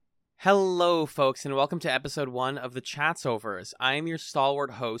Hello, folks, and welcome to episode 1 of the Chatsovers. I am your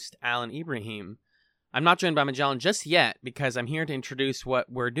stalwart host, Alan Ibrahim. I'm not joined by Magellan just yet because I'm here to introduce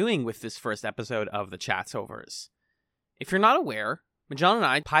what we're doing with this first episode of the Chatsovers. If you're not aware, Magellan and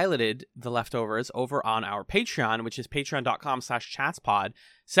I piloted The Leftovers over on our Patreon, which is patreon.com/chatspod,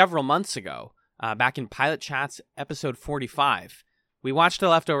 several months ago, back in Pilot Chats episode 45. We watched The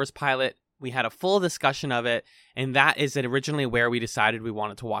Leftovers pilot. We had a full discussion of it, and that is originally where we decided we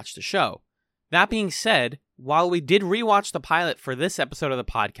wanted to watch the show. That being said, while we did rewatch the pilot for this episode of the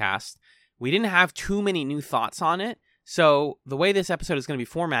podcast, we didn't have too many new thoughts on it. So the way this episode is going to be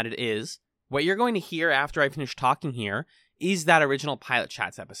formatted is, what you're going to hear after I finish talking here is that original Pilot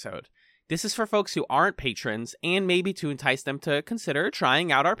Chats episode. This is for folks who aren't patrons, and maybe to entice them to consider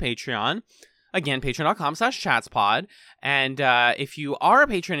trying out our Patreon. Again, patreon.com/chatspod. And if you are a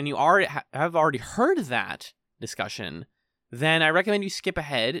patron and you have already heard that discussion, then I recommend you skip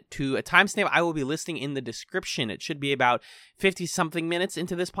ahead to a timestamp I will be listing in the description. It should be about 50-something minutes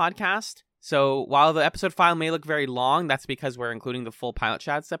into this podcast. So while the episode file may look very long, that's because we're including the full Pilot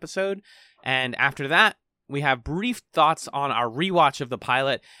Chats episode. And after that, we have brief thoughts on our rewatch of the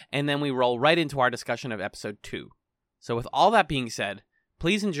pilot, and then we roll right into our discussion of episode 2. So with all that being said,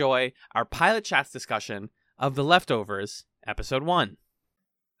 please enjoy our Pilot Chats discussion of The Leftovers, Episode 1.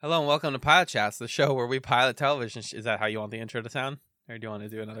 Hello and welcome to Pilot Chats, the show where we pilot television. Is that how you want the intro to sound? Or do you want to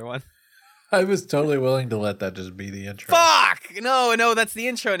do another one? I was totally willing to let that just be the intro. Fuck! No, that's the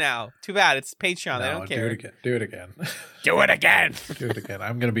intro now. Too bad, it's Patreon, No, I don't care. Do it again. Do it again! Do it again.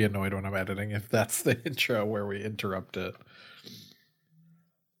 I'm going to be annoyed when I'm editing if that's the intro where we interrupt it.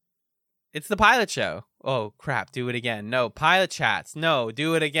 It's the pilot show. Oh, crap. Do it again. No, Pilot Chats. No,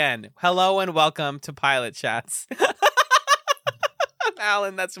 do it again. Hello and welcome to Pilot Chats.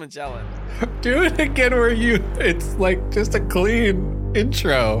 Alan, that's Magellan. Do it again where it's like just a clean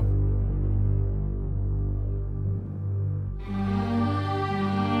intro.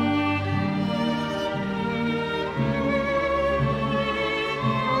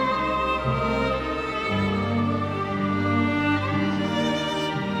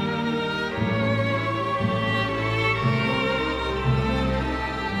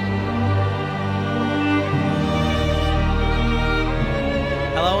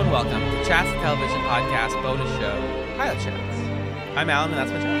 Welcome to Chats, the television podcast bonus show, Pilot Chats. I'm Alan, and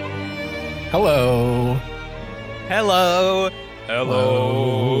that's Magellan. Hello. Hello.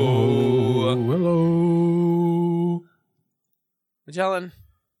 Hello. Magellan,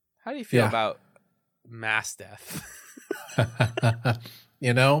 how do you feel about mass death?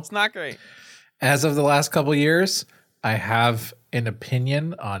 It's not great. As of the last couple years, I have an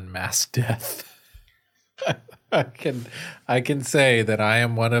opinion on mass death. I can say that I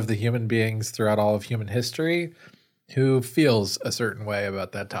am one of the human beings throughout all of human history who feels a certain way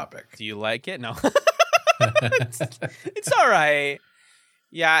about that topic. Do you like it? No. It's all right.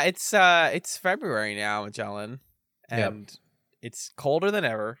 Yeah, it's February now, Magellan, and It's colder than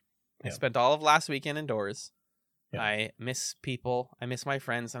ever. I spent all of last weekend indoors. Yep. I miss people. I miss my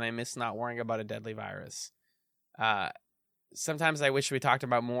friends, and I miss not worrying about a deadly virus. Sometimes I wish we talked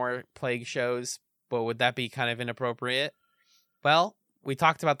about more plague shows. But would that be kind of inappropriate? Well, we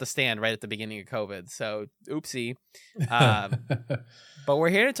talked about The Stand right at the beginning of COVID, so oopsie. But we're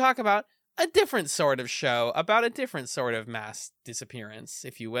here to talk about a different sort of show, about a different sort of mass disappearance,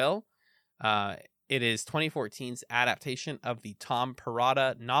 if you will. It is 2014's adaptation of the Tom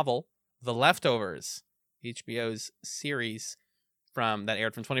Perrotta novel, The Leftovers, HBO's series that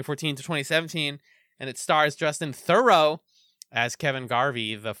aired from 2014 to 2017, and it stars Justin Theroux as Kevin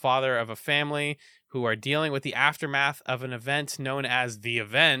Garvey, the father of a family who are dealing with the aftermath of an event known as The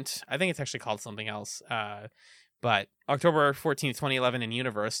Event. I think it's actually called something else. But October 14th, 2011 in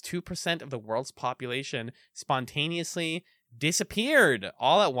Universe, 2% of the world's population spontaneously disappeared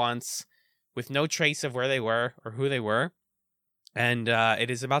all at once with no trace of where they were or who they were. And it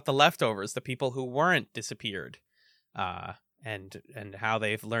is about the leftovers, the people who weren't disappeared, and how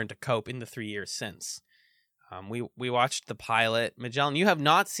they've learned to cope in the 3 years since. We watched the pilot. Magellan, you have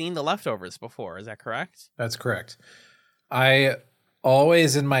not seen The Leftovers before, is that correct? That's correct. I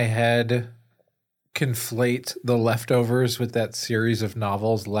always in my head conflate The Leftovers with that series of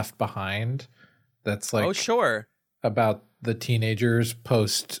novels Left Behind. That's like about the teenagers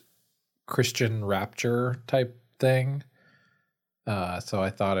post Christian rapture type thing. So I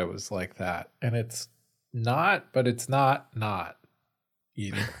thought it was like that. And it's not, but it's not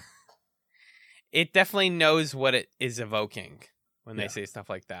either. It definitely knows what it is evoking when they say stuff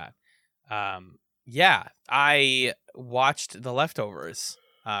like that. I watched The Leftovers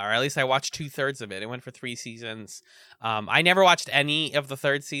or at least I watched 2/3 of it. It went for 3 seasons. I never watched any of the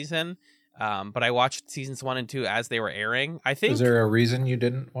 3rd season, but I watched seasons 1 and 2 as they were airing. I think. Is there a reason you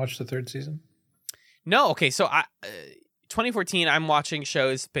didn't watch the 3rd season? No. Okay, so 2014, I'm watching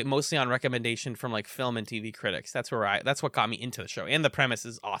shows, but mostly on recommendation from like film and TV critics. That's what got me into the show, and the premise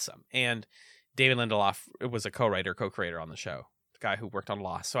is awesome. And David Lindelof was a co-creator on the show, the guy who worked on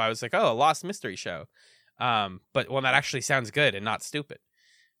Lost. So I was like, oh, a Lost mystery show, but one that actually sounds good and not stupid.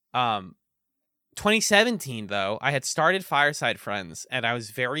 2017 though, I had started Fireside Friends, and I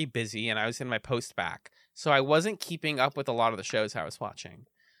was very busy, and I was in my post back, so I wasn't keeping up with a lot of the shows I was watching.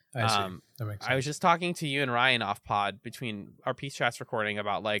 I see. That makes sense. I was just talking to you and Ryan off pod between our Peace Chats recording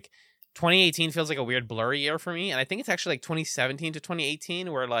about like 2018 feels like a weird blurry year for me. And I think it's actually like 2017 to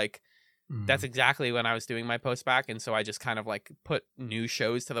 2018 where like that's exactly when I was doing my post back. And so I just kind of like put new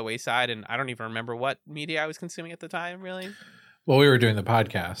shows to the wayside, and I don't even remember what media I was consuming at the time, really. Well, we were doing the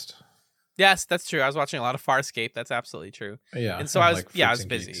podcast. Yes, that's true. I was watching a lot of Farscape. That's absolutely true. Yeah. And so I was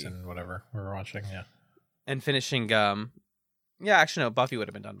busy. And whatever we were watching, yeah. And finishing yeah, actually, no, Buffy would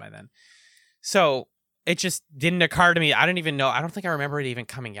have been done by then. So it just didn't occur to me. I don't even know. I don't think I remember it even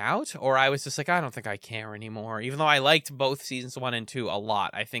coming out, or I was just like, I don't think I care anymore. Even though I liked both seasons 1 and 2 a lot.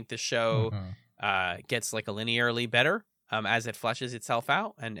 I think the show gets like a linearly better as it fleshes itself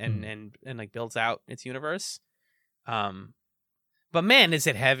out and like builds out its universe. But man, is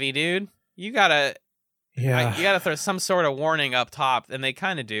it heavy, dude. You gotta throw some sort of warning up top, and they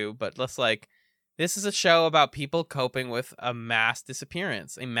kind of do, but let's like, this is a show about people coping with a mass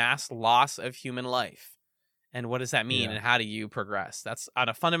disappearance, a mass loss of human life. And what does that mean? And how do you progress? That's on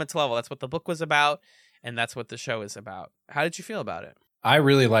a fundamental level. That's what the book was about. And that's what the show is about. How did you feel about it? I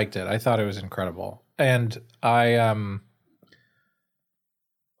really liked it. I thought it was incredible. And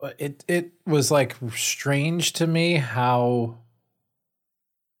it was like strange to me how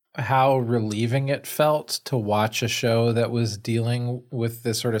relieving it felt to watch a show that was dealing with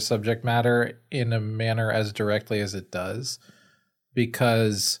this sort of subject matter in a manner as directly as it does.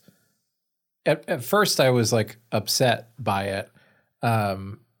 Because at first I was like upset by it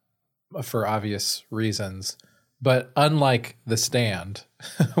for obvious reasons. But unlike The Stand,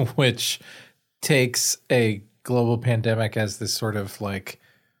 which takes a global pandemic as this sort of like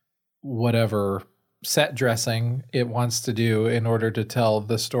whatever set dressing it wants to do in order to tell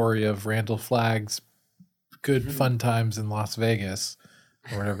the story of Randall Flagg's good fun times in Las Vegas,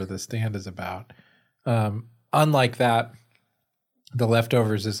 or whatever The Stand is about. Unlike that, The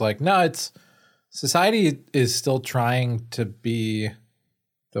Leftovers is like, no, it's society is still trying to be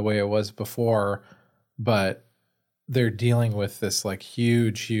the way it was before, but they're dealing with this like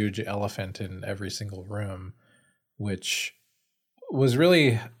huge elephant in every single room, which was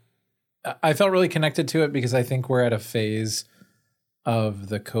really, I felt really connected to it because I think we're at a phase of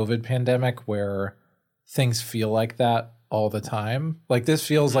the COVID pandemic where things feel like that all the time. Like this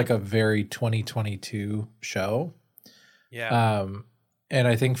feels like a very 2022 show. Yeah. And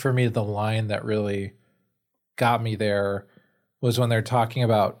I think for me, the line that really got me there was when they're talking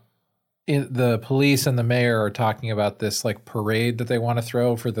about the police and the mayor are talking about this like parade that they want to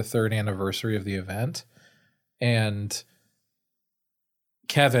throw for the 3rd anniversary of the event. And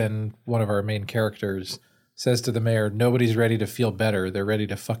Kevin, one of our main characters, says to the mayor, nobody's ready to feel better. They're ready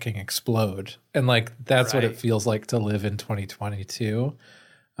to fucking explode. And like, that's what it feels like to live in 2022.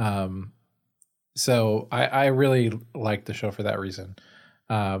 So I really liked the show for that reason.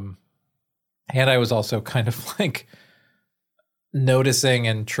 And I was also kind of like noticing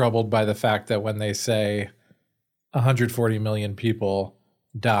and troubled by the fact that when they say 140 million people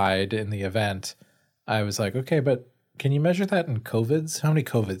died in the event, I was like, okay, but can you measure that in COVIDs? How many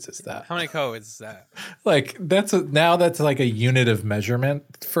COVIDs is that? How many COVIDs is that? Like that's like a unit of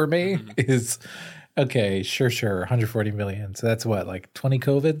measurement for me is okay, sure. 140 million. So that's what, like 20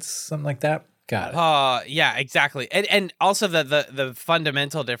 COVIDs, something like that. Got it. Yeah, exactly. And also the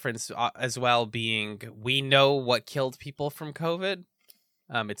fundamental difference as well being we know what killed people from COVID.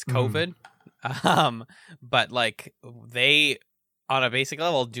 It's COVID. But like they, on a basic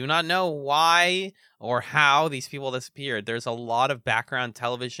level, do not know why or how these people disappeared. There's a lot of background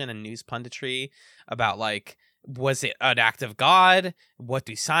television and news punditry about like, was it an act of God? What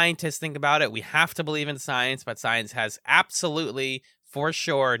do scientists think about it? We have to believe in science, but science has absolutely, for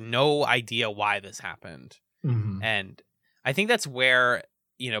sure, no idea why this happened. And I think that's where,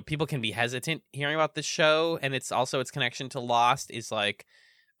 you know, people can be hesitant hearing about this show. And it's also its connection to Lost is like,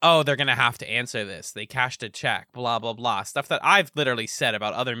 oh, they're going to have to answer this. They cashed a check, blah, blah, blah. Stuff that I've literally said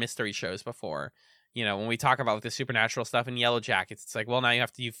about other mystery shows before. You know, when we talk about like, the supernatural stuff in Yellow Jackets, it's like, well, now you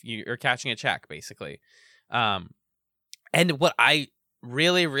have to, you're cashing a check, basically. And what I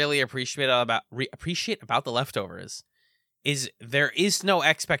really, really appreciate about The Leftovers is there is no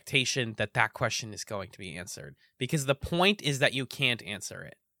expectation that question is going to be answered, because the point is that you can't answer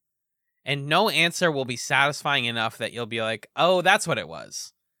it. And no answer will be satisfying enough that you'll be like, oh, that's what it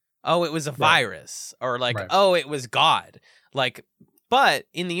was. Oh, it was a virus. Or like, oh, it was God. Like, but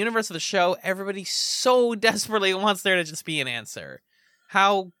in the universe of the show, everybody so desperately wants there to just be an answer.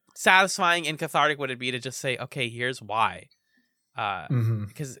 How satisfying and cathartic would it be to just say, okay, here's why?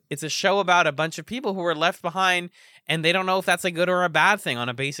 Because it's a show about a bunch of people who were left behind, and they don't know if that's a good or a bad thing on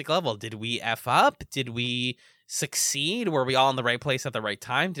a basic level. Did we F up? Did we succeed? Were we all in the right place at the right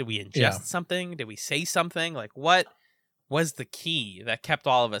time? Did we ingest something? Did we say something? Like, what was the key that kept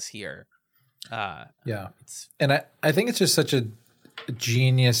all of us here? And I think it's just such a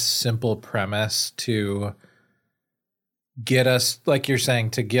genius, simple premise to get us, like you're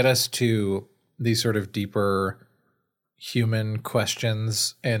saying, to get us to these sort of deeper human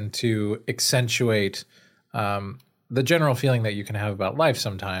questions and to accentuate the general feeling that you can have about life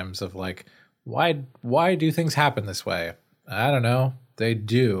sometimes of like, why do things happen this way? I don't know. They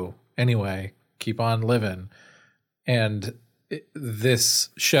do. Anyway, keep on living. And this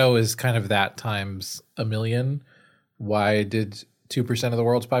show is kind of that times a million. Why did 2% of the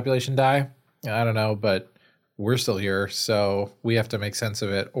world's population die? I don't know, but we're still here, so we have to make sense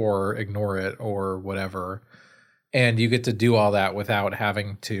of it or ignore it or whatever. And you get to do all that without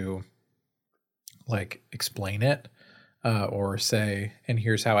having to like explain it or say, and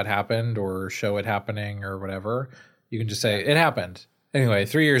here's how it happened, or show it happening or whatever. You can just say it happened. Anyway,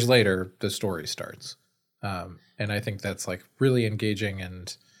 3 years later, the story starts. And I think that's like really engaging,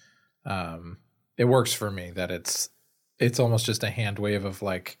 and it works for me that it's almost just a hand wave of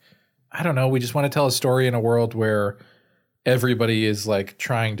like, I don't know, we just want to tell a story in a world where everybody is like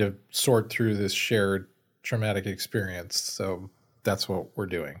trying to sort through this shared traumatic experience. So that's what we're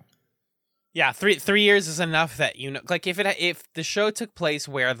doing. Yeah, 3 years is enough that, you know, like if the show took place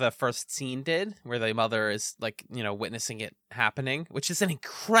where the first scene did, where the mother is like, you know, witnessing it happening, which is an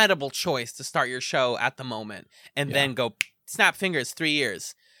incredible choice to start your show at the moment, and then go snap fingers, 3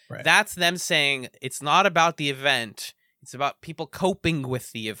 years. Right. That's them saying it's not about the event, it's about people coping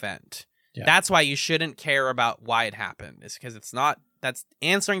with the event. Yeah. That's why you shouldn't care about why it happened. It's because it's not. That's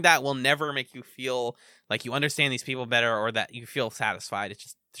answering that will never make you feel like you understand these people better or that you feel satisfied. It's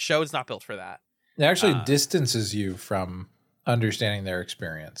just the show is not built for that. It actually distances you from understanding their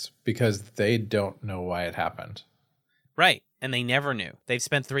experience because they don't know why it happened. Right. And they never knew. They've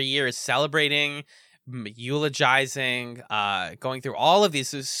spent 3 years celebrating, eulogizing, going through all of these.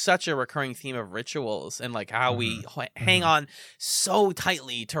 There's such a recurring theme of rituals and like how we hang on so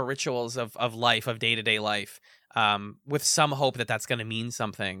tightly to rituals of life, of day-to-day life, with some hope that that's going to mean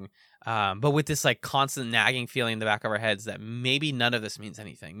something. But with this like constant nagging feeling in the back of our heads that maybe none of this means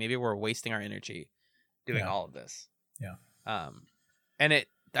anything. Maybe we're wasting our energy doing all of this. Yeah. And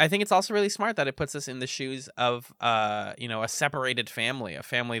I think it's also really smart that it puts us in the shoes of, you know, a separated family, a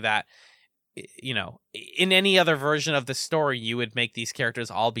family that, you know, in any other version of the story, you would make these characters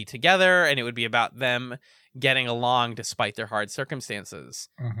all be together and it would be about them getting along despite their hard circumstances.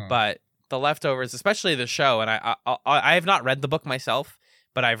 But The Leftovers, especially the show, and I have not read the book myself,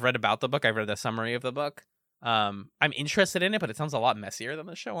 but I've read about the book. I've read the summary of the book. I'm interested in it, but it sounds a lot messier than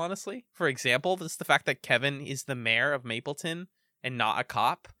the show, honestly. For example, just the fact that Kevin is the mayor of Mapleton and not a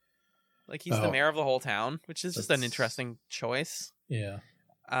cop. Like, he's the mayor of the whole town, which is just an interesting choice. Yeah.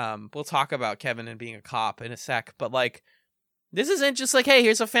 We'll talk about Kevin and being a cop in a sec, but like, this isn't just like, hey,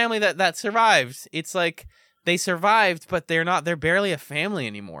 here's a family that survived. It's like they survived, but they're barely a family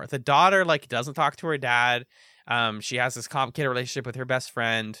anymore. The daughter like doesn't talk to her dad. She has this complicated relationship with her best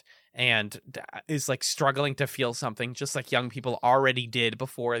friend and is like struggling to feel something, just like young people already did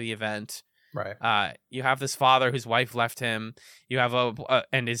before the event. Right. You have this father whose wife left him. You have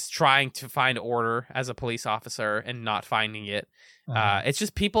and is trying to find order as a police officer and not finding it. It's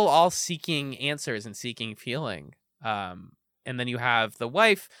just people all seeking answers and seeking feeling. And then you have the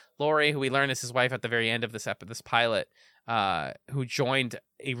wife, Lori, who we learn is his wife at the very end of this pilot, who joined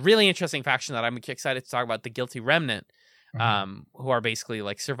a really interesting faction that I'm excited to talk about, the Guilty Remnant, who are basically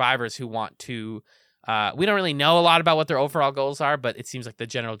like survivors who want to. We don't really know a lot about what their overall goals are, but it seems like the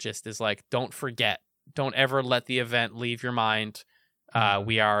general gist is like, don't forget, don't ever let the event leave your mind.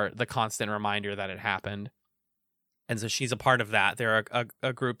 We are the constant reminder that it happened. And so she's a part of that. They're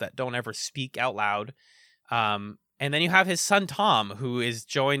a group that don't ever speak out loud. And then you have his son, Tom, who is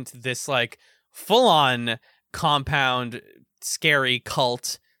joined this like full on compound, scary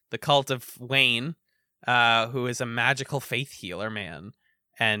cult, the cult of Wayne, who is a magical faith healer man.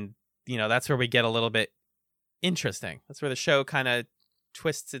 And, you know, that's where we get a little bit interesting. That's where the show kind of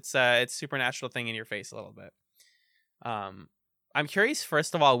twists its supernatural thing in your face a little bit. I'm curious,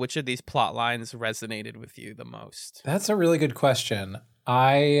 first of all, which of these plot lines resonated with you the most? That's a really good question.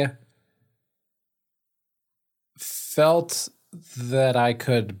 I felt that I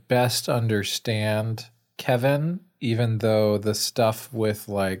could best understand Kevin, even though the stuff with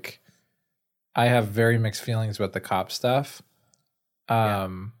like, I have very mixed feelings about the cop stuff.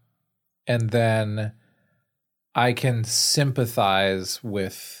 And then I can sympathize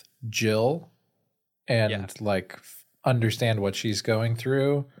with Jill and like understand what she's going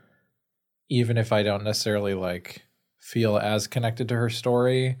through, even if I don't necessarily like feel as connected to her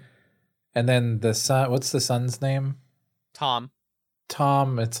story. And then the son, what's the son's name? Tom.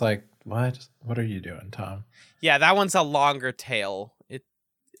 It's like, what are you doing, Tom? Yeah, that one's a longer tale.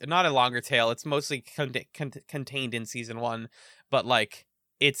 Not a longer tale. It's mostly contained in season 1, but like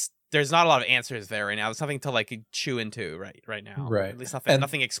there's not a lot of answers there right now. There's nothing to like chew into right now. Right. At least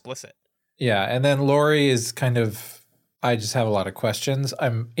nothing explicit. Yeah, and then Lori is kind of, I just have a lot of questions.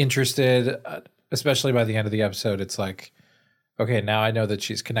 I'm interested, especially by the end of the episode. It's like, okay, now I know that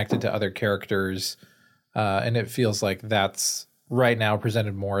she's connected to other characters, and it feels like that's right now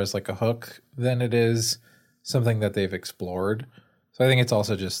presented more as like a hook than it is something that they've explored. So I think it's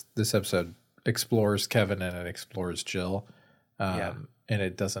also just this episode explores Kevin and it explores Jill, and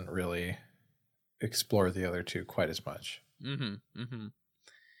it doesn't really explore the other two quite as much.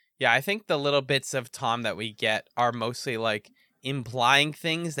 Yeah, I think the little bits of Tom that we get are mostly like implying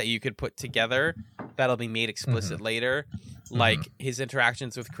things that you could put together that'll be made explicit later. Like his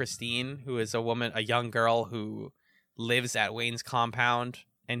interactions with Christine, who is a young girl who lives at Wayne's compound,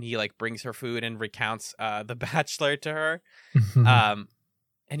 and he like brings her food and recounts The Bachelor to her. And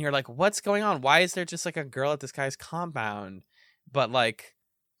you're like, what's going on? Why is there just like a girl at this guy's compound? But like,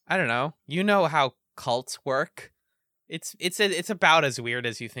 I don't know. You know how cults work. It's about as weird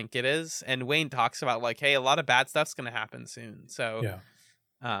as you think it is. And Wayne talks about like, hey, a lot of bad stuff's gonna happen soon. So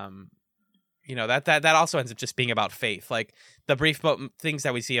you know, that also ends up just being about faith. Like the brief things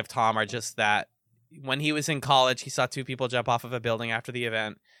that we see of Tom are just that when he was in college, he saw 2 people jump off of a building after the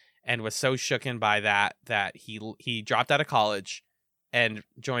event and was so shooken by that he dropped out of college and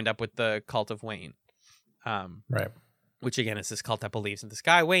joined up with the cult of Wayne. Right. Which again is this cult that believes in this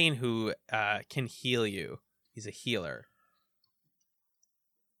guy, Wayne, who can heal you. He's a healer.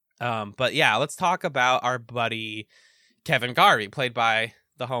 But yeah, let's talk about our buddy Kevin Garvey, played by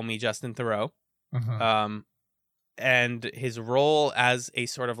the homie Justin Theroux. And his role as a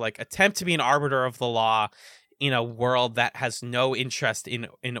sort of like attempt to be an arbiter of the law in a world that has no interest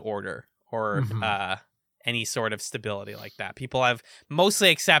in order or any sort of stability like that. People have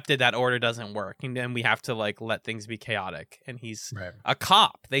mostly accepted that order doesn't work, and then we have to like let things be chaotic. And he's a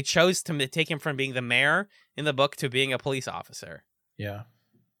cop. They chose to take him from being the mayor in the book to being a police officer. Yeah.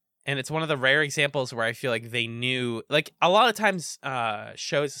 And it's one of the rare examples where I feel like they knew, like a lot of times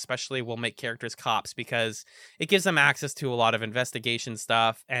shows especially will make characters cops because it gives them access to a lot of investigation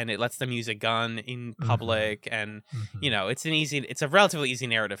stuff and it lets them use a gun in public. And, you know, it's a relatively easy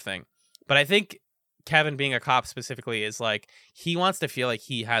narrative thing. But I think Kevin being a cop specifically is like, he wants to feel like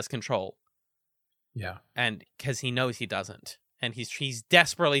he has control. Yeah. And because he knows he doesn't. And he's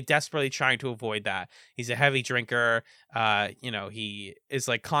desperately trying to avoid that. He's a heavy drinker. You know, he is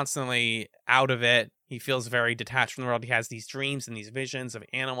like constantly out of it. He feels very detached from the world. He has these dreams and these visions of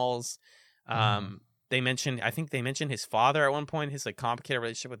animals. I think they mentioned his father at one point, his like complicated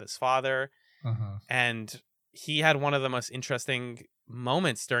relationship with his father. And he had one of the most interesting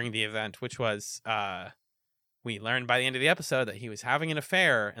moments during the event, which was we learned by the end of the episode that he was having an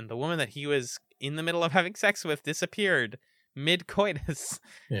affair, and the woman that he was in the middle of having sex with disappeared mid-coitus.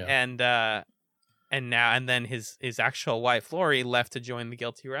 And then his actual wife Lori left to join the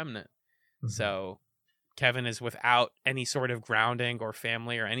guilty remnant. So Kevin is without any sort of grounding or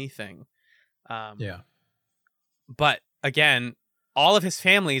family or anything. But again, all of his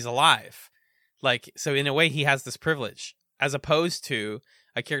family is alive. Like, so in a way he has this privilege as opposed to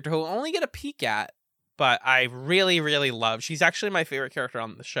a character who will only get a peek at, but I really, really love. She's actually my favorite character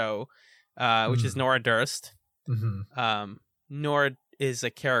on the show, which is Nora Durst. Nora is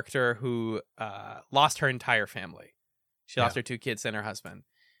a character who lost her entire family. She lost her 2 kids and her husband.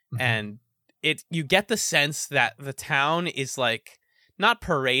 And you get the sense that the town is like not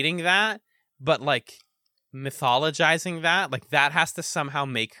parading that, but like mythologizing that. Like that has to somehow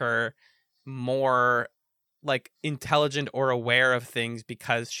make her more like intelligent or aware of things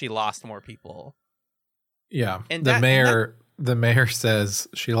because she lost more people. Yeah. And the mayor says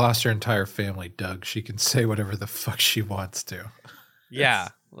she lost her entire family, Doug. She can say whatever the fuck she wants to. Yeah.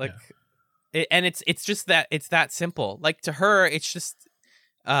 Like, and it's just that it's that simple. Like to her, it's just,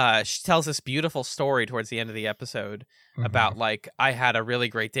 she tells this beautiful story towards the end of the episode about like, I had a really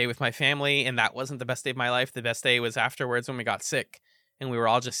great day with my family, and that wasn't the best day of my life. The best day was afterwards when we got sick, and we were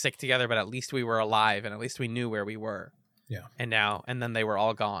all just sick together, but at least we were alive, and at least we knew where we were. Yeah. And then they were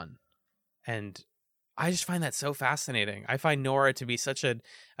all gone. And I just find that so fascinating. I find Nora to be such a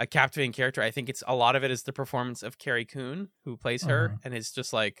captivating character. I think a lot of it is the performance of Carrie Coon, who plays her, and is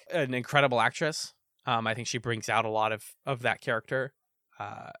just like an incredible actress. I think she brings out a lot of that character.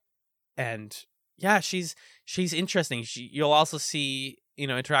 And yeah, she's interesting. You'll also see,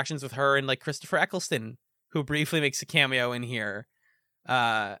 interactions with her and like Christopher Eccleston, who briefly makes a cameo in here.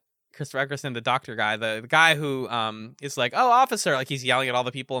 Christopher Eccleston, the doctor guy, the guy who is like, "Oh, officer," like he's yelling at all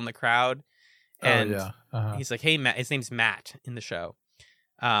the people in the crowd. And he's like, "Hey, Matt," his name's Matt in the show.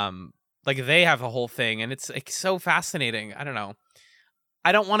 Like they have a whole thing, and it's like so fascinating. I don't know.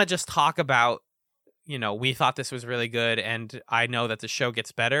 I don't want to just talk about, we thought this was really good, and I know that the show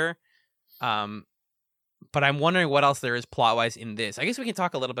gets better. But I'm wondering what else there is plot-wise in this. I guess we can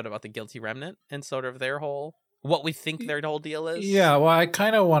talk a little bit about the Guilty Remnant and sort of what we think their whole deal is. Yeah, well, I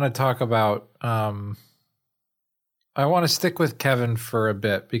kind of want to talk about, I want to stick with Kevin for a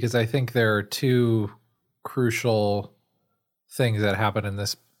bit, because I think there are two crucial things that happen in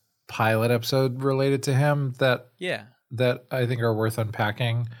this pilot episode related to him that I think are worth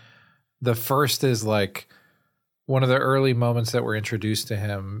unpacking. The first is like one of the early moments that we're introduced to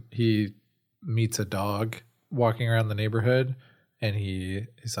him. He meets a dog walking around the neighborhood, and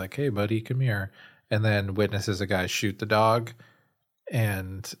he's like, "Hey buddy, come here," and then witnesses a guy shoot the dog,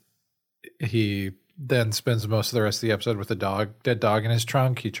 and he then spends most of the rest of the episode with the dead dog in his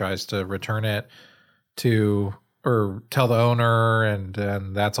trunk. He tries to return it or tell the owner, and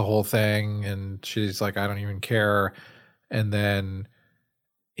that's a whole thing, and she's like, "I don't even care." And then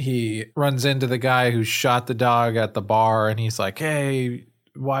he runs into the guy who shot the dog at the bar, and he's like, "Hey,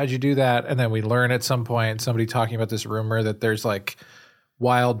 why'd you do that?" And then we learn at some point, somebody talking about this rumor that there's like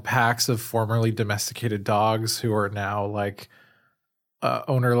wild packs of formerly domesticated dogs who are now like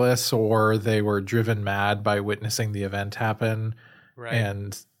ownerless, or they were driven mad by witnessing the event happen. Right.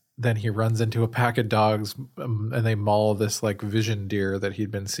 And then he runs into a pack of dogs, and they maul this like vision deer that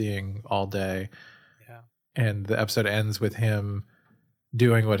he'd been seeing all day. Yeah. And the episode ends with him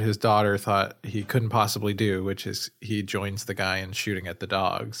doing what his daughter thought he couldn't possibly do, which is he joins the guy in shooting at the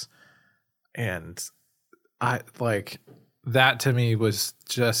dogs. And I like that, to me, was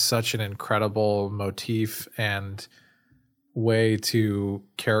just such an incredible motif and way to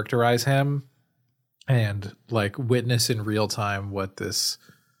characterize him and like witness in real time what this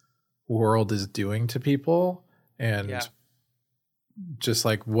world is doing to people, and just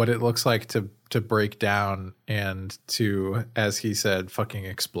like what it looks like to break down and to, as he said, fucking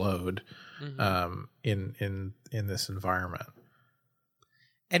explode in this environment.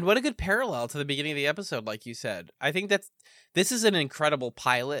 And what a good parallel to the beginning of the episode, like you said. I think this is an incredible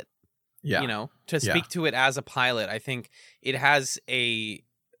pilot. Yeah. To speak to it as a pilot, I think it has a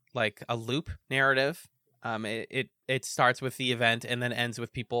loop narrative. It starts with the event and then ends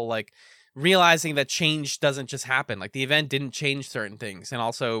with people like realizing that change doesn't just happen. Like the event didn't change certain things, and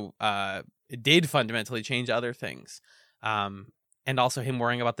also it did fundamentally change other things. And also him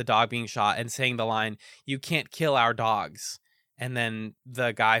worrying about the dog being shot and saying the line, "You can't kill our dogs." And then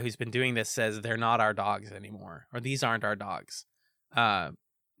the guy who's been doing this says, "They're not our dogs anymore," or "These aren't our dogs."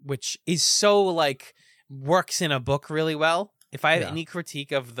 Which is so like works in a book really well. If I have any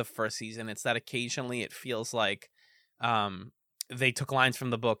critique of the first season, it's that occasionally it feels like they took lines from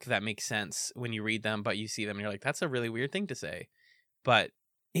the book that make sense when you read them, but you see them and you're like, that's a really weird thing to say. But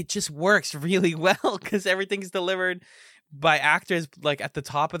it just works really well because everything's delivered by actors like at the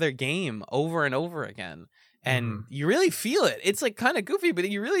top of their game over and over again. And you really feel it. It's like kind of goofy, but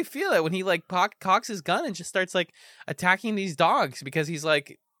you really feel it when he like cocks his gun and just starts like attacking these dogs, because he's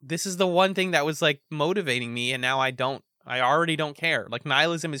like, this is the one thing that was like motivating me, and now I already don't care. Like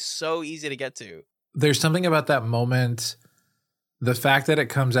nihilism is so easy to get to. There's something about that moment, the fact that it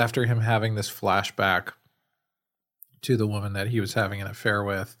comes after him having this flashback to the woman that he was having an affair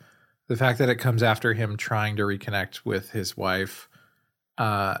with, the fact that it comes after him trying to reconnect with his wife,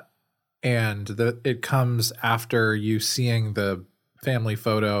 and it comes after you seeing the family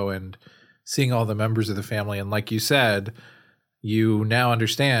photo and seeing all the members of the family. And like you said, you now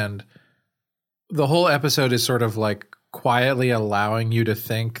understand the whole episode is sort of like quietly allowing you to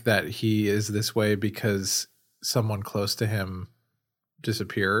think that he is this way because someone close to him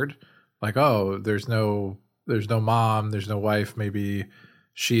disappeared. Like, oh, there's no mom, there's no wife, maybe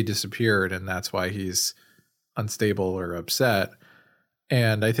she disappeared and that's why he's unstable or upset.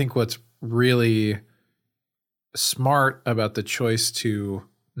 And I think what's really smart about the choice to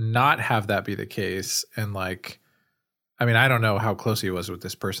not have that be the case. And like, I mean, I don't know how close he was with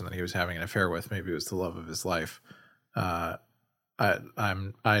this person that he was having an affair with. Maybe it was the love of his life. I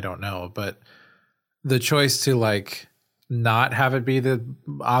don't know, but the choice to like not have it be the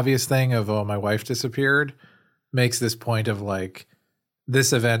obvious thing of, oh, my wife disappeared, makes this point of like,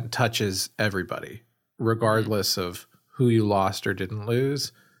 this event touches everybody, regardless of who you lost or didn't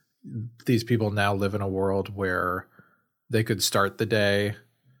lose. These people now live in a world where they could start the day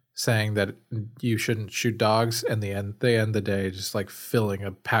saying that you shouldn't shoot dogs, and they end the day just like filling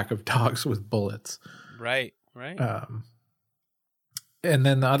a pack of dogs with bullets. Right. And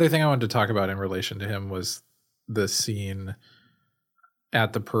then the other thing I wanted to talk about in relation to him was the scene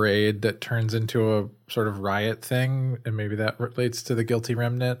at the parade that turns into a sort of riot thing, and maybe that relates to the Guilty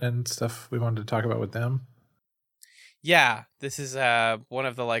Remnant and stuff we wanted to talk about with them. Yeah, this is one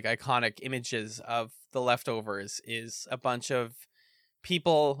of the like iconic images of the Leftovers is a bunch of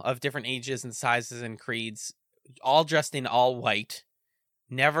people of different ages and sizes and creeds, all dressed in all white,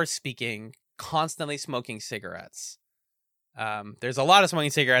 never speaking, constantly smoking cigarettes. There's a lot of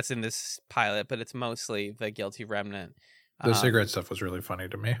smoking cigarettes in this pilot, but it's mostly the Guilty Remnant. The cigarette stuff was really funny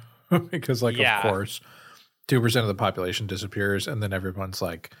to me because, like, of course, 2% of the population disappears, and then everyone's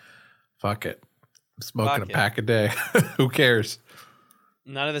like, fuck it. I'm smoking a pack a day. Who cares?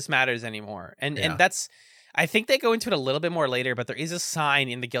 None of this matters anymore. And that's, I think they go into it a little bit more later, but there is a sign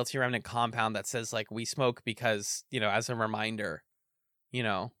in the Guilty Remnant compound that says, like, we smoke because, you know, as a reminder, you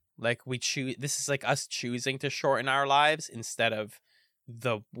know, like we choose, this is like us choosing to shorten our lives instead of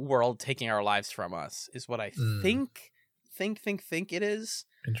the world taking our lives from us, is what I think it is.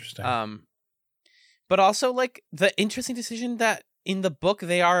 Interesting. But also like the interesting decision that in the book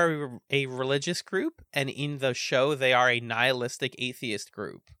they are a religious group and in the show they are a nihilistic atheist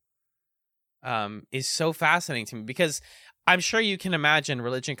group, is so fascinating to me, because I'm sure you can imagine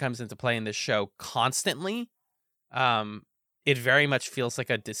religion comes into play in this show constantly. It very much feels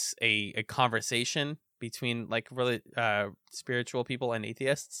like a conversation between like really spiritual people and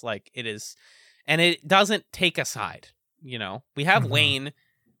atheists. Like it is, and it doesn't take a side. You know, we have Wayne,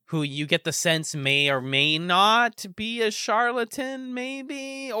 who you get the sense may or may not be a charlatan,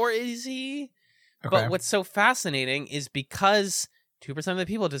 maybe, or is he? Okay. But what's so fascinating is because 2% of the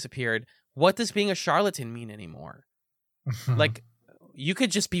people disappeared, what does being a charlatan mean anymore? Like, you could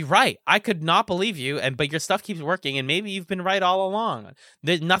just be right. I could not believe you, but your stuff keeps working, and maybe you've been right all along.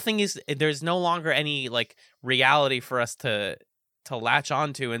 There's no longer any like reality for us to latch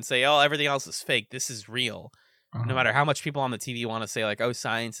onto and say, oh, everything else is fake. This is real. No matter how much people on the TV want to say like, oh,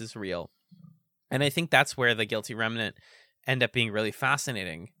 science is real. And I think that's where the Guilty Remnant end up being really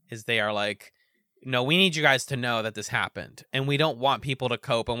fascinating, is they are like, no, we need you guys to know that this happened, and we don't want people to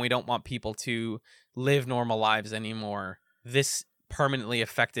cope, and we don't want people to live normal lives anymore. This permanently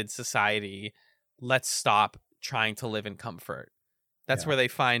affected society. Let's stop trying to live in comfort. That's where they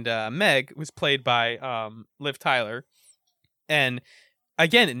find Meg, who's played by Liv Tyler. And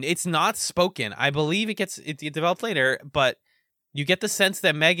again, it's not spoken. I believe it developed later, but you get the sense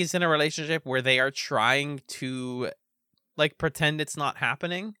that Meg is in a relationship where they are trying to like pretend it's not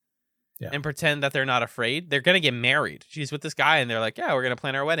happening and pretend that they're not afraid. They're going to get married. She's with this guy and they're like, yeah, we're going to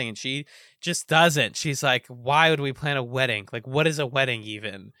plan our wedding. And she just doesn't. She's like, why would we plan a wedding? Like, what is a wedding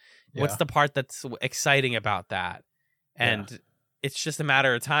even? Yeah. What's the part that's exciting about that? And it's just a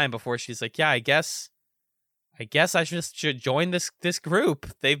matter of time before she's like, yeah, I guess I should join this group.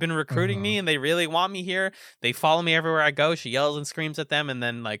 They've been recruiting me and they really want me here. They follow me everywhere I go. She yells and screams at them. And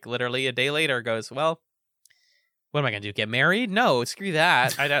then like literally a day later goes, well, what am I going to do? Get married? No, screw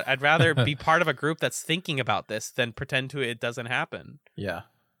that. I'd rather be part of a group that's thinking about this than pretend it doesn't happen. Yeah.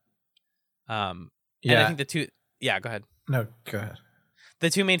 And I think go ahead. No, go ahead. The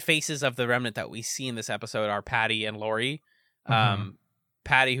two main faces of the Remnant that we see in this episode are Patty and Lori.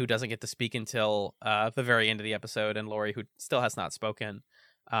 Patty, who doesn't get to speak until the very end of the episode, and Lori, who still has not spoken,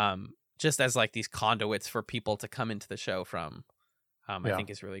 just as like these conduits for people to come into the show from, I think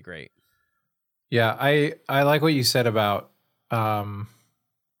is really great. Yeah, I like what you said about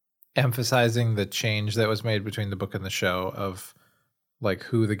emphasizing the change that was made between the book and the show of like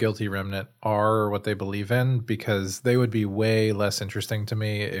who the Guilty Remnant are or what they believe in, because they would be way less interesting to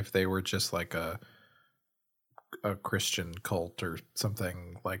me if they were just like a Christian cult or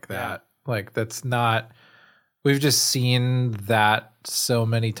something like that. Yeah. Like that's not, we've just seen that so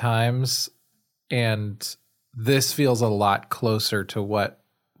many times, and this feels a lot closer to what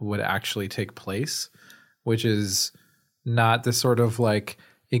would actually take place, which is not this sort of like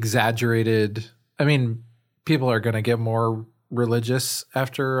exaggerated, I mean, people are going to get more religious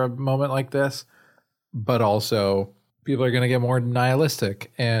after a moment like this, but also people are going to get more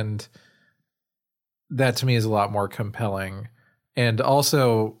nihilistic. And that to me is a lot more compelling, and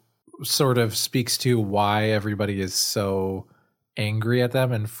also sort of speaks to why everybody is so angry at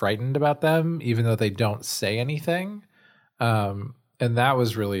them and frightened about them, even though they don't say anything. And that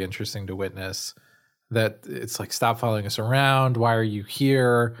was really interesting to witness, that it's like, stop following us around. Why are you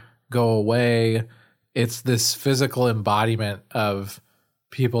here? Go away. It's this physical embodiment of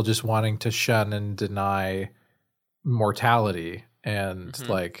people just wanting to shun and deny mortality and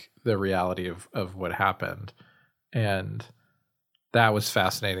like the reality of what happened. And that was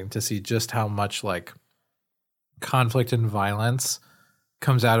fascinating to see just how much like conflict and violence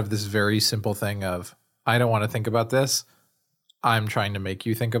comes out of this very simple thing of, I don't want to think about this. I'm trying to make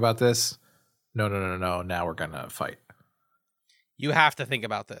you think about this. No. Now we're going to fight. You have to think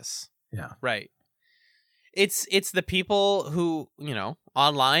about this. Yeah. Right. It's the people who, you know,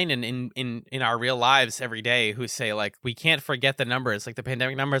 online and in our real lives every day who say, like, we can't forget the numbers. Like, the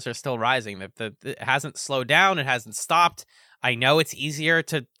pandemic numbers are still rising. It hasn't slowed down. It hasn't stopped. I know it's easier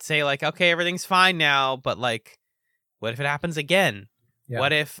to say, like, okay, everything's fine now, but, like, what if it happens again? Yeah.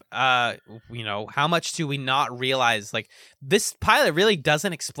 What if, you know, how much do we not realize? Like, this pilot really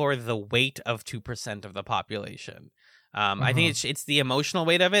doesn't explore the weight of 2% of the population. I think it's the emotional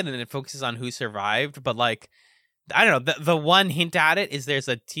weight of it, and it focuses on who survived. But, like, I don't know. The one hint at it is there's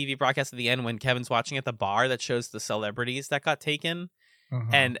a TV broadcast at the end when Kevin's watching at the bar that shows the celebrities that got taken.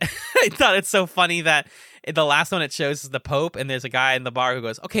 And I thought it's so funny that the last one it shows is the Pope, and there's a guy in the bar who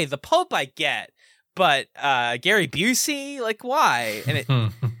goes, okay, the Pope I get, but Gary Busey, like, why?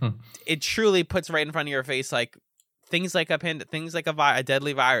 And it truly puts right in front of your face, like, things like a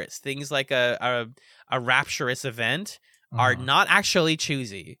deadly virus, things like a rapturous event are not actually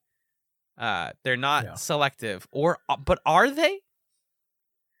choosy. They're not selective, but are they?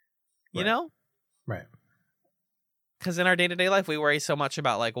 You know? Right. Because in our day-to-day life, we worry so much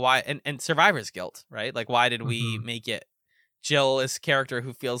about, like, why, and survivor's guilt, right? Like, why did we make it? Jill is a character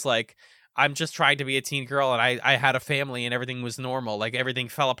who feels like, I'm just trying to be a teen girl, and I had a family, and everything was normal. Like, everything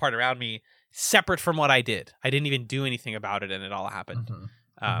fell apart around me, separate from what I did. I didn't even do anything about it, and it all happened.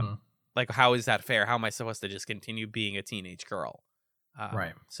 Like, how is that fair? How am I supposed to just continue being a teenage girl?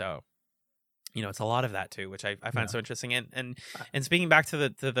 Right. So, you know, it's a lot of that too, which I find so interesting. And speaking back to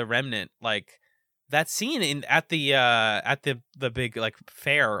the Remnant, like, that scene at the big, like,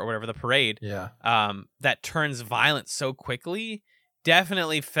 fair or whatever, the parade, that turns violent so quickly,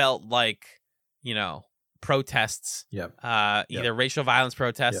 definitely felt like, you know, protests, either racial violence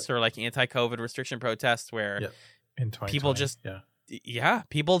protests or like anti-COVID restriction protests, where people just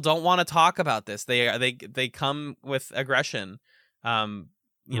people don't want to talk about this. They come with aggression.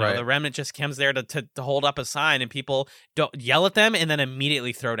 You know, the Remnant just comes there to hold up a sign, and people don't yell at them and then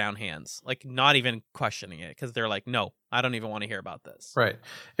immediately throw down hands, like, not even questioning it, because they're like, no, I don't even want to hear about this. Right.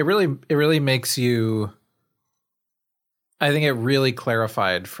 It really makes you, I think it really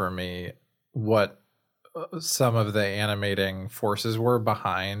clarified for me what some of the animating forces were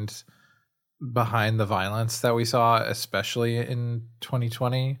behind the violence that we saw, especially in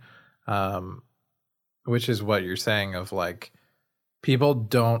 2020, which is what you're saying of, like, people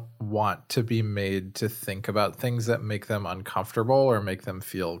don't want to be made to think about things that make them uncomfortable or make them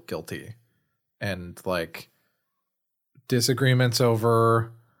feel guilty. And, like, disagreements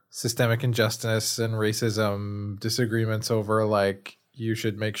over systemic injustice and racism, disagreements over, like, you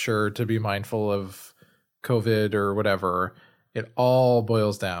should make sure to be mindful of COVID or whatever, it all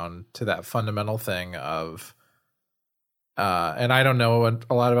boils down to that fundamental thing of, and I don't know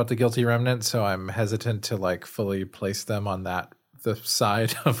a lot about the Guilty Remnant, so I'm hesitant to, like, fully place them on the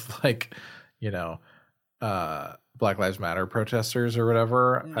side of, like, you know, Black Lives Matter protesters or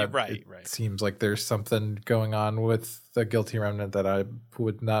whatever. Right. It seems like there's something going on with the Guilty Remnant that I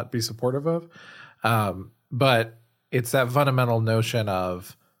would not be supportive of. But it's that fundamental notion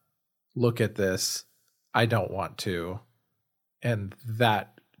of, look at this, I don't want to. And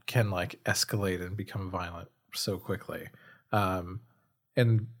that can, like, escalate and become violent so quickly.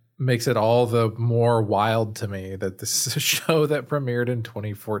 And makes it all the more wild to me that this is a show that premiered in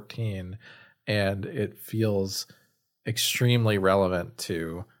 2014 and it feels extremely relevant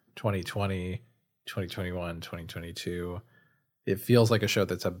to 2020, 2021, 2022. It feels like a show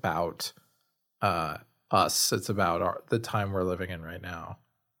that's about us. It's about the time we're living in right now.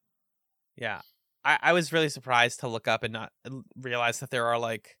 Yeah. I was really surprised to look up and not realize that there are,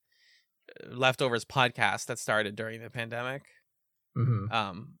 like, Leftovers podcasts that started during the pandemic.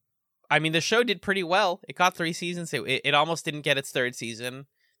 I mean, the show did pretty well. It got 3 seasons. It almost didn't get its 3rd season.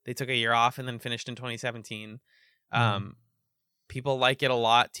 They took a year off and then finished in 2017. People like it a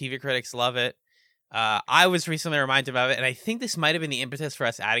lot. TV critics love it. I was recently reminded of it, and I think this might have been the impetus for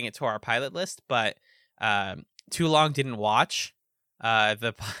us adding it to our pilot list, but Too Long Didn't Watch,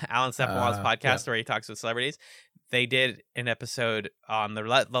 the Alan Sepinwall's podcast where he talks with celebrities. They did an episode on the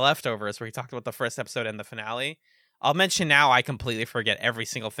Leftovers where he talked about the first episode and the finale. I'll mention now I completely forget every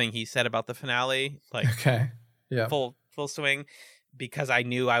single thing he said about the finale. Like, okay. Yeah. Full swing, because I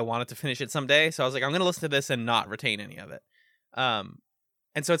knew I wanted to finish it someday. So I was like, I'm going to listen to this and not retain any of it.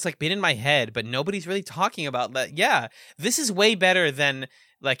 And so it's like been in my head, but nobody's really talking about that. Yeah, this is way better than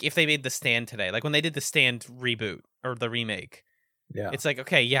like if they made The Stand today. Like when they did The Stand reboot or the remake. Yeah. It's like,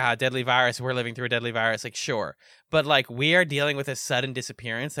 okay, yeah, deadly virus. We're living through a deadly virus. Like, sure. But like we are dealing with a sudden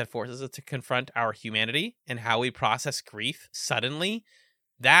disappearance that forces us to confront our humanity and how we process grief suddenly.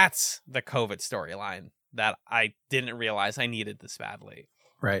 That's the COVID storyline that I didn't realize I needed this badly.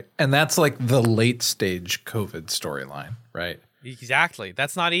 Right. And that's like the late stage COVID storyline, right? Exactly.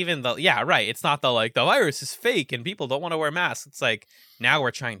 That's not even right. It's not the like the virus is fake and people don't want to wear masks. It's like now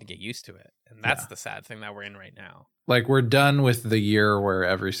we're trying to get used to it. And that's the sad thing that we're in right now. Like we're done with the year where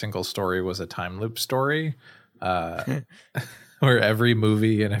every single story was a time loop story, where every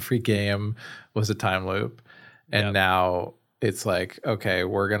movie and every game was a time loop. And now it's like, okay,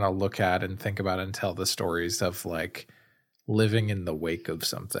 we're going to look at and think about and tell the stories of like living in the wake of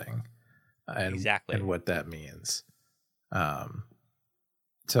something and what that means.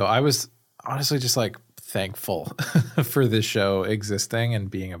 So I was honestly just like thankful for this show existing and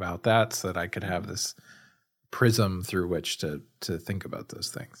being about that so that I could have this prism through which to think about those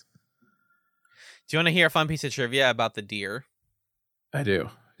things. Do you want to hear a fun piece of trivia about the deer? I do.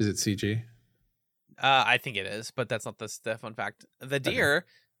 Is it CG? I think it is, but that's not the fun fact. The deer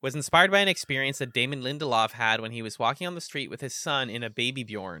was inspired by an experience that Damon Lindelof had when he was walking on the street with his son in a baby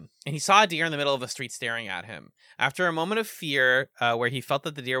Bjorn, and he saw a deer in the middle of the street staring at him. After a moment of fear, where he felt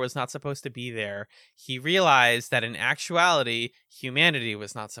that the deer was not supposed to be there, he realized that in actuality, humanity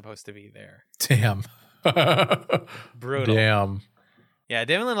was not supposed to be there. Damn. Brutal. Damn. Yeah,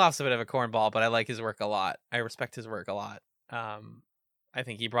 Damon Lindelof's a bit of a cornball, but I like his work a lot. I respect his work a lot. I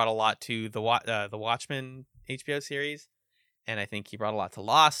think he brought a lot to the Watchmen HBO series. And I think he brought a lot to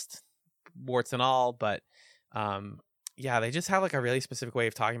Lost, warts and all. But they just have like a really specific way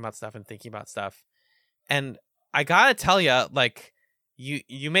of talking about stuff and thinking about stuff. And I gotta tell you, like,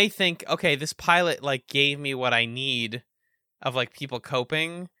 you may think, okay, this pilot like gave me what I need of like people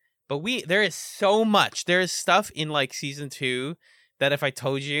coping. But there is so much. There is stuff in like season 2 that if I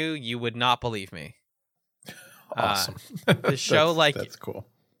told you, you would not believe me. Awesome. The show, that's cool.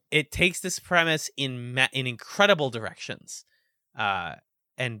 It takes this premise in incredible directions.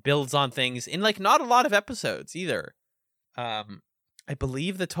 And builds on things in like not a lot of episodes either. I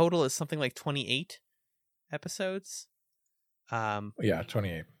believe the total is something like 28 episodes.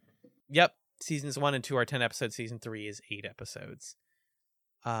 28. Yep. Seasons 1 and 2 are 10 episodes. Season 3 is 8 episodes.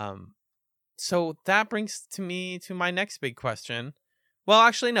 So that brings me to my next big question. Well,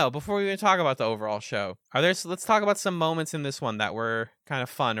 actually, no. Before we even talk about the overall show, let's talk about some moments in this one that were kind of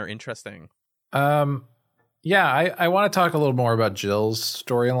fun or interesting. Yeah, I want to talk a little more about Jill's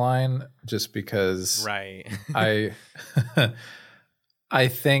storyline, just because right. I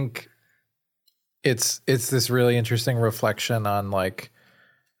think it's this really interesting reflection on like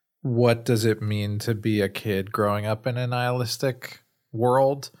what does it mean to be a kid growing up in a nihilistic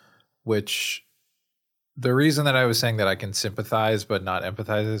world, which the reason that I was saying that I can sympathize but not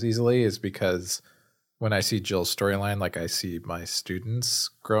empathize as easily is because when I see Jill's storyline, like I see my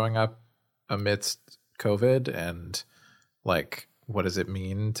students growing up amidst COVID and like what does it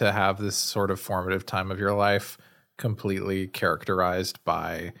mean to have this sort of formative time of your life completely characterized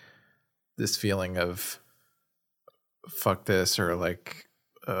by this feeling of fuck this, or like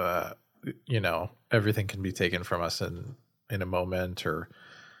everything can be taken from us in a moment, or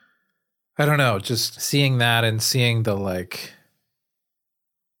I don't know, just seeing that and seeing the like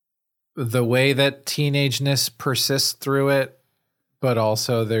the way that teenageness persists through it. But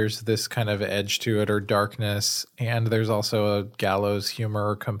also there's this kind of edge to it or darkness. And there's also a gallows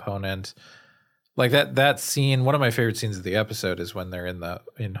humor component. Like that scene, one of my favorite scenes of the episode is when they're in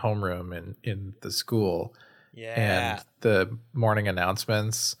homeroom in the school. Yeah. And the morning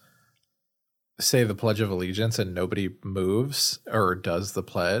announcements say the Pledge of Allegiance and nobody moves or does the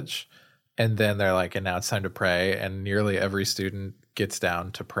pledge. And then they're like, and now it's time to pray. And nearly every student gets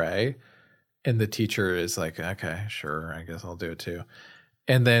down to pray. And the teacher is like, okay, sure, I guess I'll do it too.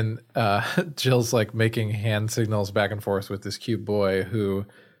 And then Jill's like making hand signals back and forth with this cute boy who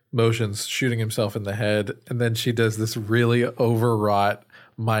motions shooting himself in the head. And then she does this really overwrought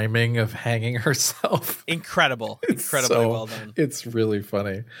miming of hanging herself. Incredibly well done. It's really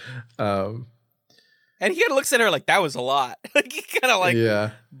funny. And he kind of looks at her like, that was a lot. Like, he kind of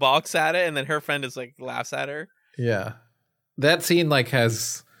like balks at it, and then her friend is like, laughs at her. Yeah. That scene like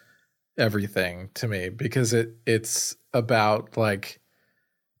has everything to me, because it's about like,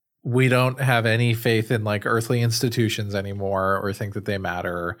 we don't have any faith in like earthly institutions anymore or think that they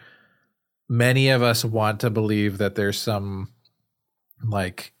matter. Many of us want to believe that there's some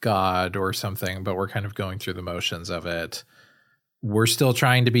like God or something, but we're kind of going through the motions of it. We're still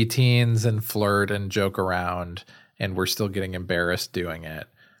trying to be teens and flirt and joke around, and we're still getting embarrassed doing it.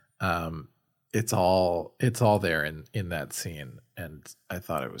 It's all there in that scene, and I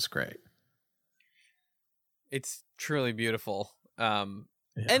thought it was great. It's truly beautiful.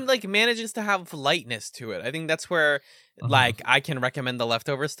 And like manages to have lightness to it. I think that's where like I can recommend The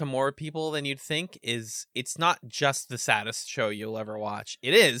Leftovers to more people than you'd think. Is it's not just the saddest show you'll ever watch.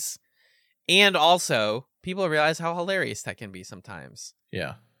 It is. And also people realize how hilarious that can be sometimes.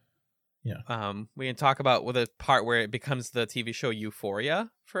 Yeah. Yeah. We can talk about with a part where it becomes the TV show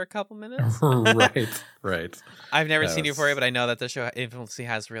Euphoria for a couple minutes. Right. I've never seen Euphoria, but I know that the show infamously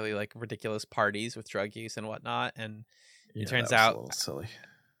has really like ridiculous parties with drug use and whatnot. And it turns out a little silly.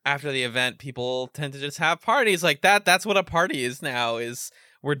 After the event, people tend to just have parties like that. That's what a party is now, is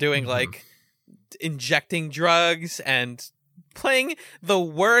we're doing like injecting drugs and playing the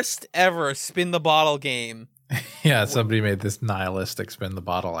worst ever spin the bottle game. Yeah, somebody made this nihilistic spin the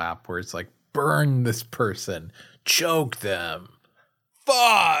bottle app where it's like, burn this person, choke them.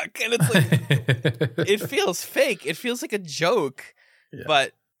 Fuck. And it's like, it feels fake. It feels like a joke. Yeah.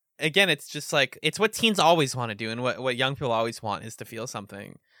 But again, it's just like, it's what teens always want to do, and what young people always want is to feel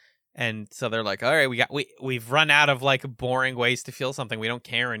something. And so they're like, all right, we've run out of like boring ways to feel something. We don't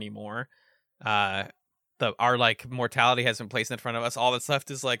care anymore. Our like mortality has been placed in front of us. All that's left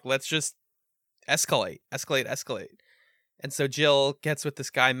is like, let's just escalate. And so Jill gets with this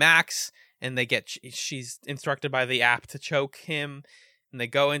guy Max, and she's instructed by the app to choke him, and they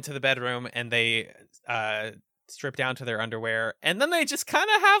go into the bedroom and they strip down to their underwear, and then they just kind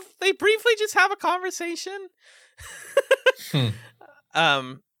of briefly just have a conversation.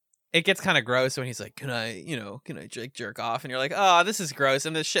 It gets kind of gross when he's like, can I jerk off? And you're like, oh, this is gross.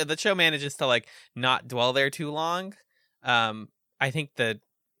 And the show manages to like not dwell there too long. I think the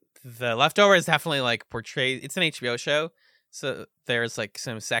Leftovers definitely like portrayed, it's an HBO show, so there's like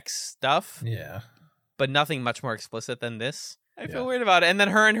some sex stuff. Yeah. But nothing much more explicit than this. I feel weird about it. And then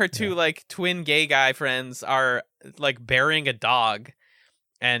her and her two like twin gay guy friends are like burying a dog.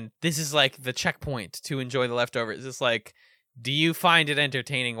 And this is like the checkpoint to enjoy The Leftovers. It's like, do you find it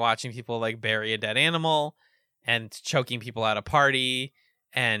entertaining watching people like bury a dead animal and choking people at a party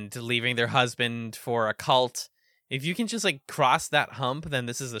and leaving their husband for a cult? If you can just like cross that hump, then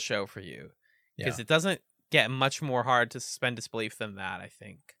this is the show for you. Because it doesn't get much more hard to suspend disbelief than that, I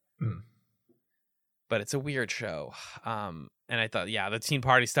think. But it's a weird show. And I thought, the teen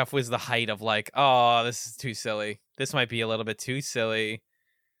party stuff was the height of like, oh, this is too silly. This might be a little bit too silly.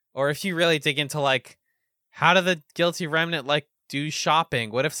 Or if you really dig into like, how do the guilty remnant like do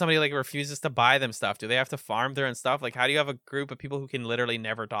shopping? What if somebody like refuses to buy them stuff? Do they have to farm their own stuff? Like, how do you have a group of people who can literally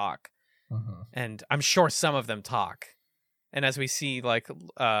never talk? And I'm sure some of them talk. And as we see, like,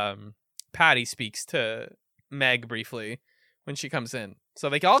 Patty speaks to Meg briefly when she comes in. So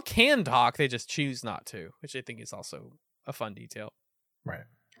they all can talk, they just choose not to, which I think is also a fun detail. Right.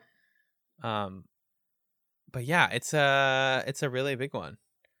 But yeah, it's a really big one.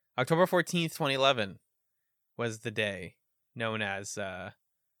 October 14th, 2011 was the day known as, I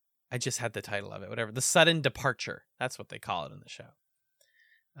just had the title of it, whatever. The Sudden Departure. That's what they call it in the show.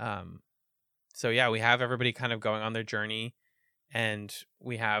 So yeah, we have everybody kind of going on their journey, and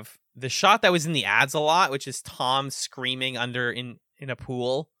we have the shot that was in the ads a lot, which is Tom screaming in a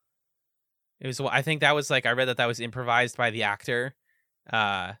pool. It was, I think that was like, I read that was improvised by the actor,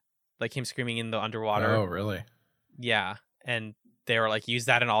 like him screaming in the underwater. Oh, really? Yeah. And they were like, use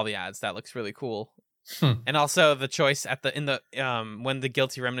that in all the ads. That looks really cool. And also the choice when the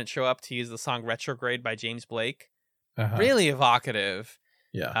guilty remnant show up to use the song Retrograde by James Blake. Really evocative.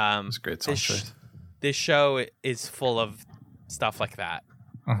 Yeah. It's a great song choice. This show is full of stuff like that.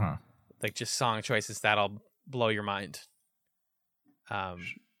 Like just song choices that'll blow your mind.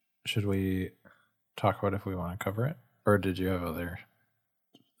 Should we talk about if we want to cover it? Or did you have other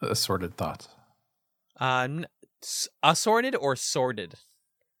assorted thoughts? Assorted or sordid?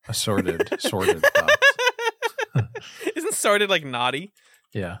 Assorted thoughts. Isn't sordid like naughty?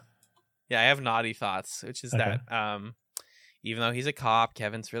 Yeah. Yeah, I have naughty thoughts, which is that even though he's a cop,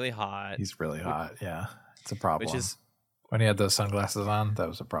 Kevin's really hot. He's really hot, yeah. It's a problem. Which is, when he had those sunglasses on, that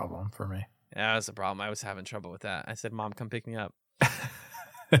was a problem for me. Yeah, that was a problem. I was having trouble with that. I said, Mom, come pick me up.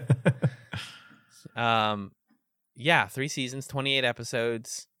 Yeah, 3 seasons, 28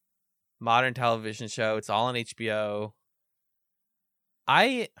 episodes, modern television show. It's all on HBO.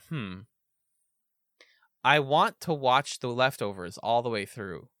 I want to watch The Leftovers all the way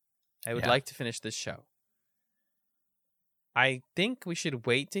through. I would like to finish this show. I think we should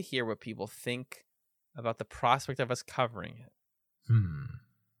wait to hear what people think about the prospect of us covering it.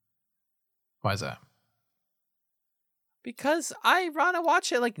 Why is that? Because I want to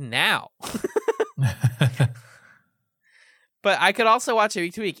watch it like now. But I could also watch it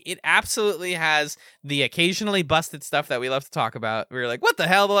week to week. It absolutely has the occasionally busted stuff that we love to talk about. We're like, what the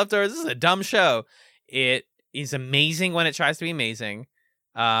hell, The Leftovers? This is a dumb show. It is amazing when it tries to be amazing.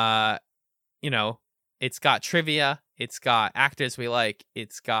 You know, it's got trivia. It's got actors we like.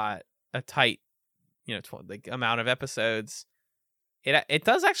 It's got a tight, like amount of episodes. It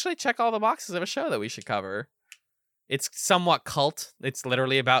does actually check all the boxes of a show that we should cover. It's somewhat cult. It's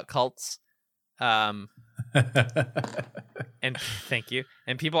literally about cults. And thank you.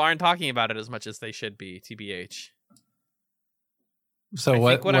 And people aren't talking about it as much as they should be, TBH. So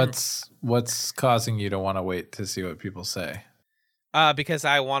what's causing you to want to wait to see what people say? Because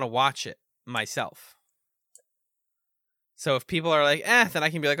I want to watch it myself. So if people are like, then I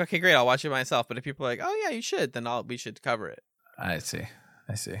can be like, okay, great, I'll watch it myself. But if people are like, oh yeah, you should, then we should cover it. I see.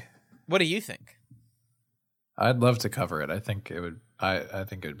 What do you think? I'd love to cover it. I think it would. I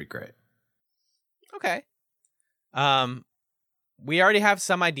think it would be great. Okay. We already have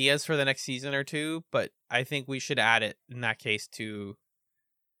some ideas for the next season or two, but I think we should add it in that case to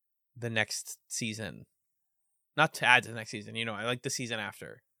the next season. Not to add to the next season, I like the season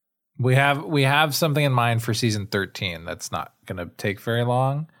after. We have something in mind for season 13 that's not going to take very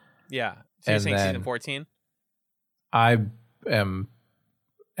long. Yeah. So you're saying season 14? I am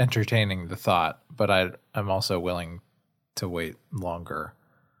entertaining the thought, but I'm also willing to wait longer.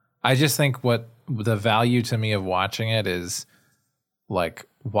 I just think what the value to me of watching it is like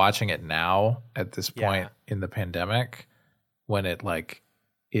watching it now at this point in the pandemic when it like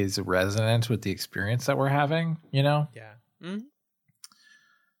is resonant with the experience that we're having, Yeah. Mm-hmm.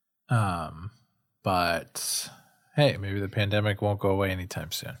 But hey, maybe the pandemic won't go away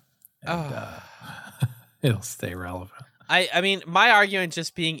anytime soon. And, it'll stay relevant. I mean, my argument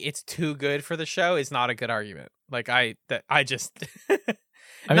just being it's too good for the show is not a good argument. Like I just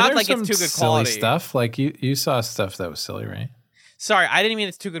not like it's too good quality stuff. Like you saw stuff that was silly, right? Sorry, I didn't mean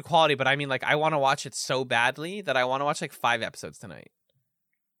it's too good quality, but I mean like I want to watch it so badly that I want to watch like 5 episodes tonight.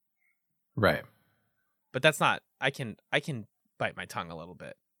 Right. But that's not. I can bite my tongue a little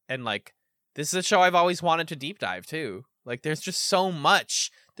bit. And like this is a show I've always wanted to deep dive too. Like there's just so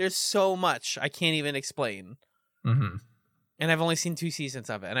much. There's so much I can't even explain. Mm-hmm. And I've only seen 2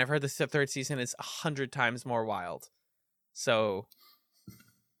 seasons of it, and I've heard the 3rd season is 100 times more wild. So,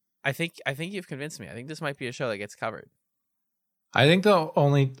 I think you've convinced me. I think this might be a show that gets covered. I think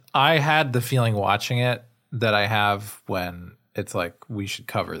I had the feeling watching it that I have when it's like we should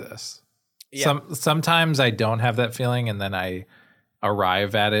cover this. Yeah. Sometimes I don't have that feeling, and then I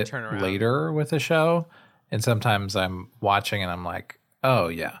arrive at it later with a show, and sometimes I'm watching and I'm like, oh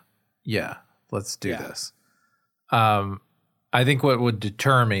yeah, let's do this. I think what would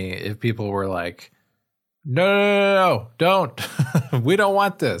deter me if people were like, no, don't. We don't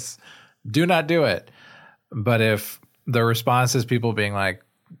want this. Do not do it. But if the response is people being like,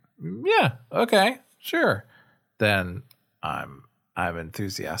 yeah, okay, sure, then I'm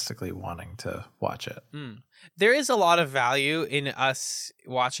enthusiastically wanting to watch it. There is a lot of value in us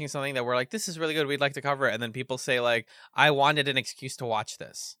watching something that we're like, this is really good, we'd like to cover it. And then people say like, I wanted an excuse to watch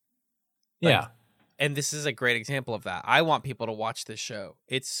this. Like, yeah. And this is a great example of that. I want people to watch this show.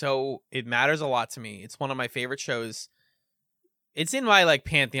 It matters a lot to me. It's one of my favorite shows. It's in my like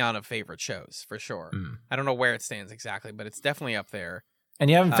pantheon of favorite shows for sure. I don't know where it stands exactly, but it's definitely up there.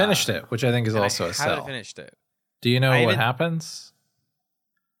 And you haven't finished it, which I think is also a sell. I haven't finished it. Do you know what happens?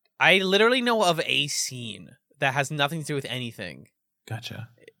 I literally know of a scene that has nothing to do with anything. Gotcha.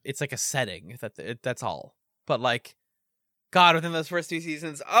 It's like a setting. That's all. But like, God, within those first 2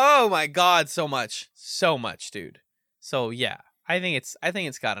 seasons, oh my God, so much, dude. So yeah, I think it's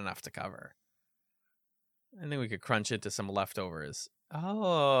got enough to cover. I think we could crunch it to some leftovers. What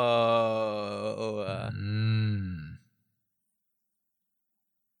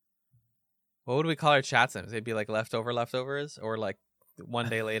would we call our chat sims? They'd be like leftovers, or like 1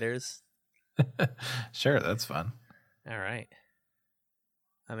 day laters. Sure, that's fun. All right,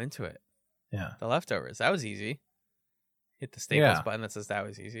 I'm into it. Yeah, the leftovers. That was easy. Hit the staples button that says that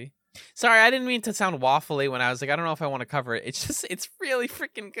was easy. Sorry, I didn't mean to sound waffly when I was like, I don't know if I want to cover it. It's really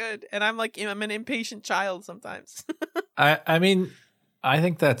freaking good. And I'm like, I'm an impatient child sometimes. I mean, I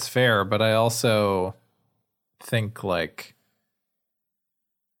think that's fair, but I also think like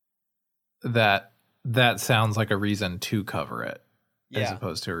that sounds like a reason to cover it as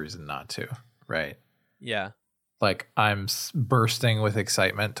opposed to a reason not to, right? Yeah. Like I'm bursting with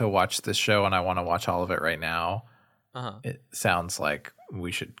excitement to watch this show and I want to watch all of it right now. It sounds like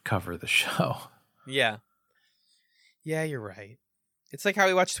we should cover the show. Yeah. Yeah, you're right. It's like how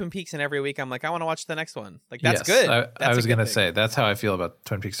we watch Twin Peaks and every week I'm like, I want to watch the next one. Like, that's good. I was going to say, that's how I feel about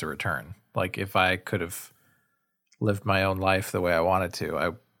Twin Peaks: The Return. Like, if I could have lived my own life the way I wanted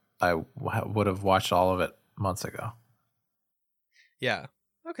to, I would have watched all of it months ago. Yeah.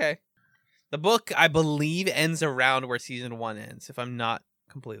 Okay. The book, I believe, ends around where season 1 ends, if I'm not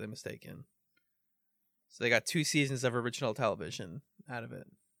completely mistaken. So they got 2 seasons of original television out of it.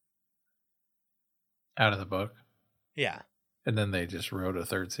 Out of the book? Yeah. And then they just wrote a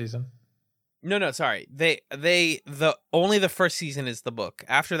 3rd season? No, sorry. Only the first season is the book.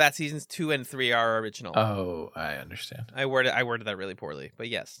 After that, seasons 2 and 3 are original. Oh, I understand. I worded that really poorly, but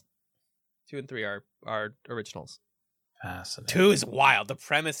yes. 2 and 3 are originals. Fascinating. 2 is wild. The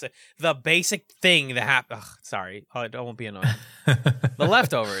premise, the basic thing that happened. Sorry, I won't be annoying. The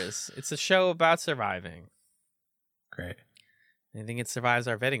Leftovers. It's a show about surviving. Great. I think it survives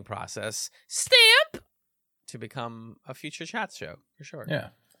our vetting process. Stamp to become a future chat show for sure. Yeah.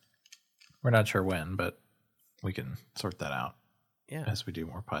 We're not sure when, but we can sort that out. Yeah. As we do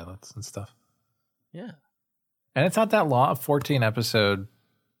more pilots and stuff. Yeah. And it's not that long, 14 episode,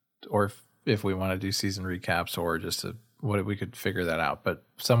 or if we want to do season recaps or just what we could figure that out, but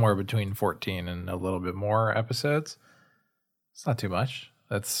somewhere between 14 and a little bit more episodes. It's not too much.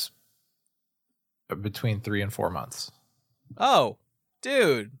 That's between 3 and 4 months. Oh,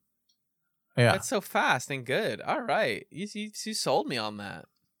 dude. Yeah. That's so fast and good. All right. You sold me on that.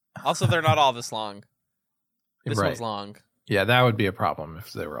 Also, they're not all this long. This one's long. Yeah, that would be a problem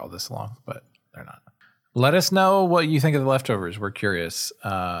if they were all this long, but they're not. Let us know what you think of The Leftovers. We're curious.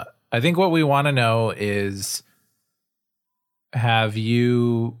 I think what we want to know is, would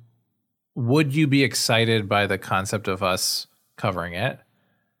you be excited by the concept of us covering it?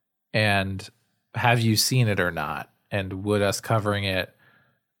 And have you seen it or not? And would us covering it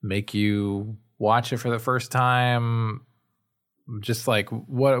make you watch it for the first time? Just like,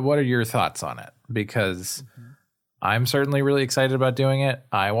 what are your thoughts on it? Because I'm certainly really excited about doing it.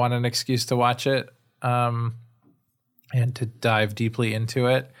 I want an excuse to watch it and to dive deeply into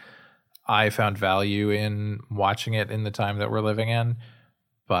it. I found value in watching it in the time that we're living in.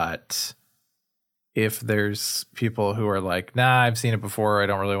 But if there's people who are like, nah, I've seen it before, I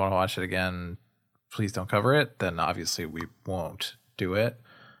don't really want to watch it again, please don't cover it, then obviously we won't do it.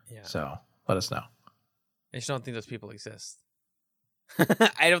 Yeah. So let us know. I just don't think those people exist.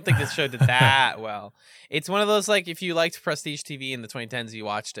 I don't think this show did that well. It's one of those, like, if you liked Prestige TV in the 2010s, you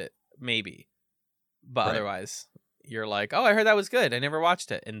watched it, maybe. But otherwise, you're like, oh, I heard that was good. I never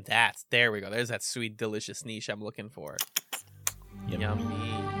watched it. And there we go. There's that sweet, delicious niche I'm looking for. Yummy.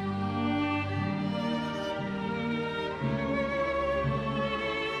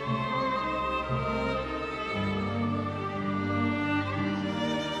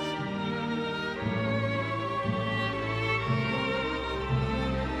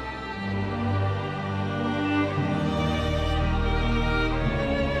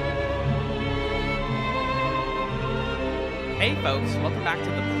 Hey folks, welcome back to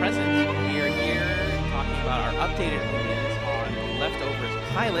the present. We are here talking about our updated opinions on The Leftovers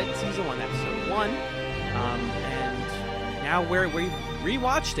pilot, season 1, episode 1. And now we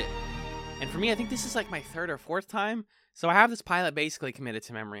rewatched it. And for me, I think this is like my 3rd or 4th time. So I have this pilot basically committed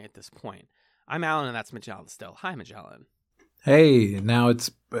to memory at this point. I'm Alan, and that's Magellan still. Hi, Magellan. Hey, now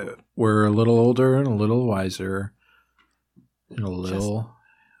we're a little older and a little wiser and a little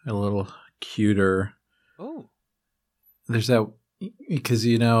cuter. Oh. There's that, because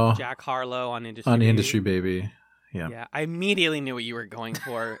Jack Harlow on Industry Baby. Yeah, I immediately knew what you were going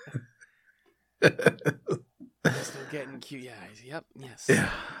for. Still getting cute eyes. Yep. Yes. Yeah.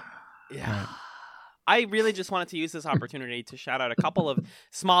 Right. I really just wanted to use this opportunity to shout out a couple of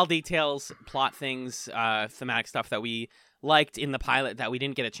small details, plot things, thematic stuff that we liked in the pilot that we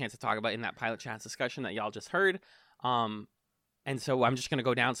didn't get a chance to talk about in that pilot chat discussion that y'all just heard. And so I'm just going to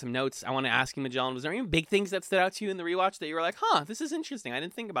go down some notes. I want to ask you, Magellan, was there any big things that stood out to you in the rewatch that you were like, this is interesting. I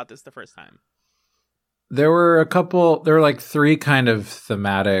didn't think about this the first time. There were like 3 kind of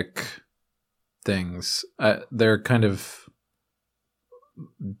thematic things. They're kind of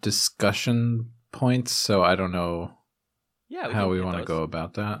discussion points, so I don't know how we want to go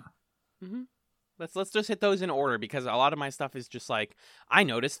about that. Mm-hmm. Let's just hit those in order, because a lot of my stuff is just like, I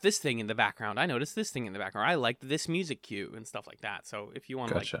noticed this thing in the background. I noticed this thing in the background. I liked this music cue and stuff like that. So if you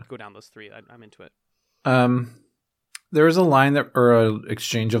want to like go down those three, I'm into it. There was a line or an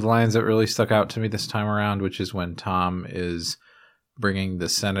exchange of lines that really stuck out to me this time around, which is when Tom is bringing the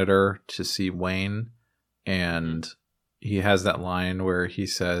senator to see Wayne, and he has that line where he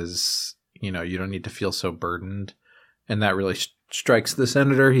says, you know, you don't need to feel so burdened. And that really strikes the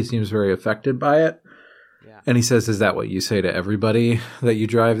senator. He seems very affected by it. Yeah. And he says, is that what you say to everybody that you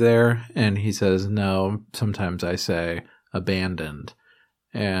drive there? And he says, no, sometimes I say abandoned.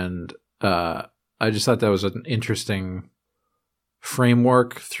 And I just thought that was an interesting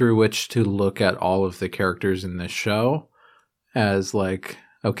framework through which to look at all of the characters in this show as like,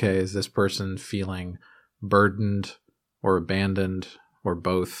 okay, is this person feeling burdened or abandoned or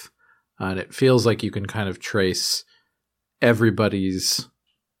both? And it feels like you can kind of trace everybody's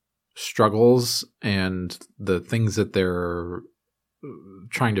struggles and the things that they're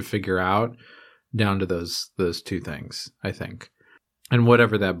trying to figure out down to those two things, I think. And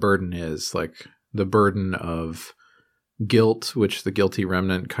whatever that burden is, like the burden of guilt, which the guilty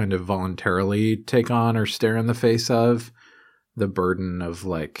remnant kind of voluntarily take on or stare in the face of, the burden of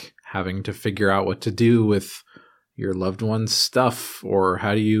like having to figure out what to do with your loved one's stuff, or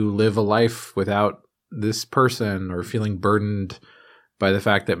how do you live a life without this person, or feeling burdened by the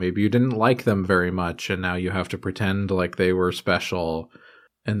fact that maybe you didn't like them very much and now you have to pretend like they were special.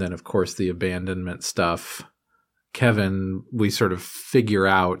 And then of course the abandonment stuff. Kevin, we sort of figure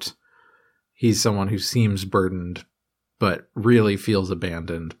out he's someone who seems burdened but really feels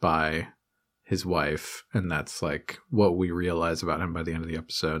abandoned by his wife, and that's like what we realize about him by the end of the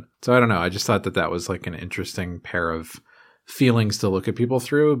episode. So I don't know, I just thought that was like an interesting pair of feelings to look at people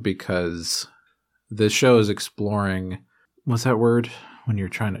through, because the show is exploring, what's that word when you're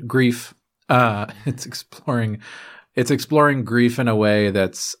trying to, grief. It's exploring grief in a way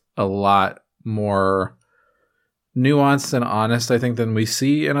that's a lot more nuanced and honest, I think, than we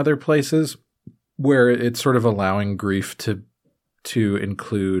see in other places, where it's sort of allowing grief to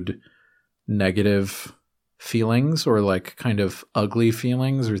include negative feelings, or like kind of ugly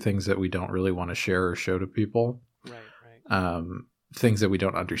feelings, or things that we don't really want to share or show to people. Right. Things that we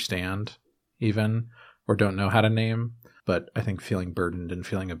don't understand even, or don't know how to name. But I think feeling burdened and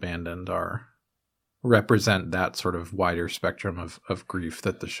feeling abandoned represent that sort of wider spectrum of grief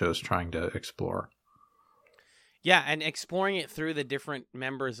that the show's trying to explore. Yeah, and exploring it through the different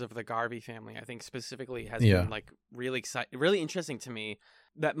members of the Garvey family, I think specifically has been like really interesting to me.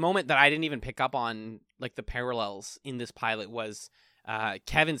 That moment that I didn't even pick up on, like the parallels in this pilot, was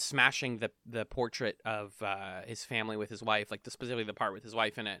Kevin smashing the portrait of his family with his wife, like specifically the part with his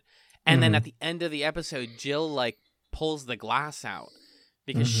wife in it. And then at the end of the episode, Jill like pulls the glass out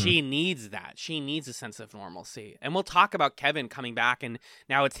because she needs that. She needs a sense of normalcy. And we'll talk about Kevin coming back, and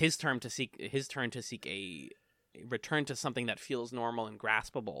now it's his turn to seek a return to something that feels normal and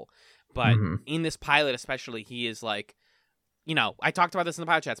graspable. But in this pilot especially, he is like, you know, I talked about this in the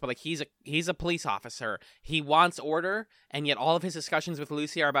pod chats, but like he's a police officer. He wants order, and yet all of his discussions with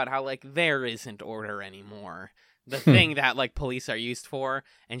Lucy are about how like there isn't order anymore. The thing that like police are used for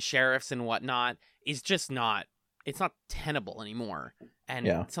and sheriffs and whatnot is just not tenable anymore.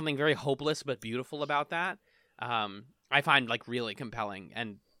 And something very hopeless but beautiful about that, I find like really compelling.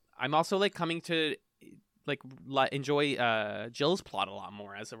 And I'm also like coming to like enjoy Jill's plot a lot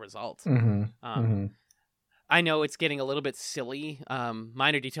more as a result. I know it's getting a little bit silly.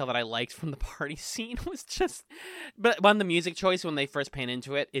 Minor detail that I liked from the party scene was just, but the music choice when they first pan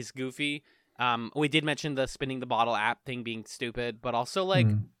into it is goofy. We did mention the spinning the bottle app thing being stupid, but also like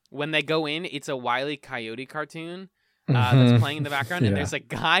when they go in, it's a Wile E. Coyote cartoon that's playing in the background, and there's a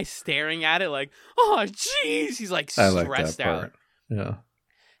guy staring at it like, oh jeez, he's like stressed out. Yeah.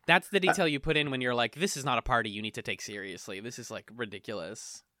 That's the detail you put in when you're like, this is not a party you need to take seriously. This is like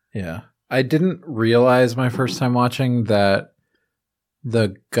ridiculous. Yeah. I didn't realize my first time watching that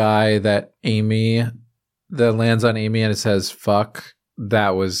the guy that lands on Amy and it says fuck,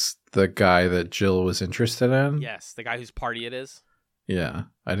 that was the guy that Jill was interested in. Yes, the guy whose party it is. Yeah.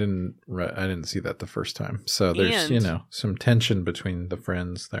 I didn't see that the first time. So there's, some tension between the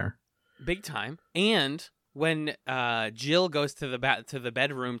friends there. Big time. And when Jill goes to the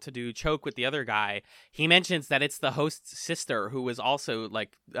bedroom to do choke with the other guy, he mentions that it's the host's sister who was also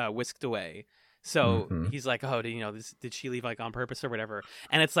like whisked away. So he's like, oh, did she leave like on purpose or whatever?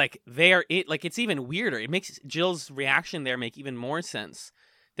 And it's like it's even weirder. It makes Jill's reaction there make even more sense,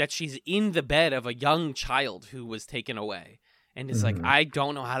 that she's in the bed of a young child who was taken away. And it's like, I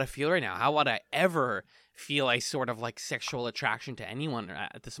don't know how to feel right now. How would I ever feel a sort of like sexual attraction to anyone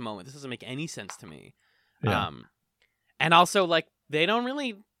at this moment? This doesn't make any sense to me. Yeah. And also, like, they don't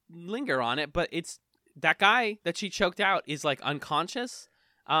really linger on it, but it's that guy that she choked out is like unconscious.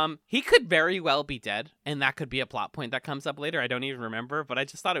 He could very well be dead, and that could be a plot point that comes up later. I don't even remember, but I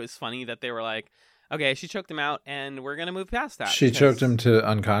just thought it was funny that they were like, okay, she choked him out, and we're going to move past that. She choked him to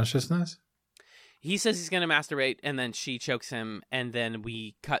unconsciousness? He says he's going to masturbate, and then she chokes him, and then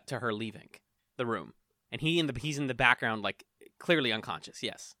we cut to her leaving the room. And he's in the background, like, clearly unconscious,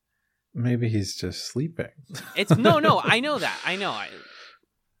 yes. Maybe he's just sleeping. No, I know that. I know.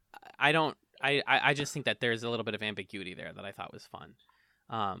 I just think that there's a little bit of ambiguity there that I thought was fun.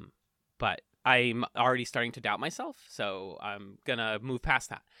 But I'm already starting to doubt myself, so I'm going to move past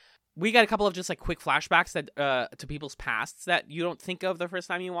that. We got a couple of just like quick flashbacks that to people's pasts that you don't think of the first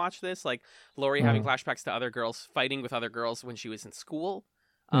time you watch this, like Lori having flashbacks to other girls fighting with other girls when she was in school.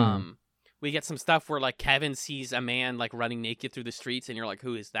 We get some stuff where like Kevin sees a man like running naked through the streets, and you're like,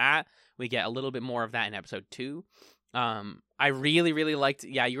 who is that? We get a little bit more of that in episode 2. I really, really liked.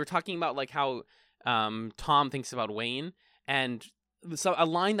 Yeah, you were talking about like how Tom thinks about Wayne, and so a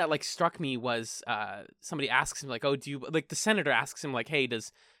line that like struck me was somebody asks him like, oh, do you like the senator asks him like, hey,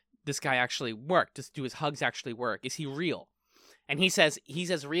 does this guy actually work? Do his hugs actually work? Is he real? And he says he's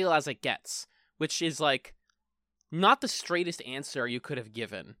as real as it gets, which is like not the straightest answer you could have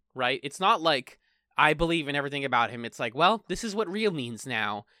given, right? It's not like I believe in everything about him. It's like, well, this is what real means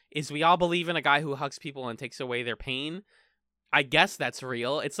now, is we all believe in a guy who hugs people and takes away their pain. I guess that's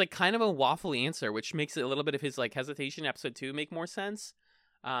real. It's like kind of a waffly answer, which makes it a little bit of his like hesitation in episode 2 make more sense.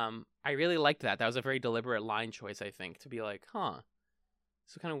 I really liked that. That was a very deliberate line choice, I think, to be like,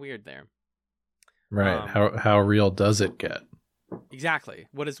 so kind of weird there. Right. How real does it get? Exactly.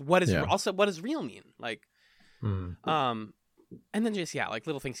 What does real mean? Like, and then just, like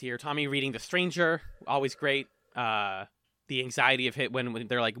little things here. Tommy reading The Stranger, always great. The anxiety of it when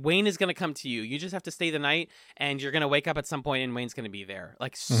they're like, Wayne is going to come to you. You just have to stay the night, and you're going to wake up at some point, and Wayne's going to be there.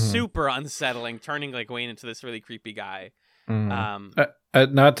 Like, super unsettling, turning like Wayne into this really creepy guy.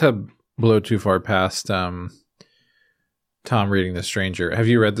 Not to blow too far past Tom reading The Stranger. Have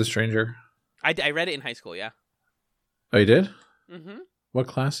you read The Stranger? I read it in high school, yeah. Oh, you did? Mm-hmm. What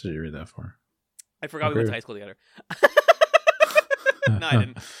class did you read that for? I forgot we went to high school together. No, I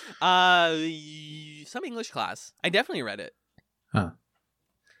didn't. Some English class. I definitely read it. Huh.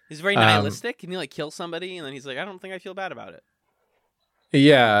 He's very nihilistic. Can you like kill somebody? And then he's like, I don't think I feel bad about it.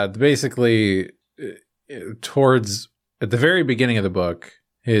 Yeah, basically, towards at the very beginning of the book,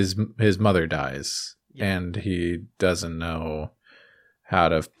 his mother dies, and he doesn't know how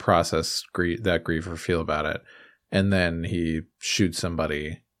to process that grief or feel about it. And then he shoots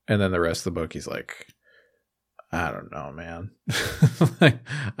somebody, and then the rest of the book, he's like, I don't know, man. Like,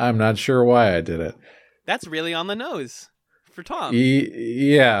 I'm not sure why I did it. That's really on the nose for Tom.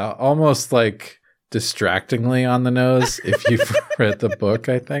 Yeah, almost like distractingly on the nose if you've read the book,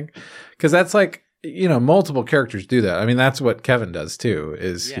 I think. Because that's like, multiple characters do that. I mean, that's what Kevin does too,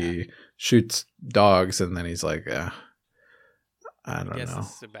 is he shoots dogs and then he's like, I don't know.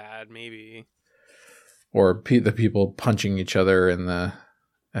 This is bad, maybe. Or the people punching each other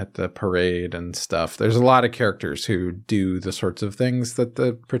at the parade and stuff. There's a lot of characters who do the sorts of things that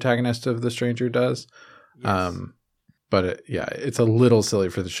the protagonist of The Stranger does. Yes. But it's a little silly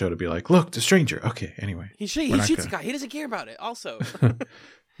for the show to be like, look, The Stranger. Okay, anyway. He shoots a guy. He doesn't care about it also.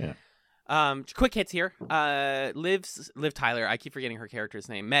 Yeah. Quick hits here. Liv Tyler, I keep forgetting her character's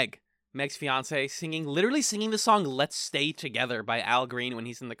name. Meg's fiance, literally singing the song Let's Stay Together by Al Green when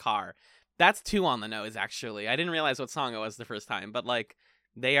he's in the car. That's 2 on the nose, actually. I didn't realize what song it was the first time, but like,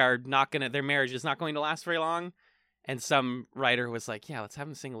 their marriage is not going to last very long. And some writer was like, yeah, let's have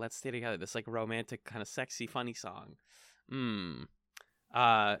them sing Let's Stay Together, this like romantic, kind of sexy, funny song. It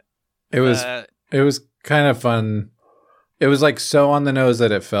was kind of fun. It was like so on the nose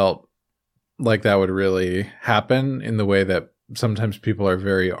that it felt like that would really happen in the way that sometimes people are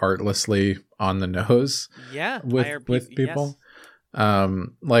very artlessly on the nose with people. Yes.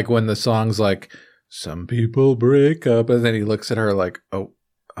 Like when the song's like, some people break up, and then he looks at her like,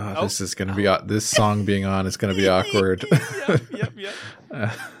 this is going to be, this song being on is going to be awkward. Yep.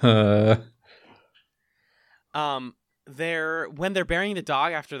 When they're burying the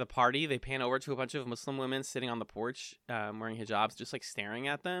dog after the party, they pan over to a bunch of Muslim women sitting on the porch, wearing hijabs, just like staring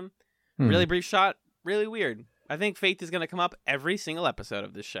at them. Really brief shot, really weird. I think Faith is going to come up every single episode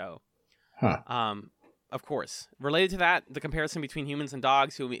of this show. Huh. of course. Related to that, the comparison between humans and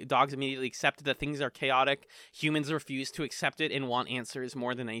dogs, dogs immediately accepted that things are chaotic. Humans refuse to accept it and want answers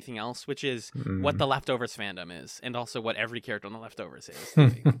more than anything else, which is what the Leftovers fandom is, and also what every character on the Leftovers is.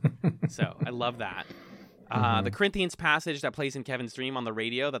 So I love that. The Corinthians passage that plays in Kevin's dream on the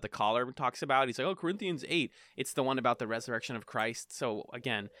radio that the caller talks about, he's like, oh, Corinthians 8. It's the one about the resurrection of Christ. So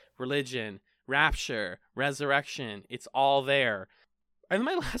again, religion, rapture, resurrection, it's all there. And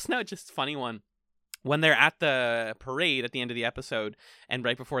my last note, just funny one. When they're at the parade at the end of the episode, and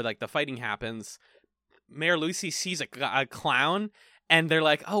right before like the fighting happens, Mayor Lucy sees a clown, and they're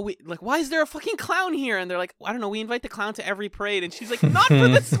like, "Oh, why is there a fucking clown here?" And they're like, I don't know. We invite the clown to every parade, and she's like, "Not for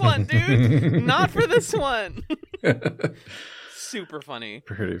this one, dude. Not for this one." Super funny.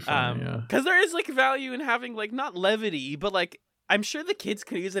 Pretty funny, yeah. Because there is like value in having like not levity, but like I'm sure the kids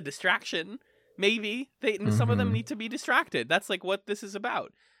could use a distraction. Maybe some of them need to be distracted. That's like what this is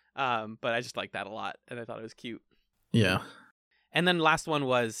about. But I just like that a lot, and I thought it was cute. Yeah. And then last one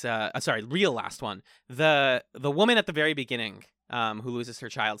was real last one. The woman at the very beginning, who loses her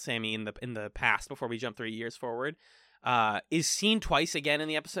child Sammy in the past before we jump 3 years forward, is seen twice again in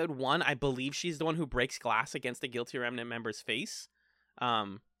the episode. One, I believe she's the one who breaks glass against a guilty remnant member's face.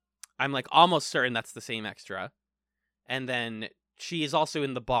 I'm like almost certain that's the same extra. And then she is also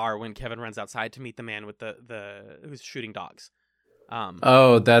in the bar when Kevin runs outside to meet the man with the who's shooting dogs.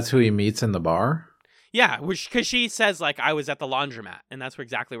 That's who he meets in the bar? Yeah, because she says, like, I was at the laundromat, and that's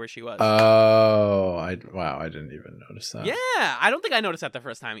exactly where she was. Oh, I didn't even notice that. Yeah, I don't think I noticed that the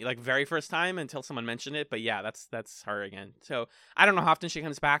first time, like, very first time until someone mentioned it, but yeah, that's her again. So, I don't know how often she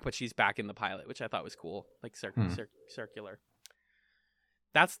comes back, but she's back in the pilot, which I thought was cool, like, circular.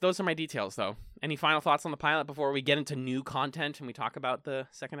 Those are my details, though. Any final thoughts on the pilot before we get into new content and we talk about the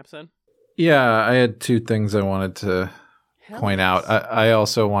second episode? Yeah, I had two things I wanted to point out. I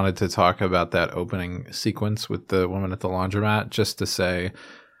also wanted to talk about that opening sequence with the woman at the laundromat, just to say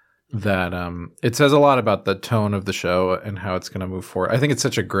that it says a lot about the tone of the show and how it's going to move forward. I think it's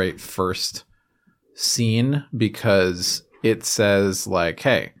such a great first scene because it says, like,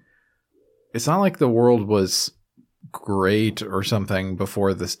 hey, it's not like the world was great or something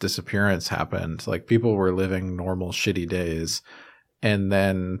before this disappearance happened. Like, people were living normal shitty days, and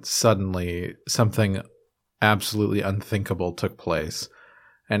then suddenly something absolutely unthinkable took place,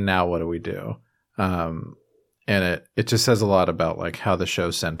 and now what do we do? And it just says a lot about like how the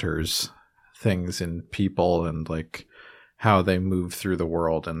show centers things in people and like how they move through the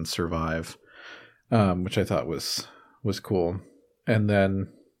world and survive, which I thought was cool. And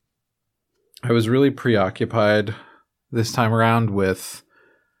then I was really preoccupied this time around with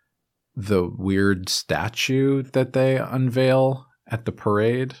the weird statue that they unveil at the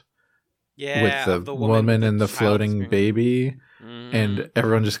parade. Yeah, with the woman and the floating baby. And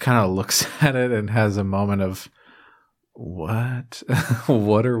everyone just kind of looks at it and has a moment of, what?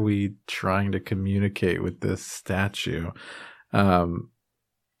 What are we trying to communicate with this statue?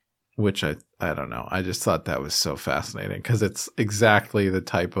 Which I don't know. I just thought that was so fascinating because it's exactly the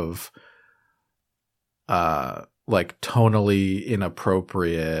type of like tonally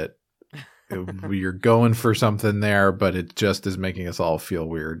inappropriate, you're going for something there, but it just is making us all feel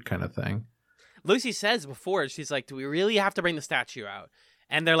weird kind of thing. Lucy says before, she's like, do we really have to bring the statue out?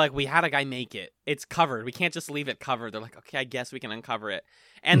 And they're like, we had a guy make it. It's covered. We can't just leave it covered. They're like, okay, I guess we can uncover it.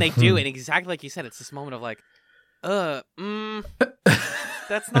 And they do. And exactly like you said, it's this moment of like, that's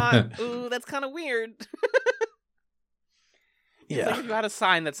not, that's kind of weird. It's like if you had a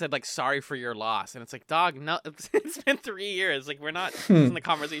sign that said, like, sorry for your loss. And it's like, dog, no, it's been 3 years. Like, we're not, this isn't the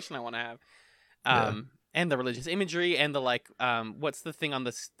conversation I want to have. And the religious imagery and the, like, what's the thing on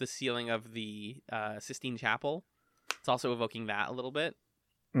the ceiling of the Sistine Chapel? It's also evoking that a little bit.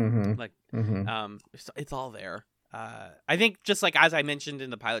 It's all there. I think just like, as I mentioned in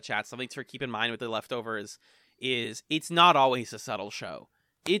the pilot chat, something to keep in mind with The Leftovers is it's not always a subtle show.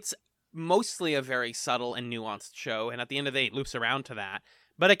 It's mostly a very subtle and nuanced show, and at the end of the day it loops around to that,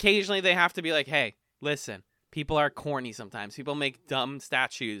 but occasionally they have to be like, hey, listen, people are corny sometimes. People make dumb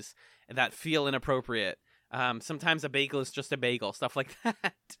statues that feel inappropriate. Sometimes a bagel is just a bagel, stuff like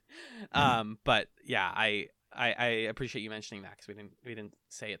that. But yeah, I appreciate you mentioning that because we didn't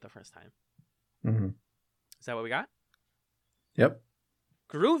say it the first time. Is that what we got? Yep.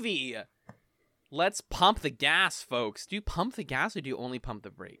 Groovy. Let's pump the gas, folks. Do you pump the gas or do you only pump the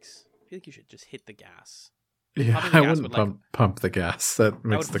brakes? I feel like you should just hit the gas. Yeah, I wouldn't pump the gas. That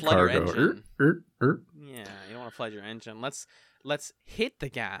makes the car go. Yeah, you don't want to flood your engine. Let's hit the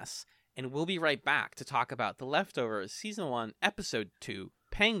gas, and we'll be right back to talk about The Leftovers, Season 1, Episode 2,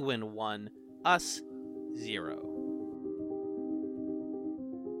 Penguin 1, Us 0.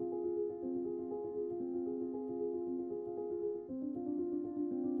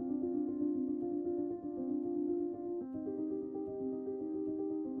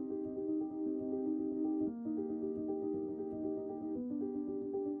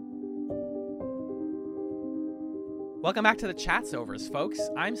 Welcome back to the Chatsovers, folks.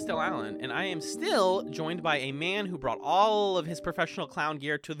 I'm still Alan, and I am still joined by a man who brought all of his professional clown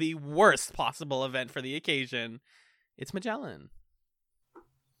gear to the worst possible event for the occasion. It's Magellan.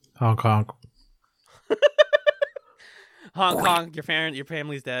 Honk honk. Honk honk. Your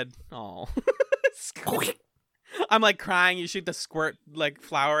family's dead. Oh. I'm like crying. You shoot the squirt like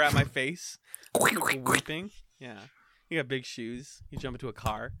flower at my face. Weeping. Yeah. You got big shoes. You jump into a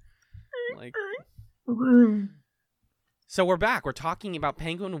car. Like. So we're back. We're talking about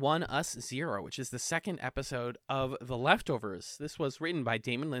Penguin 1 Us 0, which is the second episode of The Leftovers. This was written by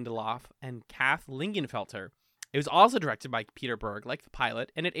Damon Lindelof and Kath Lingenfelter. It was also directed by Peter Berg, like the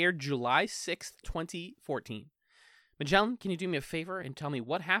pilot, and it aired July 6th, 2014. Magellan, can you do me a favor and tell me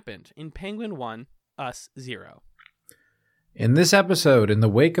what happened in Penguin 1 Us 0? In this episode, in the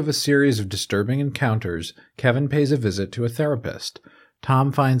wake of a series of disturbing encounters, Kevin pays a visit to a therapist.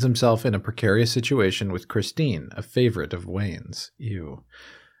 Tom finds himself in a precarious situation with Christine, a favorite of Wayne's. Ew.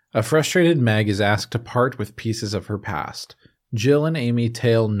 A frustrated Meg is asked to part with pieces of her past. Jill and Amy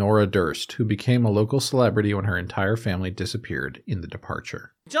tail Nora Durst, who became a local celebrity when her entire family disappeared in the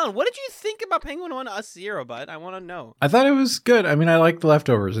departure. John, what did you think about Penguin 1 Us 0, bud? I want to know. I thought it was good. I mean, I like The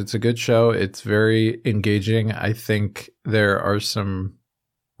Leftovers. It's a good show. It's very engaging. I think there are some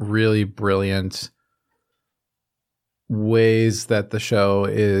really brilliant ways that the show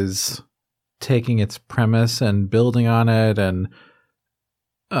is taking its premise and building on it and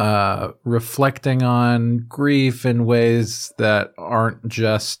reflecting on grief in ways that aren't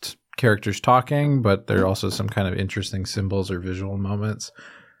just characters talking, but there are also some kind of interesting symbols or visual moments.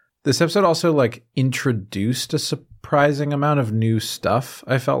 This episode also like introduced a surprising amount of new stuff,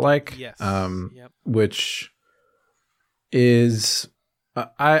 I felt like. Yes. Which is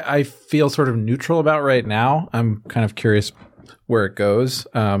I feel sort of neutral about right now. I'm kind of curious where it goes.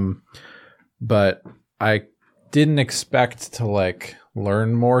 But I didn't expect to like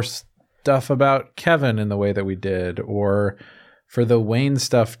learn more stuff about Kevin in the way that we did, or for the Wayne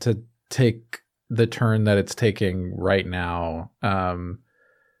stuff to take the turn that it's taking right now.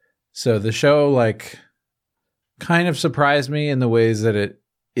 So the show like kind of surprised me in the ways that it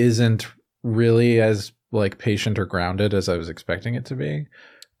isn't really as like patient or grounded as I was expecting it to be,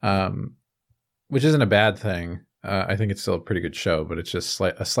 which isn't a bad thing. I think it's still a pretty good show, but it's just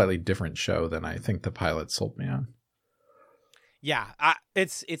a slightly different show than I think the pilot sold me on. Yeah,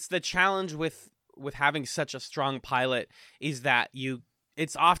 it's the challenge with having such a strong pilot is that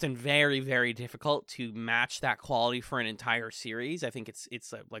it's often very, very difficult to match that quality for an entire series. I think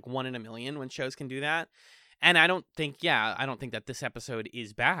it's like 1 in a million when shows can do that. And I don't think that this episode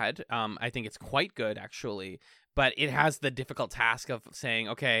is bad. I think it's quite good, actually. But it has the difficult task of saying,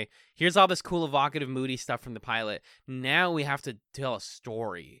 okay, here's all this cool, evocative, moody stuff from the pilot. Now we have to tell a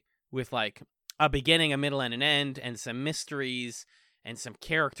story with like a beginning, a middle, and an end, and some mysteries and some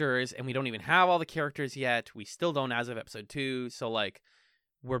characters. And we don't even have all the characters yet. We still don't as of episode 2. So like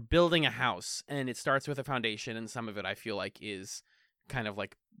we're building a house, and it starts with a foundation, and some of it I feel like is kind of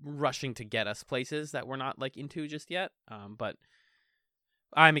like rushing to get us places that we're not like into just yet. But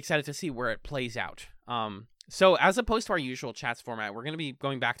I'm excited to see where it plays out. So as opposed to our usual chats format, we're going to be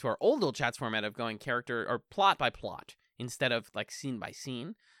going back to our old chats format of going character or plot by plot instead of like scene by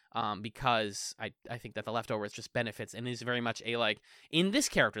scene. Because I think that The Leftovers just benefits and is very much a like, in this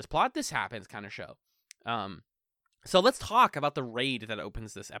character's plot, this happens kind of show. So let's talk about the raid that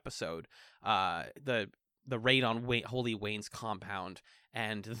opens this episode. The raid on Holy Wayne's compound,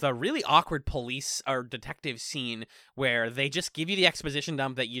 and the really awkward police or detective scene where they just give you the exposition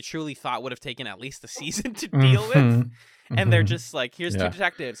dump that you truly thought would have taken at least a season to deal with. And they're just like, here's 2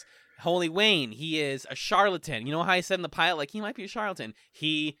 detectives. Holy Wayne, he is a charlatan. You know how I said in the pilot, like, he might be a charlatan.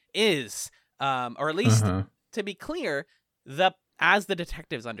 He is, or at least, to be clear, as the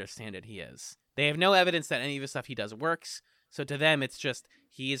detectives understand it, he is. They have no evidence that any of the stuff he does works. So to them, it's just,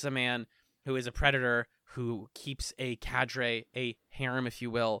 he is a man who is a predator who keeps a cadre, a harem, if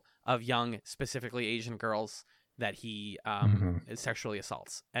you will, of young, specifically Asian girls that he sexually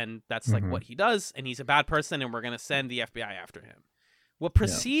assaults. And that's like what he does. And he's a bad person, and we're going to send the FBI after him. What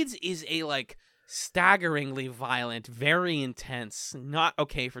precedes is a like staggeringly violent, very intense, not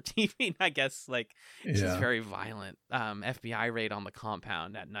okay for TV, I guess, like it's just very violent FBI raid on the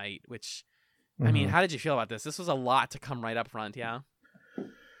compound at night, which, I mean, how did you feel about this? This was a lot to come right up front, yeah?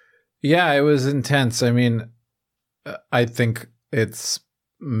 Yeah, it was intense. I mean, I think it's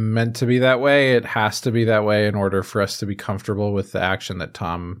meant to be that way. It has to be that way in order for us to be comfortable with the action that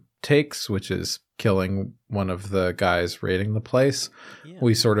Tom takes, which is killing one of the guys raiding the place. Yeah.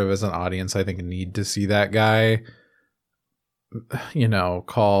 We sort of, as an audience, I think, need to see that guy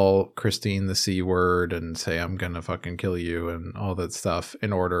call Christine the C word and say, I'm going to fucking kill you and all that stuff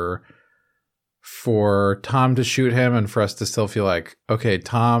in order for Tom to shoot him and for us to still feel like, okay,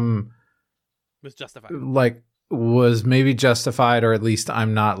 Tom was justified. Like, was maybe justified, or at least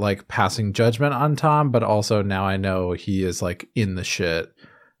I'm not like passing judgment on Tom, but also now I know he is like in the shit.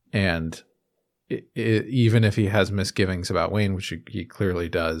 And even if he has misgivings about Wayne, which he clearly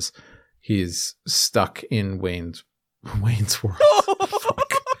does, he's stuck in Wayne's world.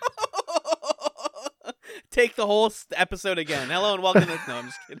 Fuck. Take the whole episode again. Hello and welcome to... No, I'm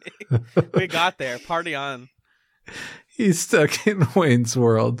just kidding. We got there. Party on. He's stuck in Wayne's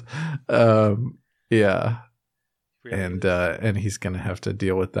world. Yeah. Really and he's going to have to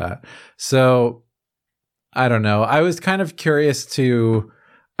deal with that. So, I don't know. I was kind of curious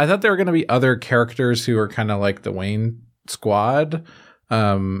I thought there were going to be other characters who are kind of like the Wayne squad.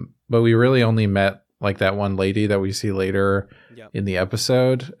 But we really only met like that one lady that we see later in the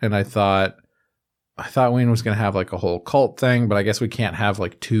episode. And I thought Wayne was going to have like a whole cult thing, but I guess we can't have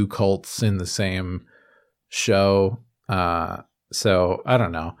like two cults in the same show. So I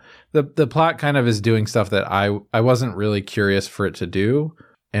don't know. The plot kind of is doing stuff that I wasn't really curious for it to do.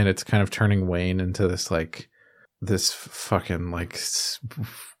 And it's kind of turning Wayne into this fucking like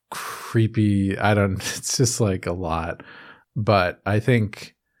creepy, it's just like a lot. But I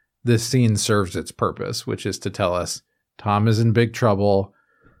think this scene serves its purpose, which is to tell us Tom is in big trouble.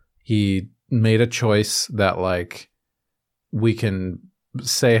 He made a choice that like we can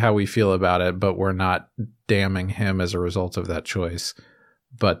say how we feel about it, but we're not damning him as a result of that choice.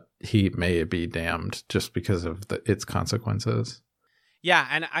 But he may be damned just because of its consequences. Yeah,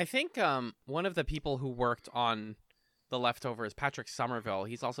 and I think one of the people who worked on The Leftovers, Patrick Somerville,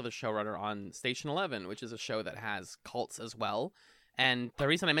 he's also the showrunner on Station 11, which is a show that has cults as well. And the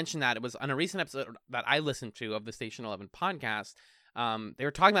reason I mentioned that, it was on a recent episode that I listened to of the Station 11 podcast. They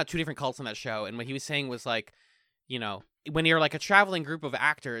were talking about two different cults on that show, and what he was saying was like, when you're like a traveling group of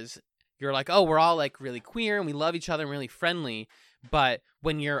actors, you're like, oh, we're all like really queer and we love each other and really friendly. But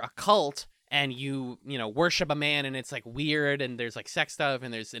when you're a cult and you worship a man and it's like weird and there's like sex stuff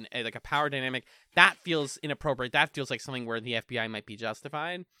and there's like a power dynamic, that feels inappropriate. That feels like something where the FBI might be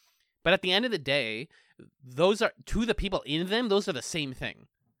justified. But at the end of the day, those are, to the people in them, those are the same thing.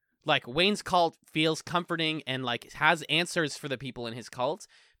 Like Wayne's cult feels comforting and like has answers for the people in his cult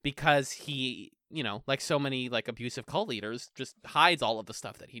because he, like so many like abusive cult leaders, just hides all of the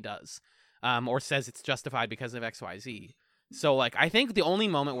stuff that he does, or says it's justified because of XYZ. So like I think the only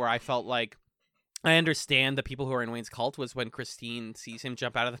moment where I felt like I understand the people who are in Wayne's cult was when Christine sees him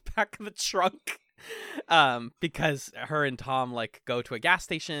jump out of the back of the trunk, because her and Tom like go to a gas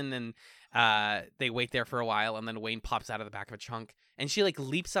station and they wait there for a while, and then Wayne pops out of the back of a trunk and she like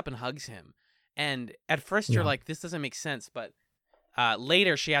leaps up and hugs him. And at first you're like, this doesn't make sense, but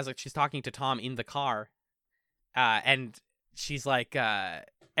later she's talking to Tom in the car, and she's like,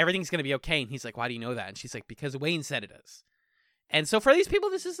 everything's gonna be okay. And he's like, why do you know that? And she's like, because Wayne said it is. And so for these people,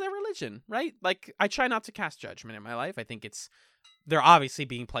 this is their religion, right? Like, I try not to cast judgment in my life. I think they're obviously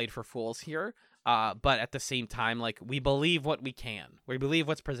being played for fools here. But at the same time, like, we believe what we can. We believe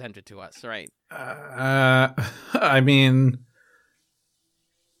what's presented to us, right? I mean,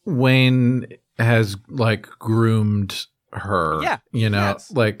 Wayne has, like, groomed her. Yeah.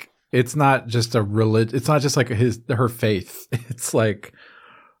 Yes. Like, it's not just a religion. It's not just, like, her faith. It's, like,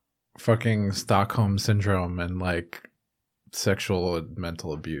 fucking Stockholm Syndrome and, like, sexual and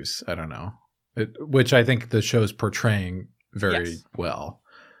mental abuse. I don't know. Which I think the show's portraying very well.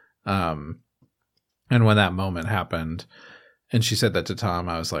 And when that moment happened and she said that to Tom,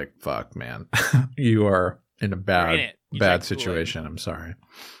 I was like, fuck, man, you are in a bad situation. I'm sorry.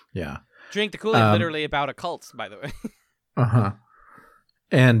 Yeah. Drink the Kool-Aid, literally about a cult, by the way. Uh-huh.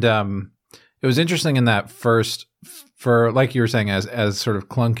 And it was interesting in that for like you were saying, as sort of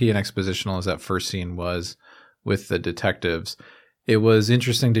clunky and expositional as that first scene was with the detectives, it was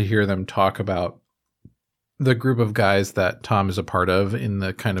interesting to hear them talk about the group of guys that Tom is a part of in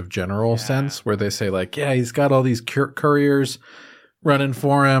the kind of general sense, where they say like, yeah, he's got all these couriers running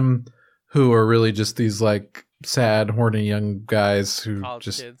for him who are really just these like sad, horny young guys who college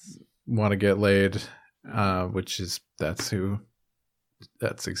just want to get laid,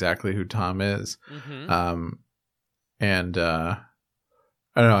 that's exactly who Tom is. Mm-hmm. And I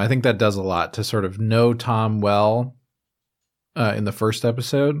don't know. I think that does a lot to sort of know Tom well in the first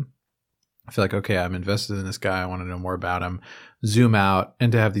episode. I feel like, okay, I'm invested in this guy. I want to know more about him. Zoom out,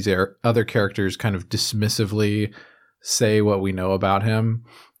 and to have these other characters kind of dismissively say what we know about him,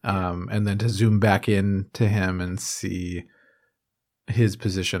 and then to zoom back in to him and see his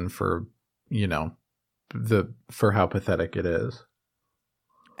position for, for how pathetic it is.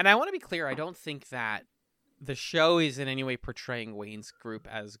 And I want to be clear, I don't think that the show is in any way portraying Wayne's group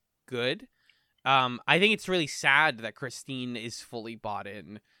as good. I think it's really sad that Christine is fully bought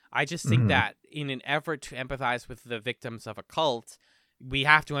in. I just think that in an effort to empathize with the victims of a cult, we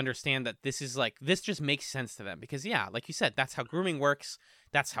have to understand that this just makes sense to them. Because, yeah, like you said, that's how grooming works.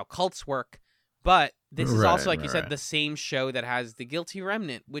 That's how cults work. But this is also, like you said, the same show that has The Guilty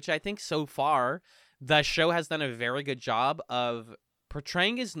Remnant, which I think so far the show has done a very good job of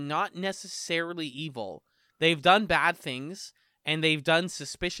portraying as not necessarily evil. They've done bad things and they've done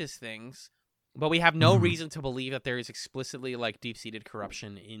suspicious things, but we have no reason to believe that there is explicitly like deep-seated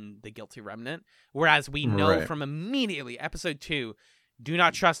corruption in The Guilty Remnant. Whereas we know from immediately episode 2, do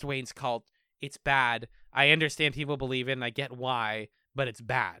not trust Wayne's cult. It's bad. I understand people believe it and I get why, but it's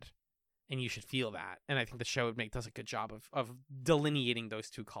bad. And you should feel that. And I think the show does a good job of delineating those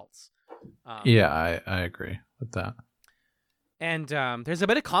two cults. I agree with that. And there's a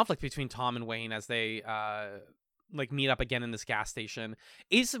bit of conflict between Tom and Wayne as they meet up again in this gas station.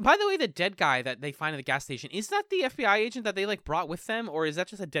 Is, by the way, the dead guy that they find at the gas station, is that the FBI agent that they like brought with them, or is that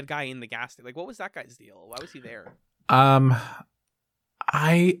just a dead guy in the gas station? Like, what was that guy's deal? Why was he there? I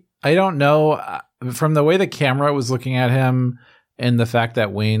don't know. From the way the camera was looking at him and the fact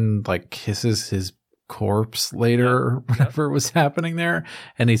that Wayne like kisses his corpse later or whatever was happening there,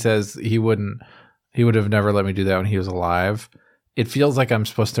 and he says he would have never let me do that when he was alive. It feels like I'm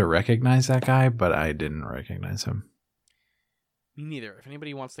supposed to recognize that guy, but I didn't recognize him. Me neither. If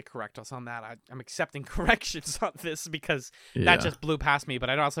anybody wants to correct us on that, I'm accepting corrections on this because that just blew past me, but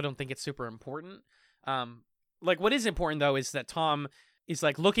I also don't think it's super important. Like, what is important, though, is that Tom is,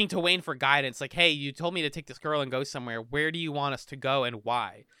 like, looking to Wayne for guidance. Like, hey, you told me to take this girl and go somewhere. Where do you want us to go and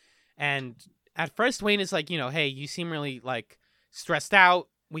why? And at first, Wayne is like, hey, you seem really, like, stressed out.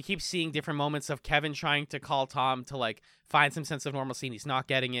 We keep seeing different moments of Kevin trying to call Tom to, like, find some sense of normalcy, and he's not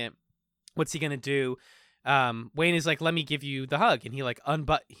getting it. What's he going to do? Wayne is like, let me give you the hug. And he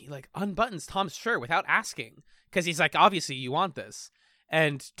unbuttons Tom's shirt without asking. Because he's like, obviously you want this.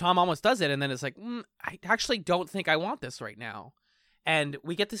 And Tom almost does it. And then it's like, I actually don't think I want this right now. And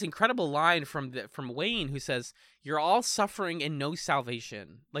we get this incredible line from Wayne who says, you're all suffering and no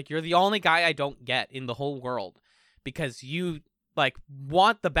salvation. Like, you're the only guy I don't get in the whole world. Because you, like,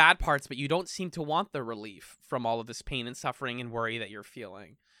 want the bad parts, but you don't seem to want the relief from all of this pain and suffering and worry that you're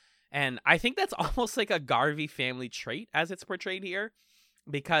feeling. And I think that's almost like a Garvey family trait as it's portrayed here,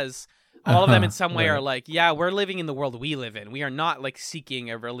 because all of them in some way are like, yeah, we're living in the world we live in. We are not like seeking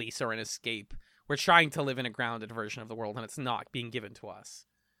a release or an escape. We're trying to live in a grounded version of the world, and it's not being given to us.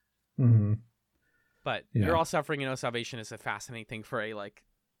 Mm-hmm. But you're all suffering and no salvation is a fascinating thing for a like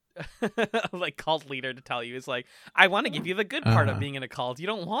like cult leader to tell you. Is like, I want to give you the good part of being in a cult. You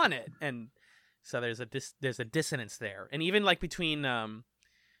don't want it. And so there's a dissonance there. And even like between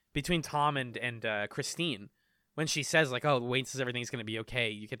Tom and Christine, when she says like, oh, Wayne says everything's going to be okay,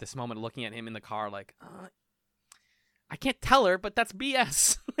 you get this moment looking at him in the car like, I can't tell her, but that's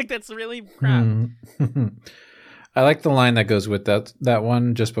BS. Like, that's really crap. I like the line that goes with that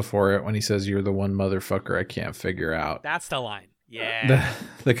one just before it when he says, you're the one motherfucker I can't figure out. That's the line. Yeah.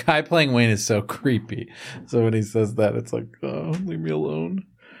 The guy playing Wayne is so creepy. So when he says that, it's like, oh, leave me alone.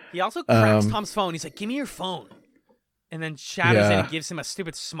 He also cracks Tom's phone. He's like, give me your phone. And then shatters it and gives him a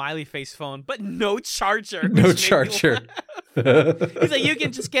stupid smiley face phone, but no charger. No charger. He's like, you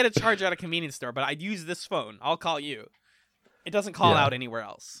can just get a charger at a convenience store, but I'd use this phone. I'll call you. It doesn't call out anywhere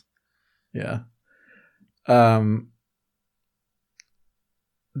else. Yeah. The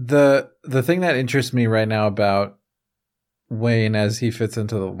thing that interests me right now about Wayne as he fits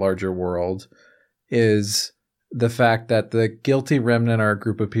into the larger world is the fact that the Guilty Remnant are a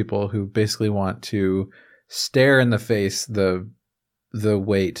group of people who basically want to stare in the face the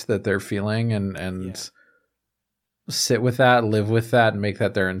weight that they're feeling and sit with that, live with that, and make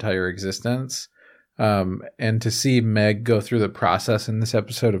that their entire existence. And to see Meg go through the process in this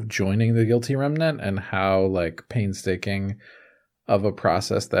episode of joining the Guilty Remnant and how like painstaking of a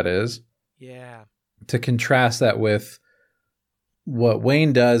process that is. Yeah. To contrast that with what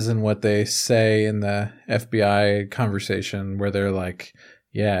Wayne does and what they say in the FBI conversation where they're like,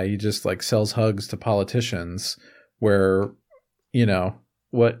 yeah, he just like sells hugs to politicians, where,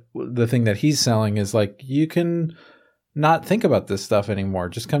 what the thing that he's selling is like, you can not think about this stuff anymore.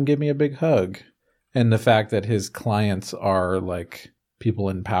 Just come give me a big hug. And the fact that his clients are like people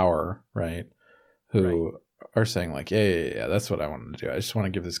in power, right? Who are saying like, yeah, that's what I want to do. I just want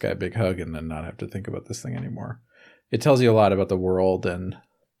to give this guy a big hug and then not have to think about this thing anymore. It tells you a lot about the world and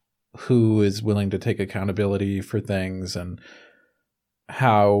who is willing to take accountability for things and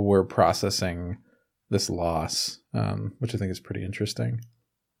how we're processing this loss, which I think is pretty interesting.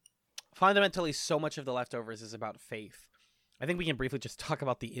 Fundamentally, so much of The Leftovers is about faith. I think we can briefly just talk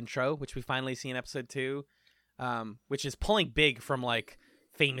about the intro, which we finally see in episode 2, which is pulling big from like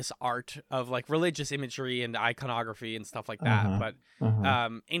famous art of like religious imagery and iconography and stuff like that, but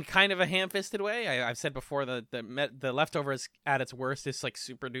in kind of a ham-fisted way. I've said before the Leftovers at its worst is like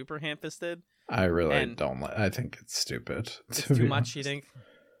super duper ham-fisted. I really don't like. I think it's stupid. It's too much. You think?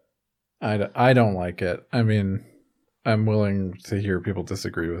 I don't like it. I mean, I'm willing to hear people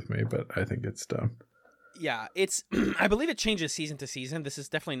disagree with me, but I think it's dumb. Yeah, it's. I believe it changes season to season. This is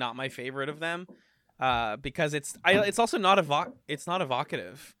definitely not my favorite of them, because it's also not it's not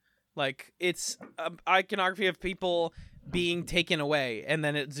evocative. Like, it's iconography of people being taken away, and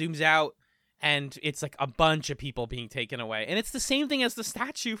then it zooms out, and it's like a bunch of people being taken away, and it's the same thing as the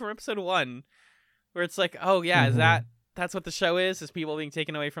statue from episode 1, where it's like, oh yeah, is that's what the show is people being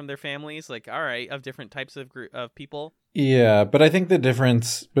taken away from their families, like, all right, of different types of people. Yeah, but I think the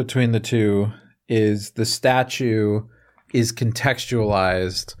difference between the two is the statue is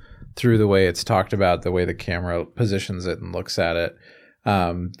contextualized through the way it's talked about, the way the camera positions it and looks at it.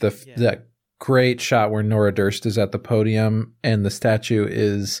 That great shot where Nora Durst is at the podium and the statue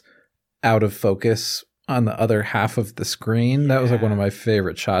is out of focus on the other half of the screen. That was like one of my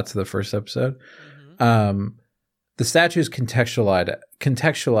favorite shots of the first episode. The statue is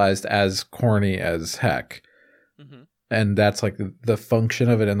contextualized as corny as heck. And that's like the function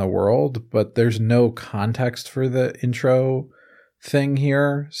of it in the world, but there's no context for the intro thing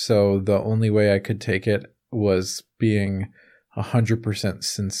here. So the only way I could take it was being 100%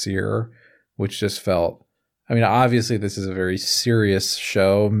 sincere, which just felt, I mean, obviously this is a very serious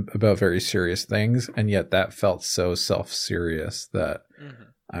show about very serious things, and yet that felt so self-serious that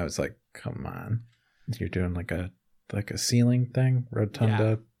I was like, come on, you're doing like a ceiling thing,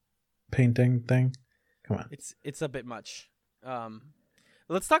 rotunda painting thing. Come on. It's a bit much.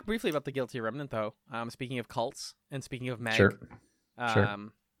 Let's talk briefly about the Guilty Remnant, though. Speaking of cults and speaking of Meg. Sure.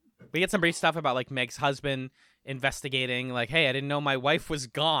 We get some brief stuff about like Meg's husband investigating, like, hey, I didn't know my wife was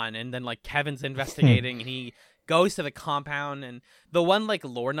gone, and then like Kevin's investigating and he goes to the compound, and the one like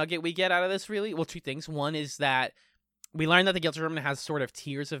lore nugget we get out of this, really, well, two things. One is that we learned that the Guilty Remnant has sort of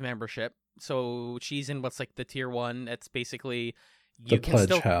tiers of membership. So she's in what's like the tier 1. It's basically the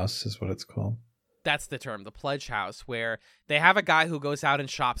Pledge House is what it's called. That's the term, the Pledge House, where they have a guy who goes out and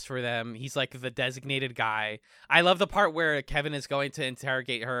shops for them. He's like the designated guy. I love the part where Kevin is going to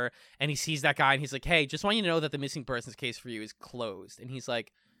interrogate her, and he sees that guy, and he's like, hey, just want you to know that the missing persons case for you is closed. And he's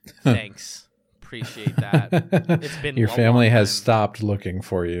like, thanks. Appreciate that. It's been your family has stopped looking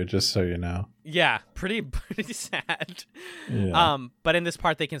for you, just so you know. Yeah, pretty sad. Yeah. But in this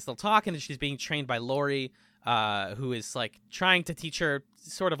part, they can still talk, and she's being trained by Lori, who is like trying to teach her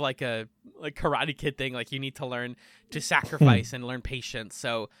sort of like a Karate Kid thing, like you need to learn to sacrifice and learn patience.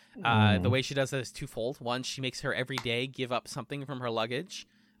 So the way she does that is twofold. One, she makes her every day give up something from her luggage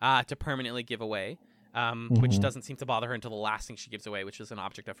to permanently give away, which doesn't seem to bother her until the last thing she gives away, which is an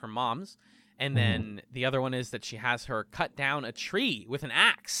object of her mom's. And then the other one is that she has her cut down a tree with an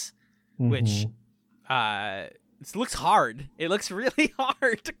axe, which it looks hard. It looks really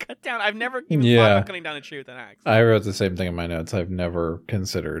hard to cut down. I've never even thought about cutting down a tree with an axe. I wrote the same thing in my notes. I've never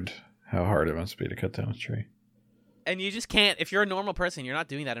considered how hard it must be to cut down a tree. And you just can't. If you're a normal person, you're not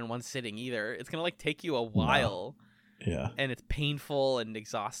doing that in one sitting either. It's gonna like take you a while. No. Yeah. And it's painful and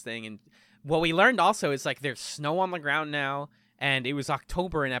exhausting. And what we learned also is like there's snow on the ground now. And it was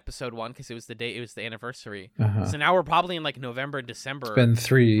October in episode 1 because it was the anniversary. So now we're probably in like November and December. It's been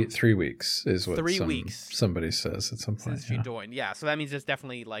three weeks is what 3 weeks somebody says at some point. Since she joined. Yeah, so that means it's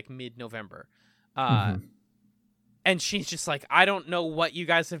definitely like mid-November. And she's just like, I don't know what you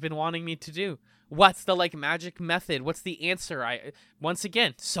guys have been wanting me to do. What's the like magic method? What's the answer? Once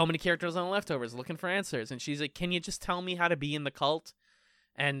again, so many characters on the Leftovers looking for answers. And she's like, can you just tell me how to be in the cult?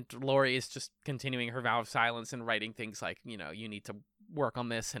 And Lori is just continuing her vow of silence and writing things like, you know, you need to work on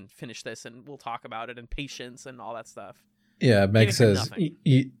this and finish this and we'll talk about it, and patience and all that stuff. Yeah, Meg says,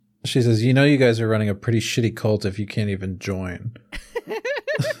 she says, you know, you guys are running a pretty shitty cult if you can't even join.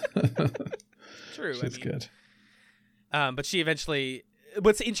 True. She's good. But she eventually,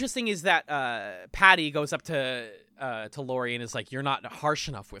 what's interesting is that Patty goes up to Lori and is like, you're not harsh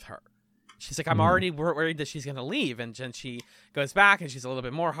enough with her. She's like, I'm already worried that she's going to leave. And then she goes back and she's a little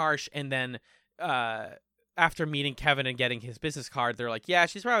bit more harsh. And then after meeting Kevin and getting his business card, they're like, yeah,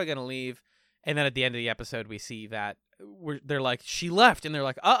 she's probably going to leave. And then at the end of the episode, we see that they're like, she left. And they're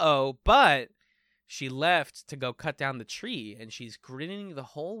like, uh-oh, but she left to go cut down the tree. And she's grinning the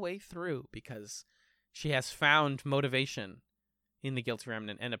whole way through because she has found motivation in the Guilty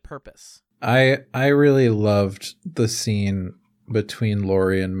Remnant and a purpose. I really loved the scene between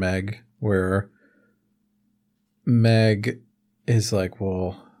Laurie and Meg where Meg is like,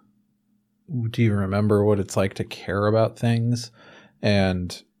 well, do you remember what it's like to care about things?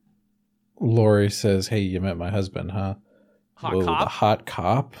 And Laurie says, hey, you met my husband, huh? Hot cop? The hot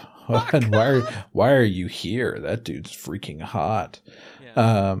cop? And why are you here? That dude's freaking hot.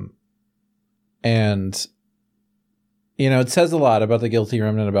 Yeah. And, you know, it says a lot about the Guilty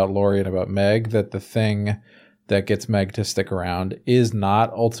Remnant, about Laurie, and about Meg, that the thing that gets Meg to stick around is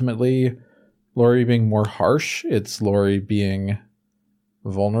not ultimately Laurie being more harsh. It's Laurie being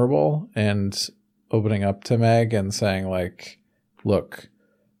vulnerable and opening up to Meg and saying, like, look,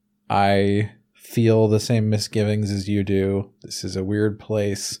 I feel the same misgivings as you do. This is a weird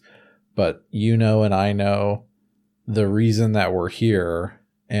place, but you know and I know the reason that we're here.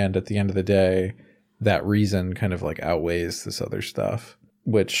 And at the end of the day, that reason kind of like outweighs this other stuff,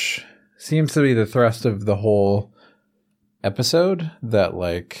 which seems to be the thrust of the whole episode, that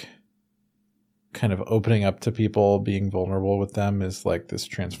like kind of opening up to people, being vulnerable with them is like this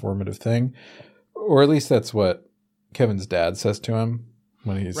transformative thing. Or at least that's what Kevin's dad says to him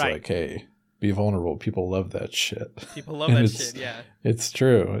when he's like, hey, be vulnerable. People love that shit. People love that shit, yeah. It's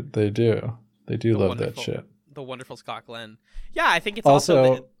true. They do. They do love that shit. The wonderful Scott Glenn. Yeah, I think it's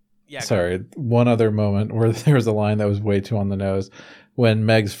also sorry, one other moment where there was a line that was way too on the nose when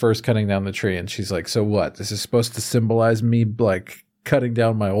Meg's first cutting down the tree and she's like, so what? This is supposed to symbolize me like cutting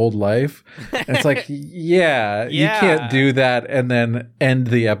down my old life? And it's like, yeah, you can't do that and then end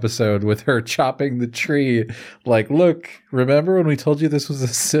the episode with her chopping the tree. Like, look, remember when we told you this was a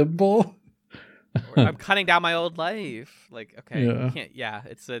symbol? I'm cutting down my old life. Like, okay, you can't,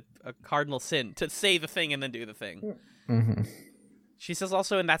 it's a cardinal sin to say the thing and then do the thing. Mm-hmm. She says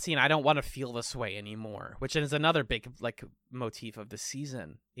also in that scene, I don't want to feel this way anymore, which is another big like motif of the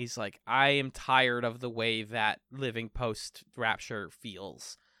season. He's like, I am tired of the way that living post-rapture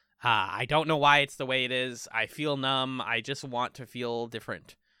feels. I don't know why it's the way it is. I feel numb. I just want to feel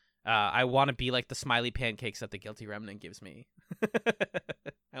different. I want to be like the smiley pancakes that the Guilty Remnant gives me.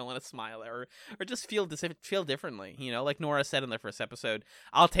 I want to smile or just feel differently. You know, like Nora said in the first episode,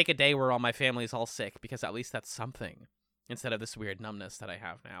 I'll take a day where all my family's all sick because at least that's something, instead of this weird numbness that I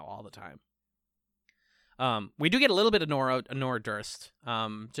have now all the time. We do get a little bit of Nora Durst.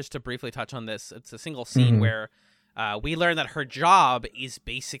 Just to briefly touch on this, it's a single scene where we learn that her job is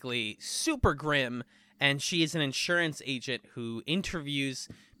basically super grim, and she is an insurance agent who interviews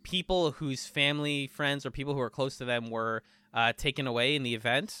people whose family, friends, or people who are close to them were taken away in the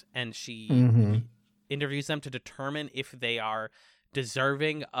event, and she interviews them to determine if they are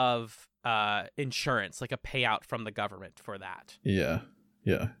deserving of insurance, like a payout from the government for that. Yeah.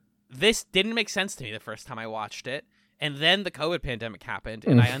 This didn't make sense to me the first time I watched it, and then the COVID pandemic happened,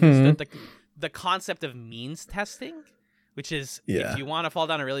 and I understood the concept of means testing, which is if you want to fall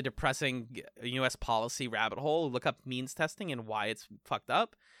down a really depressing U.S. policy rabbit hole, look up means testing and why it's fucked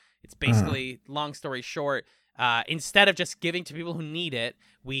up. It's basically, long story short, instead of just giving to people who need it,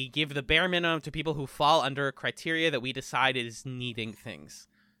 we give the bare minimum to people who fall under criteria that we decide is needing things.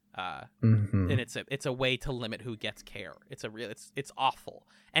 And it's a way to limit who gets care. It's awful,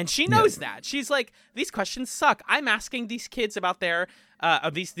 and she knows that. She's like, these questions suck. I'm asking these kids about their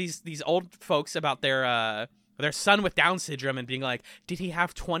these old folks about their son with Down syndrome and being like, did he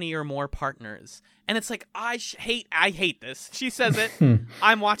have 20 or more partners? And it's like, I hate this. She says it.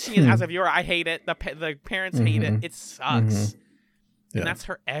 I'm watching it as a viewer. I hate it. The parents hate it. It sucks. And that's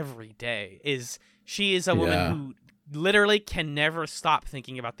her every day. She is a woman who literally can never stop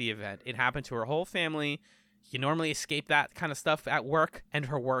thinking about the event. It happened to her whole family. You normally escape that kind of stuff at work, and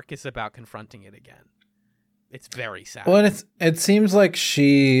her work is about confronting it again. It's very sad. Well, and it seems like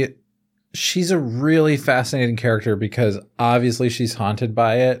she's a really fascinating character because obviously she's haunted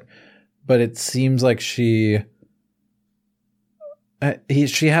by it, but it seems like she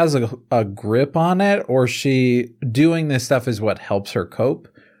has a grip on it, or she doing this stuff is what helps her cope.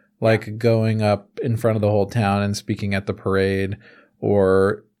 Like going up in front of the whole town and speaking at the parade,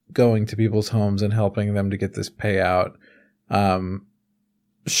 or going to people's homes and helping them to get this payout.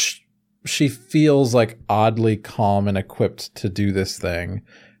 She feels like oddly calm and equipped to do this thing.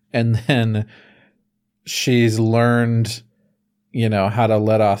 And then she's learned, how to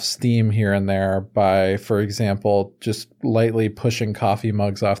let off steam here and there by, for example, just lightly pushing coffee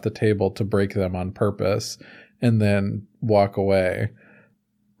mugs off the table to break them on purpose and then walk away.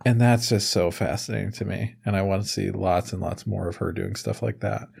 And that's just so fascinating to me. And I want to see lots and lots more of her doing stuff like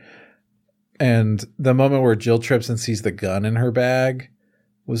that. And the moment where Jill trips and sees the gun in her bag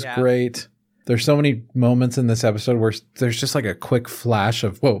was great. There's so many moments in this episode where there's just like a quick flash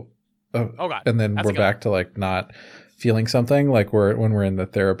of, whoa, Oh God. And then we're back to like not feeling something, like when we're in the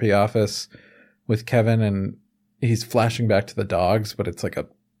therapy office with Kevin and he's flashing back to the dogs, but it's like a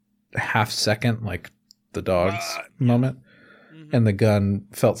half second, like the dogs moment. Mm-hmm. And the gun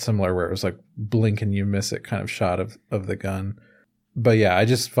felt similar, where it was like blink and you miss it kind of shot of the gun. But yeah, I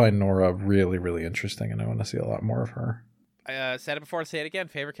just find Nora really, really interesting, and I want to see a lot more of her. I said it before, I'll say it again.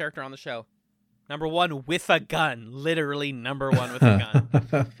 Favorite character on the show. Number one with a gun. Literally number one with a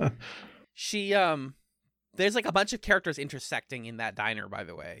gun. She, there's like a bunch of characters intersecting in that diner, by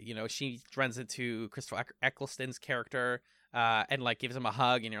the way. You know, she runs into Christopher Eccleston's character and like gives him a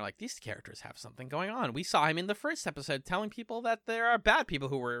hug, and you're like, these characters have something going on. We saw him in the first episode telling people that there are bad people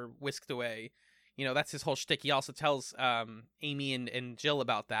who were whisked away. You know, that's his whole shtick. He also tells Amy and Jill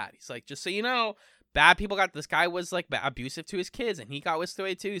about that. He's like, just so you know, bad people this guy was like abusive to his kids, and he got whisked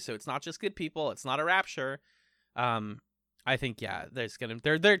away too. So it's not just good people. It's not a rapture. I think, yeah,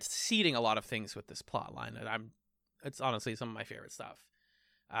 they're seeding a lot of things with this plot line, and it's honestly some of my favorite stuff.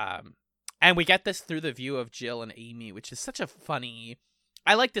 And we get this through the view of Jill and Amy, which is such a funny.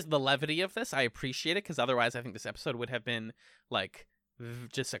 I like the levity of this. I appreciate it, because otherwise, I think this episode would have been like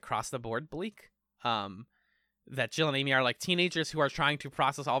just across the board bleak. That Jill and Amy are like teenagers who are trying to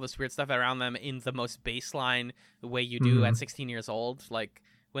process all this weird stuff around them in the most baseline way you do at 16 years old. Like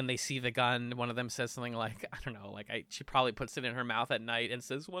when they see the gun, one of them says something like, I don't know, like she probably puts it in her mouth at night and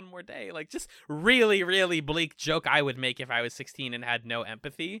says one more day. Like just really, really bleak joke I would make if I was 16 and had no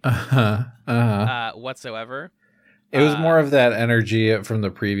empathy whatsoever. It was more of that energy from the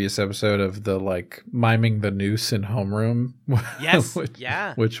previous episode of the like miming the noose in homeroom. Yes,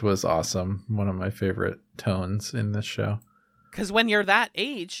 which was awesome. One of my favorite tones in this show. Because when you're that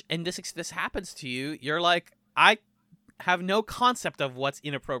age and this happens to you, you're like, I have no concept of what's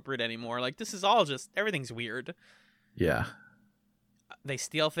inappropriate anymore. Like this is all just everything's weird. Yeah. They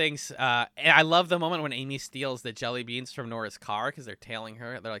steal things. And I love the moment when Amy steals the jelly beans from Nora's car because they're tailing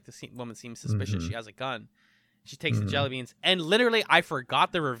her. They're like, this woman seems suspicious. She has a gun. She takes the jelly beans, and literally, I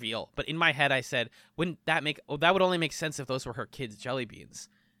forgot the reveal. But in my head, I said, "Wouldn't that make? Oh, that would only make sense if those were her kids' jelly beans."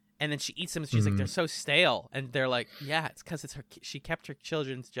 And then she eats them. And she's like, "They're so stale," and they're like, "Yeah, it's because it's her. She kept her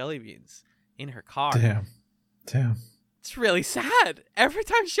children's jelly beans in her car." Damn. It's really sad. Every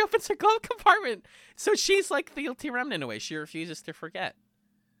time she opens her glove compartment, so she's like the guilty remnant in a way. She refuses to forget,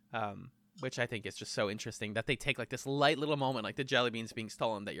 which I think is just so interesting that they take like this light little moment, like the jelly beans being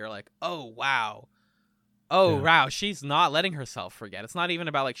stolen, that you're like, "Oh wow." Oh, wow, she's not letting herself forget. It's not even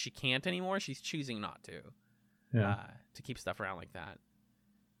about, like, she can't anymore. She's choosing not to. To keep stuff around like that.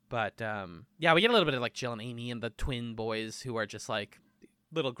 But, yeah, we get a little bit of, like, Jill and Amy and the twin boys who are just, like,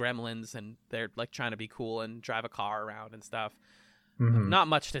 little gremlins, and they're, like, trying to be cool and drive a car around and stuff. Not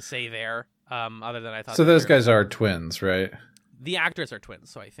much to say there, other than I thought... So those guys are twins, right? The actors are twins,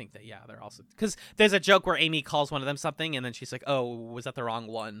 so I think that, yeah, they're also... Because there's a joke where Amy calls one of them something, and then she's like, oh, was that the wrong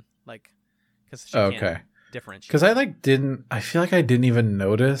one? Like, because she can't... different because I feel like I didn't even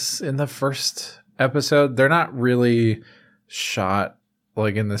notice in the first episode. They're not really shot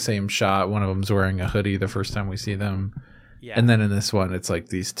like in the same shot. One of them's wearing a hoodie the first time we see them, and then in this one it's like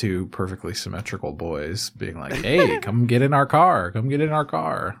these two perfectly symmetrical boys being like, hey, come get in our car,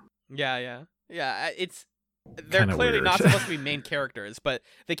 yeah it's they're kinda clearly weird. Not supposed to be main characters, but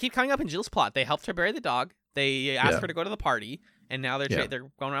they keep coming up in Jill's plot. They helped her bury the dog, they asked her to go to the party. And now they're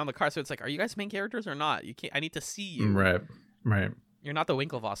going around the car, so it's like, are you guys main characters or not? You can't. I need to see you. Right. You're not the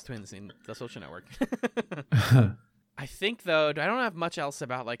Winklevoss twins in The Social Network. I think though, I don't have much else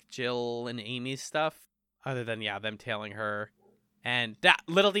about like Jill and Amy's stuff, other than them tailing her, and that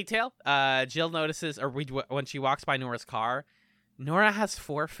little detail. Jill notices, when she walks by Nora's car, Nora has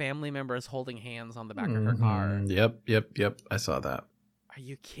 4 family members holding hands on the back of her car. Yep. I saw that. Are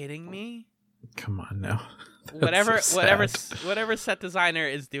you kidding me? Come on now. Whatever set designer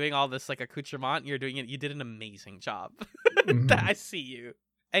is doing all this like accoutrement, you're doing it. You did an amazing job. I see you.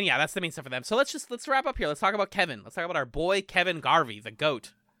 And yeah, that's the main stuff for them. So let's wrap up here. Let's talk about Kevin. Let's talk about our boy Kevin Garvey, the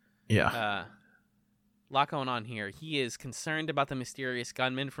goat. Yeah. Lot going on here. He is concerned about the mysterious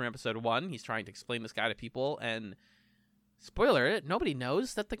gunman from episode 1. He's trying to explain this guy to people, and spoiler, nobody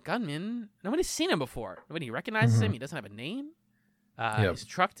knows that the gunman. Nobody's seen him before. Nobody recognizes him. He doesn't have a name. His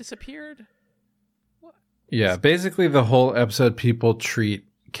truck disappeared. Yeah, basically the whole episode, people treat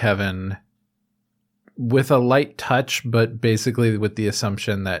Kevin with a light touch, but basically with the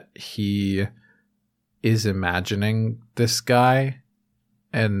assumption that he is imagining this guy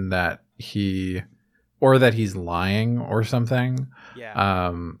and that he's lying or something.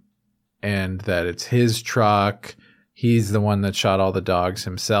 Yeah. And that it's his truck. He's the one that shot all the dogs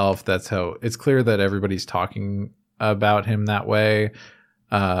himself. That's how it's clear that everybody's talking about him that way.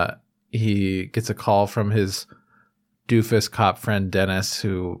 he gets a call from his doofus cop friend Dennis,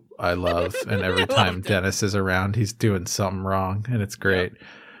 who I love, and every time Dennis is around, he's doing something wrong, and it's great.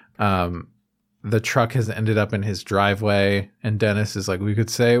 Yep. The truck has ended up in his driveway, and Dennis is like, we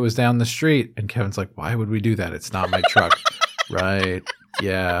could say it was down the street, and Kevin's like, why would we do that? It's not my truck. Right.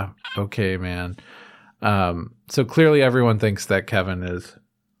 Yeah. Okay, man. So clearly everyone thinks that Kevin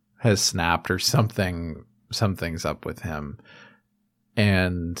has snapped or something's up with him.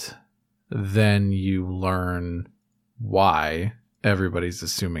 And then you learn why everybody's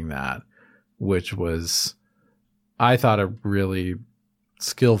assuming that, which was, I thought, a really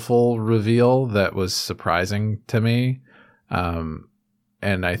skillful reveal that was surprising to me. And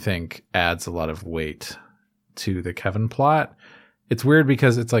I think adds a lot of weight to the Kevin plot. It's weird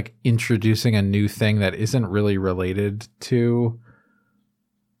because it's like introducing a new thing that isn't really related to,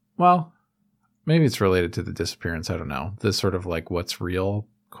 well, maybe it's related to the disappearance. I don't know. This sort of like what's real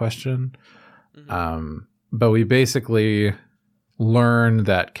question. Mm-hmm. But we basically learn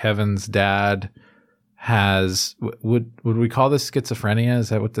that Kevin's dad has, would we call this schizophrenia? Is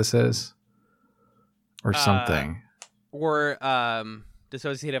that what this is? Or something? Or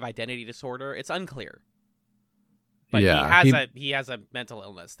dissociative identity disorder. It's unclear. But yeah, he has a mental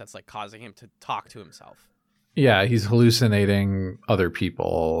illness that's like causing him to talk to himself. Yeah, he's hallucinating other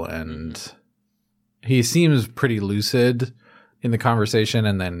people, and he seems pretty lucid in the conversation,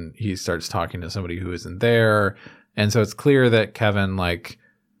 and then he starts talking to somebody who isn't there. And so it's clear that Kevin like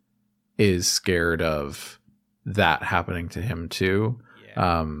is scared of that happening to him too.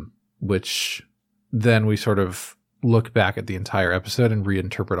 Yeah. Which then we sort of look back at the entire episode and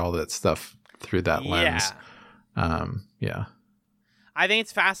reinterpret all that stuff through that lens. Yeah. I think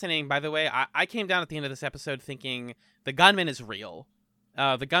it's fascinating. By the way, I came down at the end of this episode thinking the gunman is real.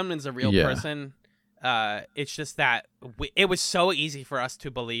 The gunman's a real person. It's just that it was so easy for us to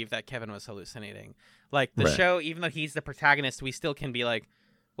believe that Kevin was hallucinating. Like the show, even though he's the protagonist, we still can be like,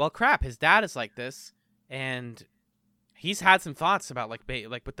 well, crap, his dad is like this, and he's had some thoughts about like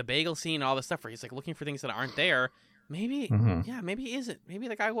with the bagel scene and all this stuff where he's like looking for things that aren't there. Maybe, maybe he isn't. Maybe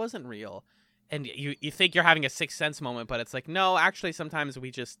the guy wasn't real. And you think you're having a sixth sense moment, but it's like, no, actually, sometimes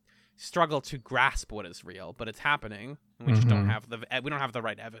we just struggle to grasp what is real, but it's happening, and we just don't have the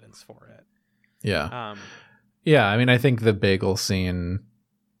right evidence for it. Yeah. Yeah. I mean, I think the bagel scene.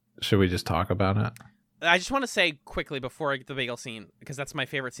 Should we just talk about it? I just want to say quickly before the bagel scene, because that's my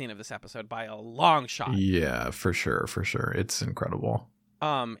favorite scene of this episode by a long shot. Yeah, for sure. It's incredible.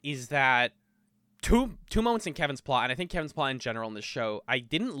 Is that two moments in Kevin's plot, and I think Kevin's plot in general in this show, I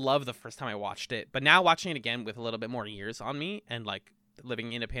didn't love the first time I watched it, but now watching it again with a little bit more years on me and like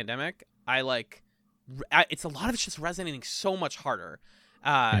living in a pandemic, it's a lot of it's just resonating so much harder.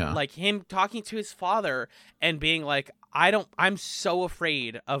 Like him talking to his father and being like, I'm so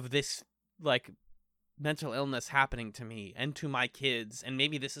afraid of this like mental illness happening to me and to my kids, and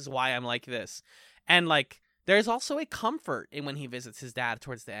maybe this is why I'm like this. And like there's also a comfort in when he visits his dad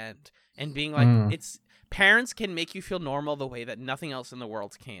towards the end and being like, it's parents can make you feel normal the way that nothing else in the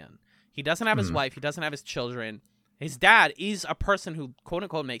world can. He doesn't have his wife, he doesn't have his children. His dad is a person who quote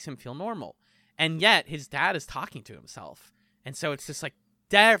unquote makes him feel normal, and yet his dad is talking to himself. And so it's just like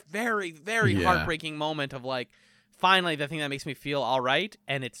very, very heartbreaking moment of like, finally the thing that makes me feel all right,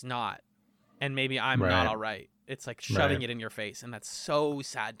 and it's not. And maybe I'm not all right. It's like shoving it in your face, and that's so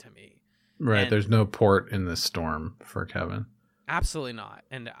sad to me. Right. And there's no port in this storm for Kevin. Absolutely not.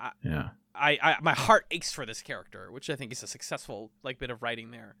 And I my heart aches for this character, which I think is a successful like bit of writing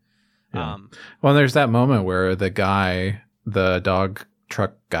there. Yeah. Well, there's that moment where the dog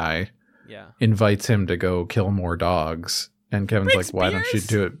truck guy, invites him to go kill more dogs, and Kevin's like, "Why don't you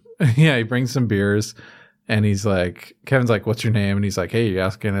do it?" Yeah, he brings some beers. And he's like, Kevin's like, "What's your name?" And he's like, "Hey, you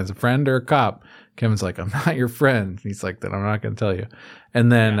asking as a friend or a cop?" Kevin's like, "I'm not your friend." And he's like, "Then I'm not going to tell you."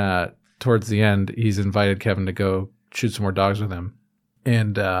 And then towards the end, he's invited Kevin to go shoot some more dogs with him.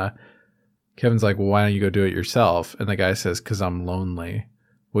 And Kevin's like, "Well, why don't you go do it yourself?" And the guy says, "'Cause I'm lonely,"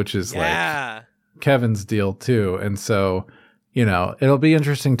 which is like Kevin's deal too. And so, it'll be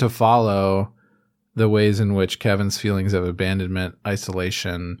interesting to follow the ways in which Kevin's feelings of abandonment,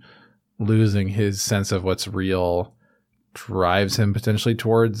 isolation, losing his sense of what's real drives him potentially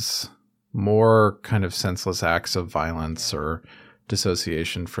towards more kind of senseless acts of violence or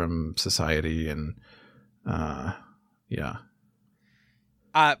dissociation from society. And that's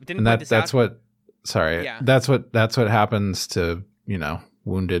what happens to,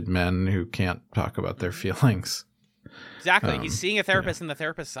 wounded men who can't talk about their feelings. Exactly. He's seeing a therapist and the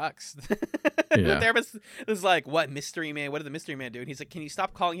therapist sucks. The therapist is like, what, mystery man? What did the mystery man do? And he's like, can you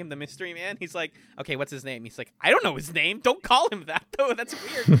stop calling him the mystery man? He's like, okay, what's his name? He's like, I don't know his name. Don't call him that, though. That's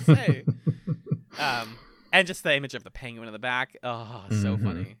weird to say. And just the image of the penguin in the back. Oh, so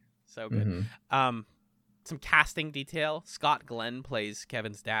funny. So good. Some casting detail. Scott Glenn plays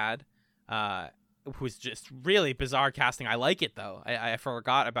Kevin's dad, who's just really bizarre casting. I like it, though. I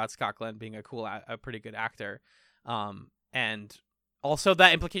forgot about Scott Glenn being a pretty good actor. And also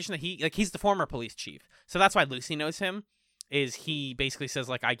that implication that he's the former police chief. So that's why Lucy knows him, is he basically says,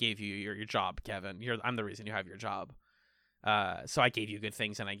 like, I gave you your job, Kevin. I'm the reason you have your job. So I gave you good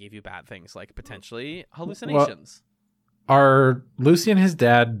things and I gave you bad things, like potentially hallucinations. Well, are Lucy and his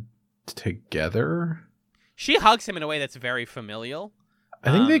dad together? She hugs him in a way that's very familial.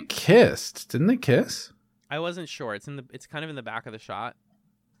 I think they kissed. Didn't they kiss? I wasn't sure. It's kind of in the back of the shot.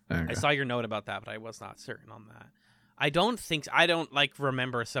 Okay. I saw your note about that, but I was not certain on that. I don't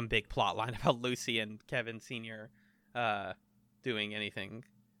remember some big plot line about Lucy and Kevin Sr. Doing anything.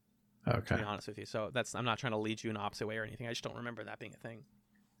 Okay. To be honest with you. So I'm not trying to lead you in an opposite way or anything. I just don't remember that being a thing.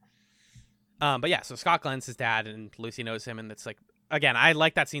 But yeah, so Scott Glenn's his dad and Lucy knows him, and it's like, again, I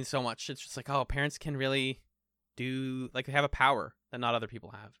like that scene so much. It's just like, oh, parents can really they have a power that not other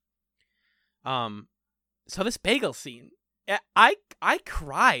people have. So this bagel scene, I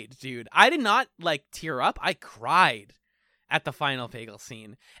cried, dude. I did not tear up. I cried at the final bagel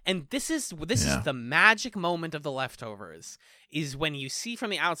scene. And this is the magic moment of The Leftovers, is when you see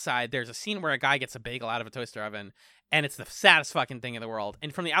from the outside, there's a scene where a guy gets a bagel out of a toaster oven, and it's the saddest fucking thing in the world.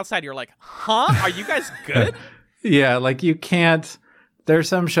 And from the outside, you're like, huh? Are you guys good? Yeah, you can't. There's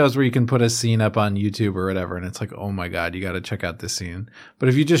some shows where you can put a scene up on YouTube or whatever, and it's like, oh my God, you got to check out this scene. But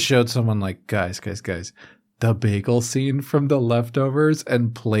if you just showed someone like, guys, the bagel scene from The Leftovers,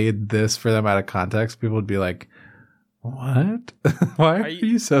 and played this for them out of context, people would be like, what? Why are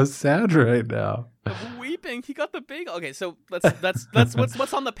you so sad right now? I'm weeping. He got the bagel. Okay, so that's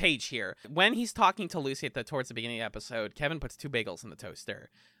what's on the page here. When he's talking to Lucy towards the beginning of the episode, Kevin puts 2 bagels in the toaster.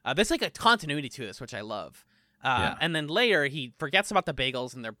 There's a continuity to this, which I love. And then later he forgets about the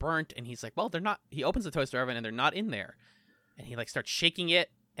bagels and they're burnt, and he's like, well, they're not. He opens the toaster oven and they're not in there, and he starts shaking it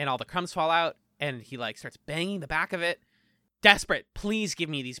and all the crumbs fall out, and he starts banging the back of it, desperate. Please give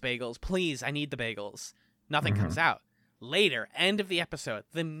me these bagels. Please, I need the bagels. Nothing comes out. Later, end of the episode,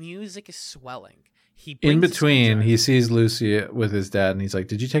 the music is swelling. In between, he sees Lucy with his dad, and he's like,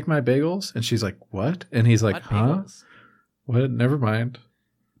 did you take my bagels? And she's like, what? And he's like, huh? Bagels? What? Never mind.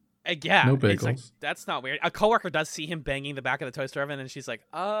 Yeah. No bagels. That's not weird. A coworker does see him banging the back of the toaster oven, and she's like,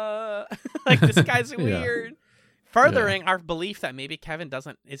 this guy's weird. Furthering our belief that maybe Kevin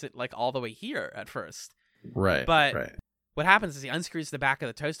isn't all the way here at first. Right. But what happens is he unscrews the back of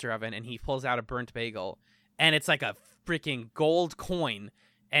the toaster oven, and he pulls out a burnt bagel, and it's like a freaking gold coin,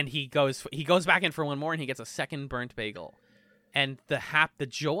 and he goes back in for one more, and he gets a second burnt bagel, and the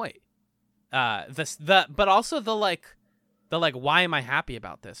joy, but also the why am I happy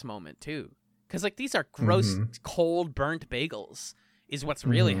about this moment too? Because these are gross, cold, burnt bagels is what's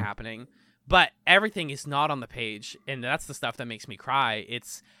really happening, but everything is not on the page, and that's the stuff that makes me cry.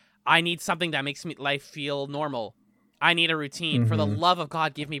 I need something that makes life feel normal. I need a routine. For the love of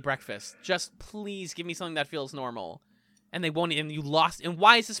God, give me breakfast. Just please give me something that feels normal. And they won't. And you lost. And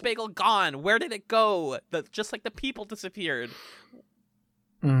why is this bagel gone? Where did it go? Just the people disappeared.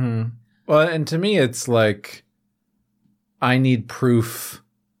 Well, and to me, it's I need proof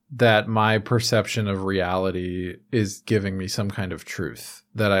that my perception of reality is giving me some kind of truth,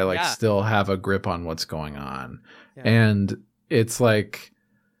 that I still have a grip on what's going on. Yeah. And it's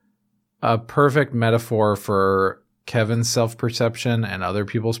a perfect metaphor for Kevin's self-perception and other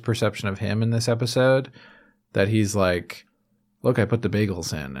people's perception of him in this episode, that he's like, look, I put the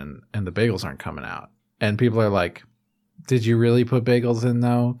bagels in and the bagels aren't coming out. And people are like, did you really put bagels in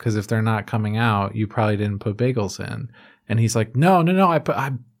though? Because if they're not coming out, you probably didn't put bagels in. And he's like, no,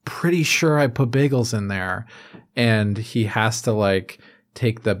 I'm pretty sure I put bagels in there. And he has to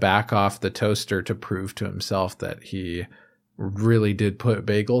take the back off the toaster to prove to himself that he really did put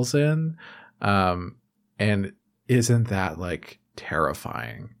bagels in. And isn't that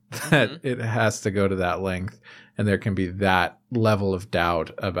terrifying that it has to go to that length, and there can be that level of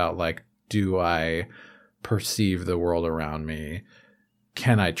doubt about do I perceive the world around me?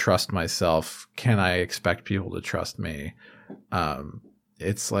 Can I trust myself? Can I expect people to trust me?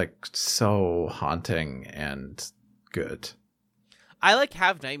 It's so haunting and good. I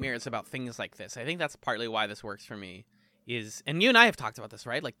have nightmares about things like this. I think that's partly why this works for me. And you and I have talked about this,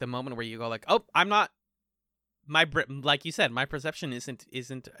 right? The moment where you go oh, I'm not, like you said, my perception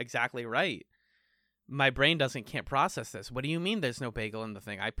isn't exactly right. my brain can't process this. What do you mean there's no bagel in the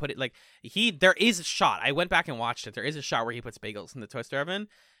thing? I put it like there is a shot. I went back and watched it. There is a shot where he puts bagels in the toaster oven,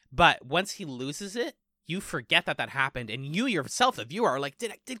 but once he loses it, you forget that happened, and you yourself, the viewer, are like,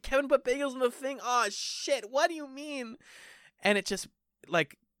 did Kevin put bagels in the thing? Oh shit, what do you mean? And it just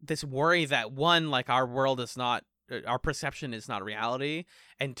like this worry that one, like our world is not, our perception is not reality,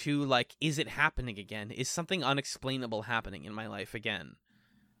 and two, like, is it happening again? Is something unexplainable happening in my life again?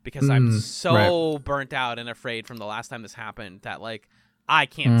 Because I'm so burnt out and afraid from the last time this happened that, like, I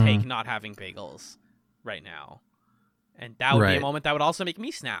can't take not having bagels right now. And that would be a moment that would also make me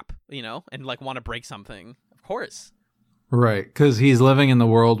snap, you know, and, like, want to break something. Of course. Right, because he's living in the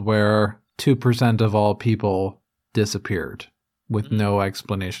world where 2% of all people disappeared with no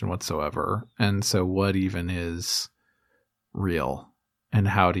explanation whatsoever. And so what even is real? And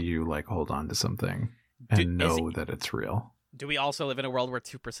how do you, like, hold on to something and know that it's real? Do we also live in a world where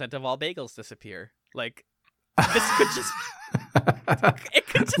 2% of all bagels disappear? Like, this could just... it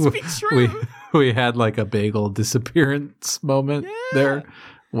could just be true. We had, like, a bagel disappearance moment there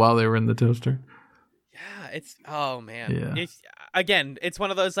while they were in the toaster. Yeah, it's... Oh, man. Yeah. It's one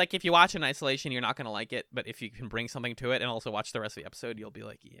of those, like, if you watch in isolation, you're not going to like it. But if you can bring something to it and also watch the rest of the episode, you'll be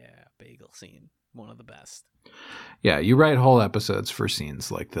like, yeah, bagel scene. One of the best. Yeah, you write whole episodes for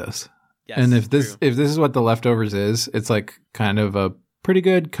scenes like this. Yes, and if this is what The Leftovers is, it's like kind of a pretty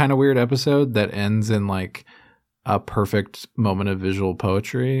good, kind of weird episode that ends in like a perfect moment of visual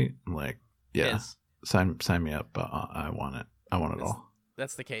poetry. Like, yeah, sign me up. I want it. I want it all.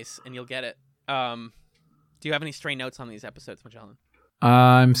 That's the case, and you'll get it. Do you have any stray notes on these episodes, Magellan?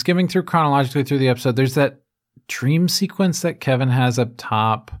 I'm skimming through chronologically through the episode. There's that dream sequence that Kevin has up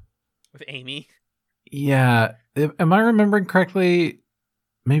top with Amy. Yeah, am I remembering correctly?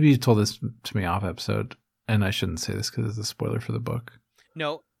 Maybe you told this to me off episode, and I shouldn't say this because it's a spoiler for the book.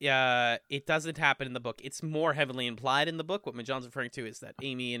 No, it doesn't happen in the book. It's more heavily implied in the book. What Magellan's referring to is that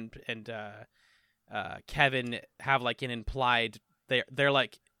Amy and Kevin have like an implied. They're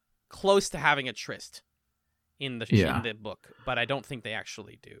like close to having a tryst in the book, but I don't think they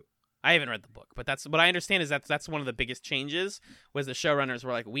actually do. I haven't read the book, but that's what I understand is that's one of the biggest changes was the showrunners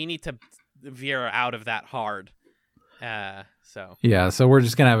were like, we need to veer out of that hard. So we're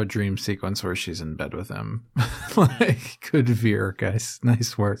just gonna have a dream sequence where she's in bed with him. Like, good veer, guys.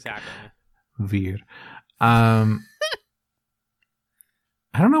 Nice work. Exactly. Veer. I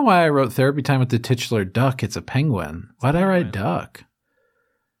don't know why I wrote therapy time with the titular duck. It's a penguin. Why'd I write duck?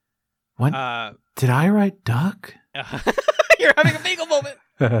 When did I write duck? You're having a bagel moment.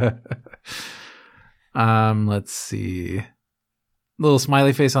 Let's see. Little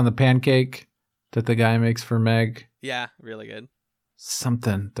smiley face on the pancake that the guy makes for Meg. Yeah, really good.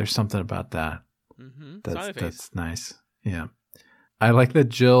 There's something about that. Mm-hmm. That's nice. Yeah. I like that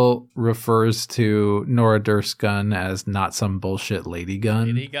Jill refers to Nora Durst's gun as not some bullshit lady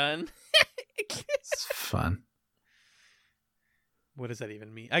gun. Lady gun. It's fun. What does that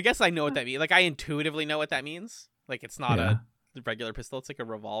even mean? I guess I know what that means. Like, I intuitively know what that means. Like, it's not a regular pistol. It's like a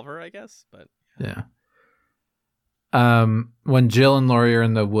revolver, I guess. But yeah. When Jill and Laurie are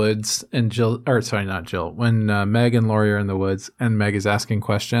in the woods, when Meg and Laurie are in the woods, and Meg is asking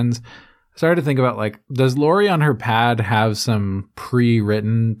questions, I started to think about, like, does Laurie on her pad have some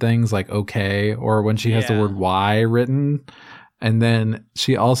pre-written things like okay, or when she has the word why written? And then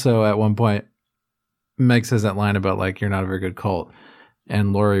she also, at one point, Meg says that line about, like, you're not a very good cult,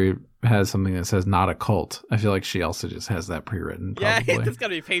 and Laurie has something that says not a cult. I feel like she also just has that pre-written, probably. Yeah, it's got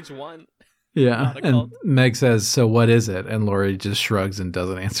to be page 1. Yeah, and Meg says, so what is it? And Laurie just shrugs and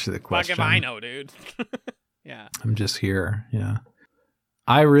doesn't answer the question. Fuck if I know, dude. Yeah. I'm just here, yeah.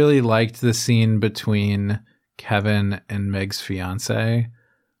 I really liked the scene between Kevin and Meg's fiance.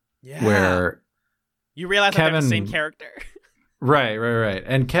 Yeah. Where you realize that they're the same character. Right.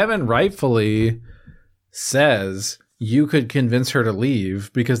 And Kevin rightfully says you could convince her to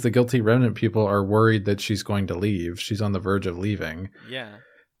leave because the Guilty Remnant people are worried that she's going to leave. She's on the verge of leaving. Yeah.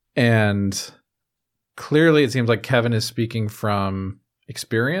 And clearly it seems like Kevin is speaking from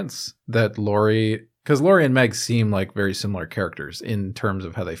experience, that Laurie, because Laurie and Meg seem like very similar characters in terms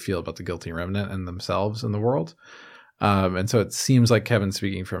of how they feel about the Guilty Remnant and themselves in the world. And so it seems like Kevin's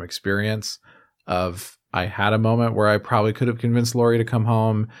speaking from experience of, I had a moment where I probably could have convinced Laurie to come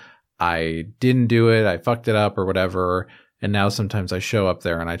home. I didn't do it. I fucked it up or whatever. And now sometimes I show up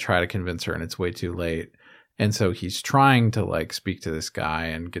there and I try to convince her and it's way too late. And so he's trying to, like, speak to this guy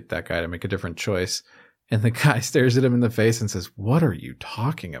and get that guy to make a different choice. And the guy stares at him in the face and says, what are you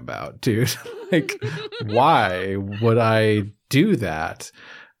talking about, dude? Like, why would I do that?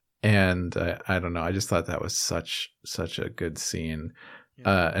 And I don't know. I just thought that was such a good scene.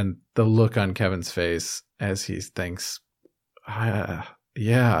 And the look on Kevin's face as he thinks,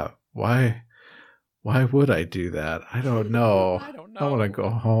 yeah, why would I do that? I don't know. I want to go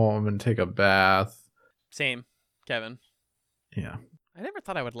home and take a bath. Same, Kevin. Yeah. I never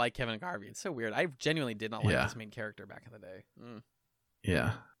thought I would like Kevin Garvey. It's so weird. I genuinely did not like this main character back in the day.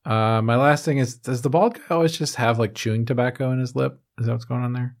 Yeah. My last thing is, does the bald guy always just have like chewing tobacco in his lip? Is that what's going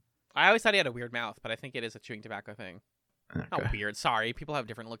on there? I always thought he had a weird mouth, but I think it is a chewing tobacco thing. Okay. Not weird. Sorry. People have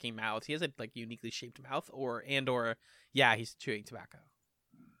different looking mouths. He has a like uniquely shaped mouth or yeah, he's chewing tobacco.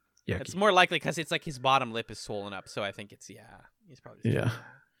 Yucky. It's more likely because it's like his bottom lip is swollen up. So I think it's, he's probably. Yeah.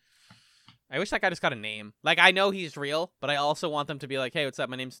 I wish that guy just got a name. Like, I know he's real, but I also want them to be like, hey, what's up?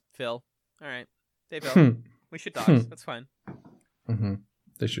 My name's Phil. All right. Hey, Phil. We shoot dogs. That's fine. Mm-hmm.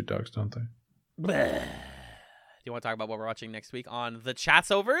 They shoot dogs, don't they? Do you want to talk about what we're watching next week on The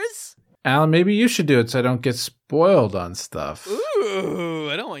Chatsovers? Alan, maybe you should do it so I don't get spoiled on stuff. Ooh,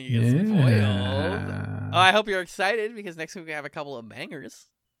 I don't want you to get spoiled. Oh, I hope you're excited because next week we have a couple of bangers.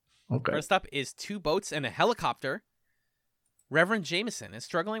 Okay. First up is Two Boats and a Helicopter. Reverend Jameson is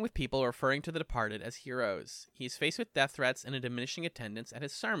struggling with people referring to the departed as heroes. He's faced with death threats and a diminishing attendance at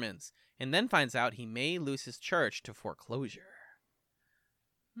his sermons, and then finds out he may lose his church to foreclosure.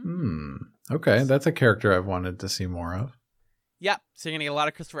 Okay, that's a character I've wanted to see more of. Yep, so you're going to get a lot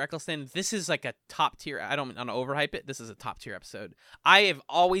of Christopher Eccleston. This is like a top tier, I don't want to overhype it, this is a top tier episode. I have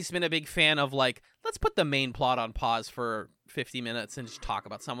always been a big fan of like, let's put the main plot on pause for 50 minutes and just talk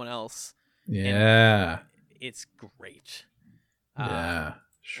about someone else. Yeah. And it's great. Yeah,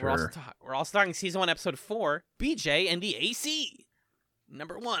 sure. We're also talking season 1, episode 4, BJ and the AC.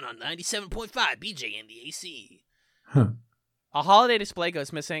 Number 1 on 97.5, BJ and the AC. Huh. A holiday display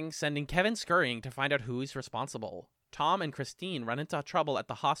goes missing, sending Kevin scurrying to find out who's responsible. Tom and Christine run into trouble at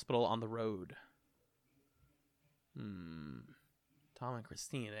the hospital on the road. Tom and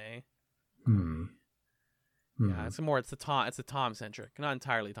Christine, eh? Yeah, it's a Tom centric, not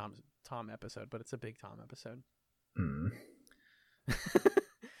entirely Tom episode, but it's a big Tom episode.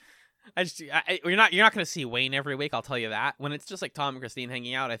 You're not going to see Wayne every week, I'll tell you that. When it's just like Tom and Christine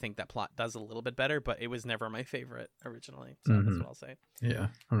hanging out, I think that plot does a little bit better, but it was never my favorite originally. So that's what I'll say. Yeah,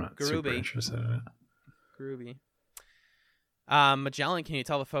 I'm not super interested in it. Groovy. Magellan, can you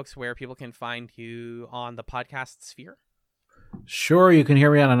tell the folks where people can find you on the podcast sphere? Sure, you can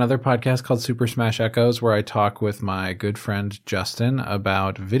hear me on another podcast called Super Smash Echoes, where I talk with my good friend Justin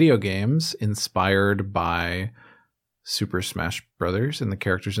about video games inspired by Super Smash Brothers and the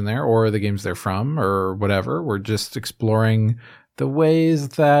characters in there, or the games they're from, or whatever. We're just exploring the ways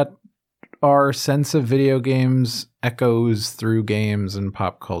that our sense of video games echoes through games and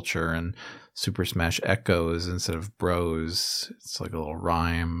pop culture, and Super Smash Echoes instead of Bros. It's like a little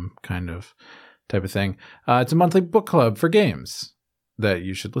rhyme kind of type of thing. It's a monthly book club for games that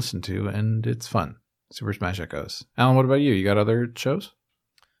you should listen to, and it's fun. Super Smash Echoes. Alan, what about you? You got other shows?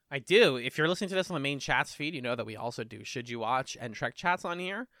 I do. If you're listening to this on the main chats feed, you know that we also do Should You Watch and Trek Chats on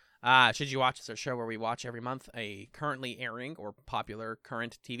here. Should You Watch is our show where we watch every month a currently airing or popular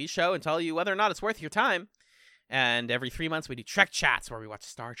current TV show and tell you whether or not it's worth your time. And every 3 months we do Trek Chats where we watch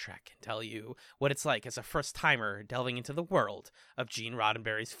Star Trek and tell you what it's like as a first-timer delving into the world of Gene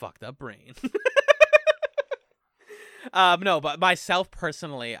Roddenberry's fucked up brain. No, but myself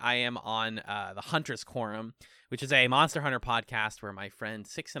personally, I am on the Hunter's Quorum, which is a Monster Hunter podcast where my friend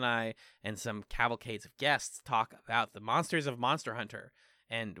Six and I and some cavalcades of guests talk about the monsters of Monster Hunter.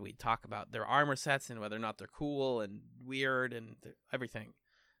 And we talk about their armor sets and whether or not they're cool and weird and everything.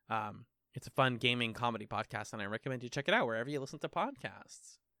 It's a fun gaming comedy podcast, and I recommend you check it out wherever you listen to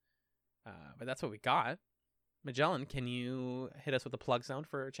podcasts. But that's what we got. Magellan, can you hit us with a plug zone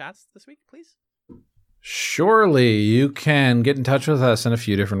for chats this week, please? Surely. You can get in touch with us in a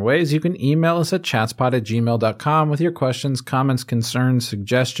few different ways. You can email us at chatspod@gmail.com with your questions, comments, concerns,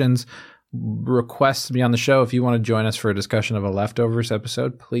 suggestions, requests to be on the show. If you want to join us for a discussion of a Leftovers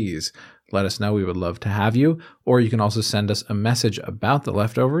episode, please let us know. We would love to have you. Or you can also send us a message about the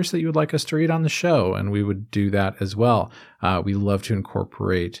Leftovers that you would like us to read on the show, and we would do that as well. We love to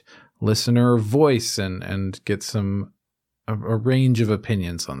incorporate listener voice and get a range of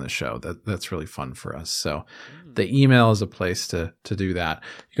opinions on the show. That's really fun for us. So the email is a place to do that.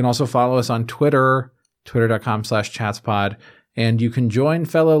 You can also follow us on Twitter, twitter.com/chatspod. And you can join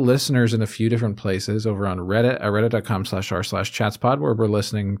fellow listeners in a few different places over on Reddit at reddit.com/r/chatspod, where we're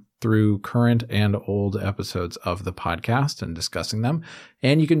listening through current and old episodes of the podcast and discussing them.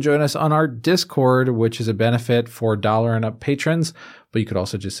 And you can join us on our Discord, which is a benefit for $1 and up patrons. But you could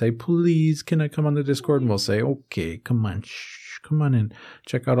also just say, please, can I come on the Discord? And we'll say, okay, come on, come on in.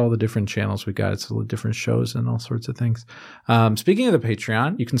 Check out all the different channels we got. It's all the different shows and all sorts of things. Speaking of the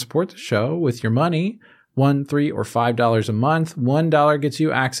Patreon, you can support the show with your money. $1, $3, or $5 a month. $1 gets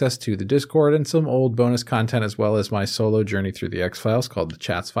you access to the Discord and some old bonus content, as well as my solo journey through the X-Files called the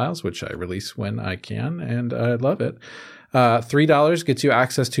Chats Files, which I release when I can, and I love it. $3 gets you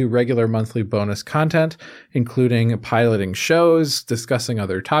access to regular monthly bonus content, including piloting shows, discussing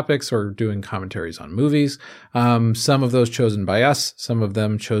other topics, or doing commentaries on movies. Some of those chosen by us, some of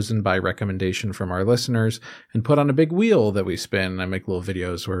them chosen by recommendation from our listeners, and put on a big wheel that we spin. I make little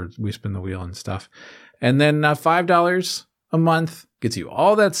videos where we spin the wheel and stuff. And then $5 a month gets you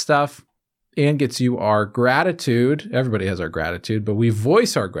all that stuff and gets you our gratitude. Everybody has our gratitude, but we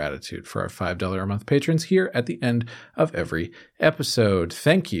voice our gratitude for our $5 a month patrons here at the end of every episode.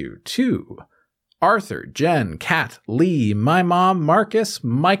 Thank you to Arthur, Jen, Kat, Lee, my mom, Marcus,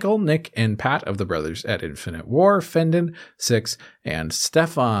 Michael, Nick, and Pat of the Brothers at Infinite War, Fendon, Six, and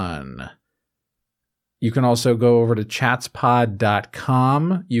Stefan. You can also go over to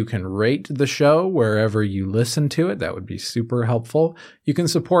chatspod.com. You can rate the show wherever you listen to it. That would be super helpful. You can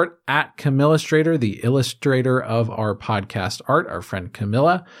support at Camillastrator, the illustrator of our podcast art, our friend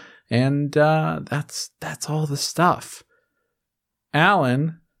Camilla. And that's all the stuff.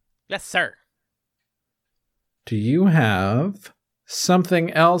 Alan. Yes, sir. Do you have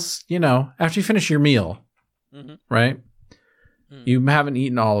something else, after you finish your meal, right? You haven't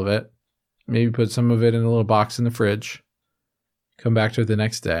eaten all of it. Maybe put some of it in a little box in the fridge. Come back to it the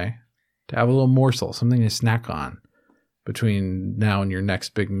next day to have a little morsel, something to snack on between now and your next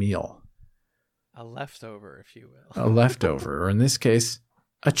big meal. A leftover, if you will. A leftover, or in this case,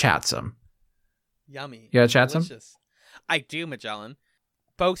 a chatsum. Yummy. You got a chatsum? Delicious. I do, Magellan.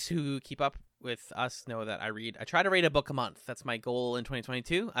 Folks who keep up with us know that I try to read a book a month. That's my goal in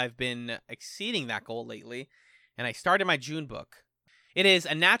 2022. I've been exceeding that goal lately, and I started my June book. It is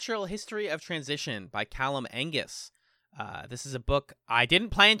A Natural History of Transition by Callum Angus. This is a book I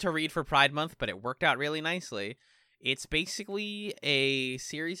didn't plan to read for Pride Month, but it worked out really nicely. It's basically a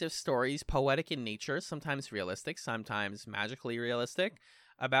series of stories, poetic in nature, sometimes realistic, sometimes magically realistic,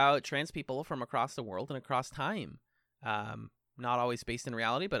 about trans people from across the world and across time. Not always based in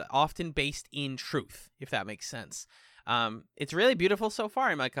reality, but often based in truth, if that makes sense. It's really beautiful so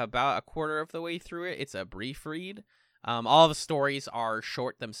far. I'm like about a quarter of the way through it. It's a brief read. All the stories are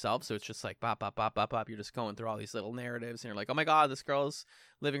short themselves, so it's just like bop, bop, bop, bop, bop. You're just going through all these little narratives, and you're like, oh my god, this girl's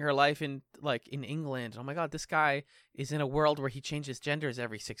living her life in England. Oh my god, this guy is in a world where he changes genders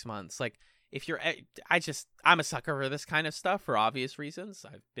every 6 months. Like, I'm a sucker for this kind of stuff for obvious reasons.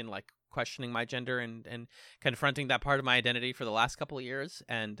 I've been like questioning my gender and confronting that part of my identity for the last couple of years,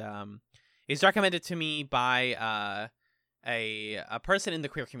 and it's recommended to me by a person in the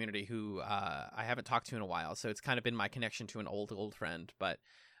queer community who I haven't talked to in a while, so it's kind of been my connection to an old friend. But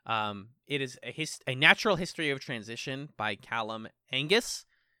it is a Natural History of Transition by Callum Angus,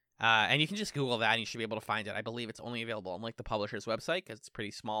 and you can just Google that and you should be able to find it. I believe it's only available on like the publisher's website because it's a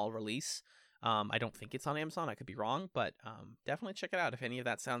pretty small release. I don't think it's on Amazon. I could be wrong, but definitely check it out if any of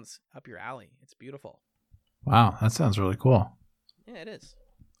that sounds up your alley. It's beautiful. Wow, that sounds really cool. Yeah, it is.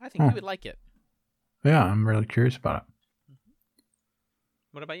 I think you would like it. Yeah, I'm really curious about it.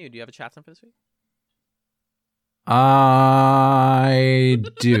 What about you? Do you have a chatsum for this week? I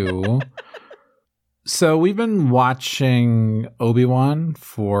do. So we've been watching Obi-Wan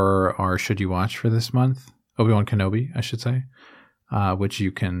for our Should You Watch for this month. Obi-Wan Kenobi, I should say, which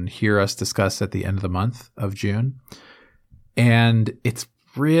you can hear us discuss at the end of the month of June. And it's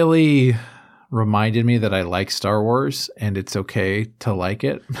really reminded me that I like Star Wars and it's okay to like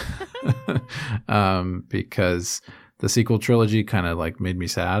it because the sequel trilogy kind of like made me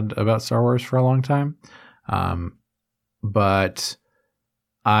sad about Star Wars for a long time. But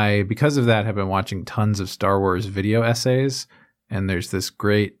I, because of that, have been watching tons of Star Wars video essays. And there's this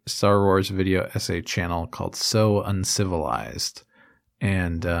great Star Wars video essay channel called So Uncivilized.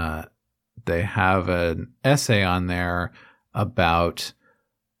 And they have an essay on there about,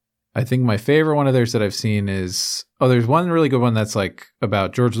 I think my favorite one of theirs that I've seen is, there's one really good one that's like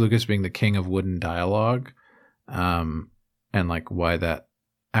about George Lucas being the king of wooden dialogue. And like why that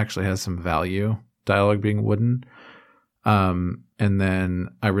actually has some value, dialogue being wooden. And then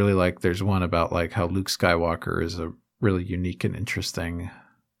I really like, there's one about like how Luke Skywalker is a really unique and interesting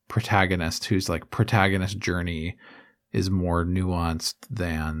protagonist whose like protagonist journey is more nuanced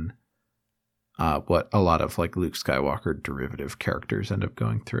than what a lot of like Luke Skywalker derivative characters end up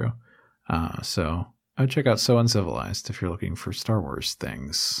going through. So I would check out So Uncivilized if you're looking for Star Wars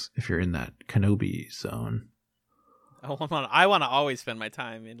things, if you're in that Kenobi zone. I want to always spend my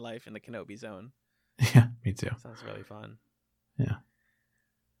time in life in the Kenobi zone. Yeah, me too. Sounds really fun. Yeah.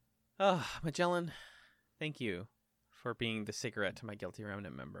 Oh, Magellan, thank you for being the cigarette to my Guilty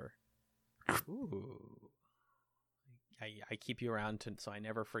Remnant member. Ooh. I keep you around so I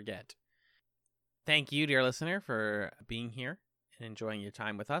never forget. Thank you, dear listener, for being here and enjoying your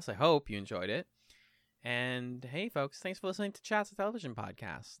time with us. I hope you enjoyed it. And hey, folks, thanks for listening to Chats, a Television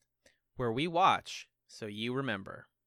podcast, where we watch so you remember.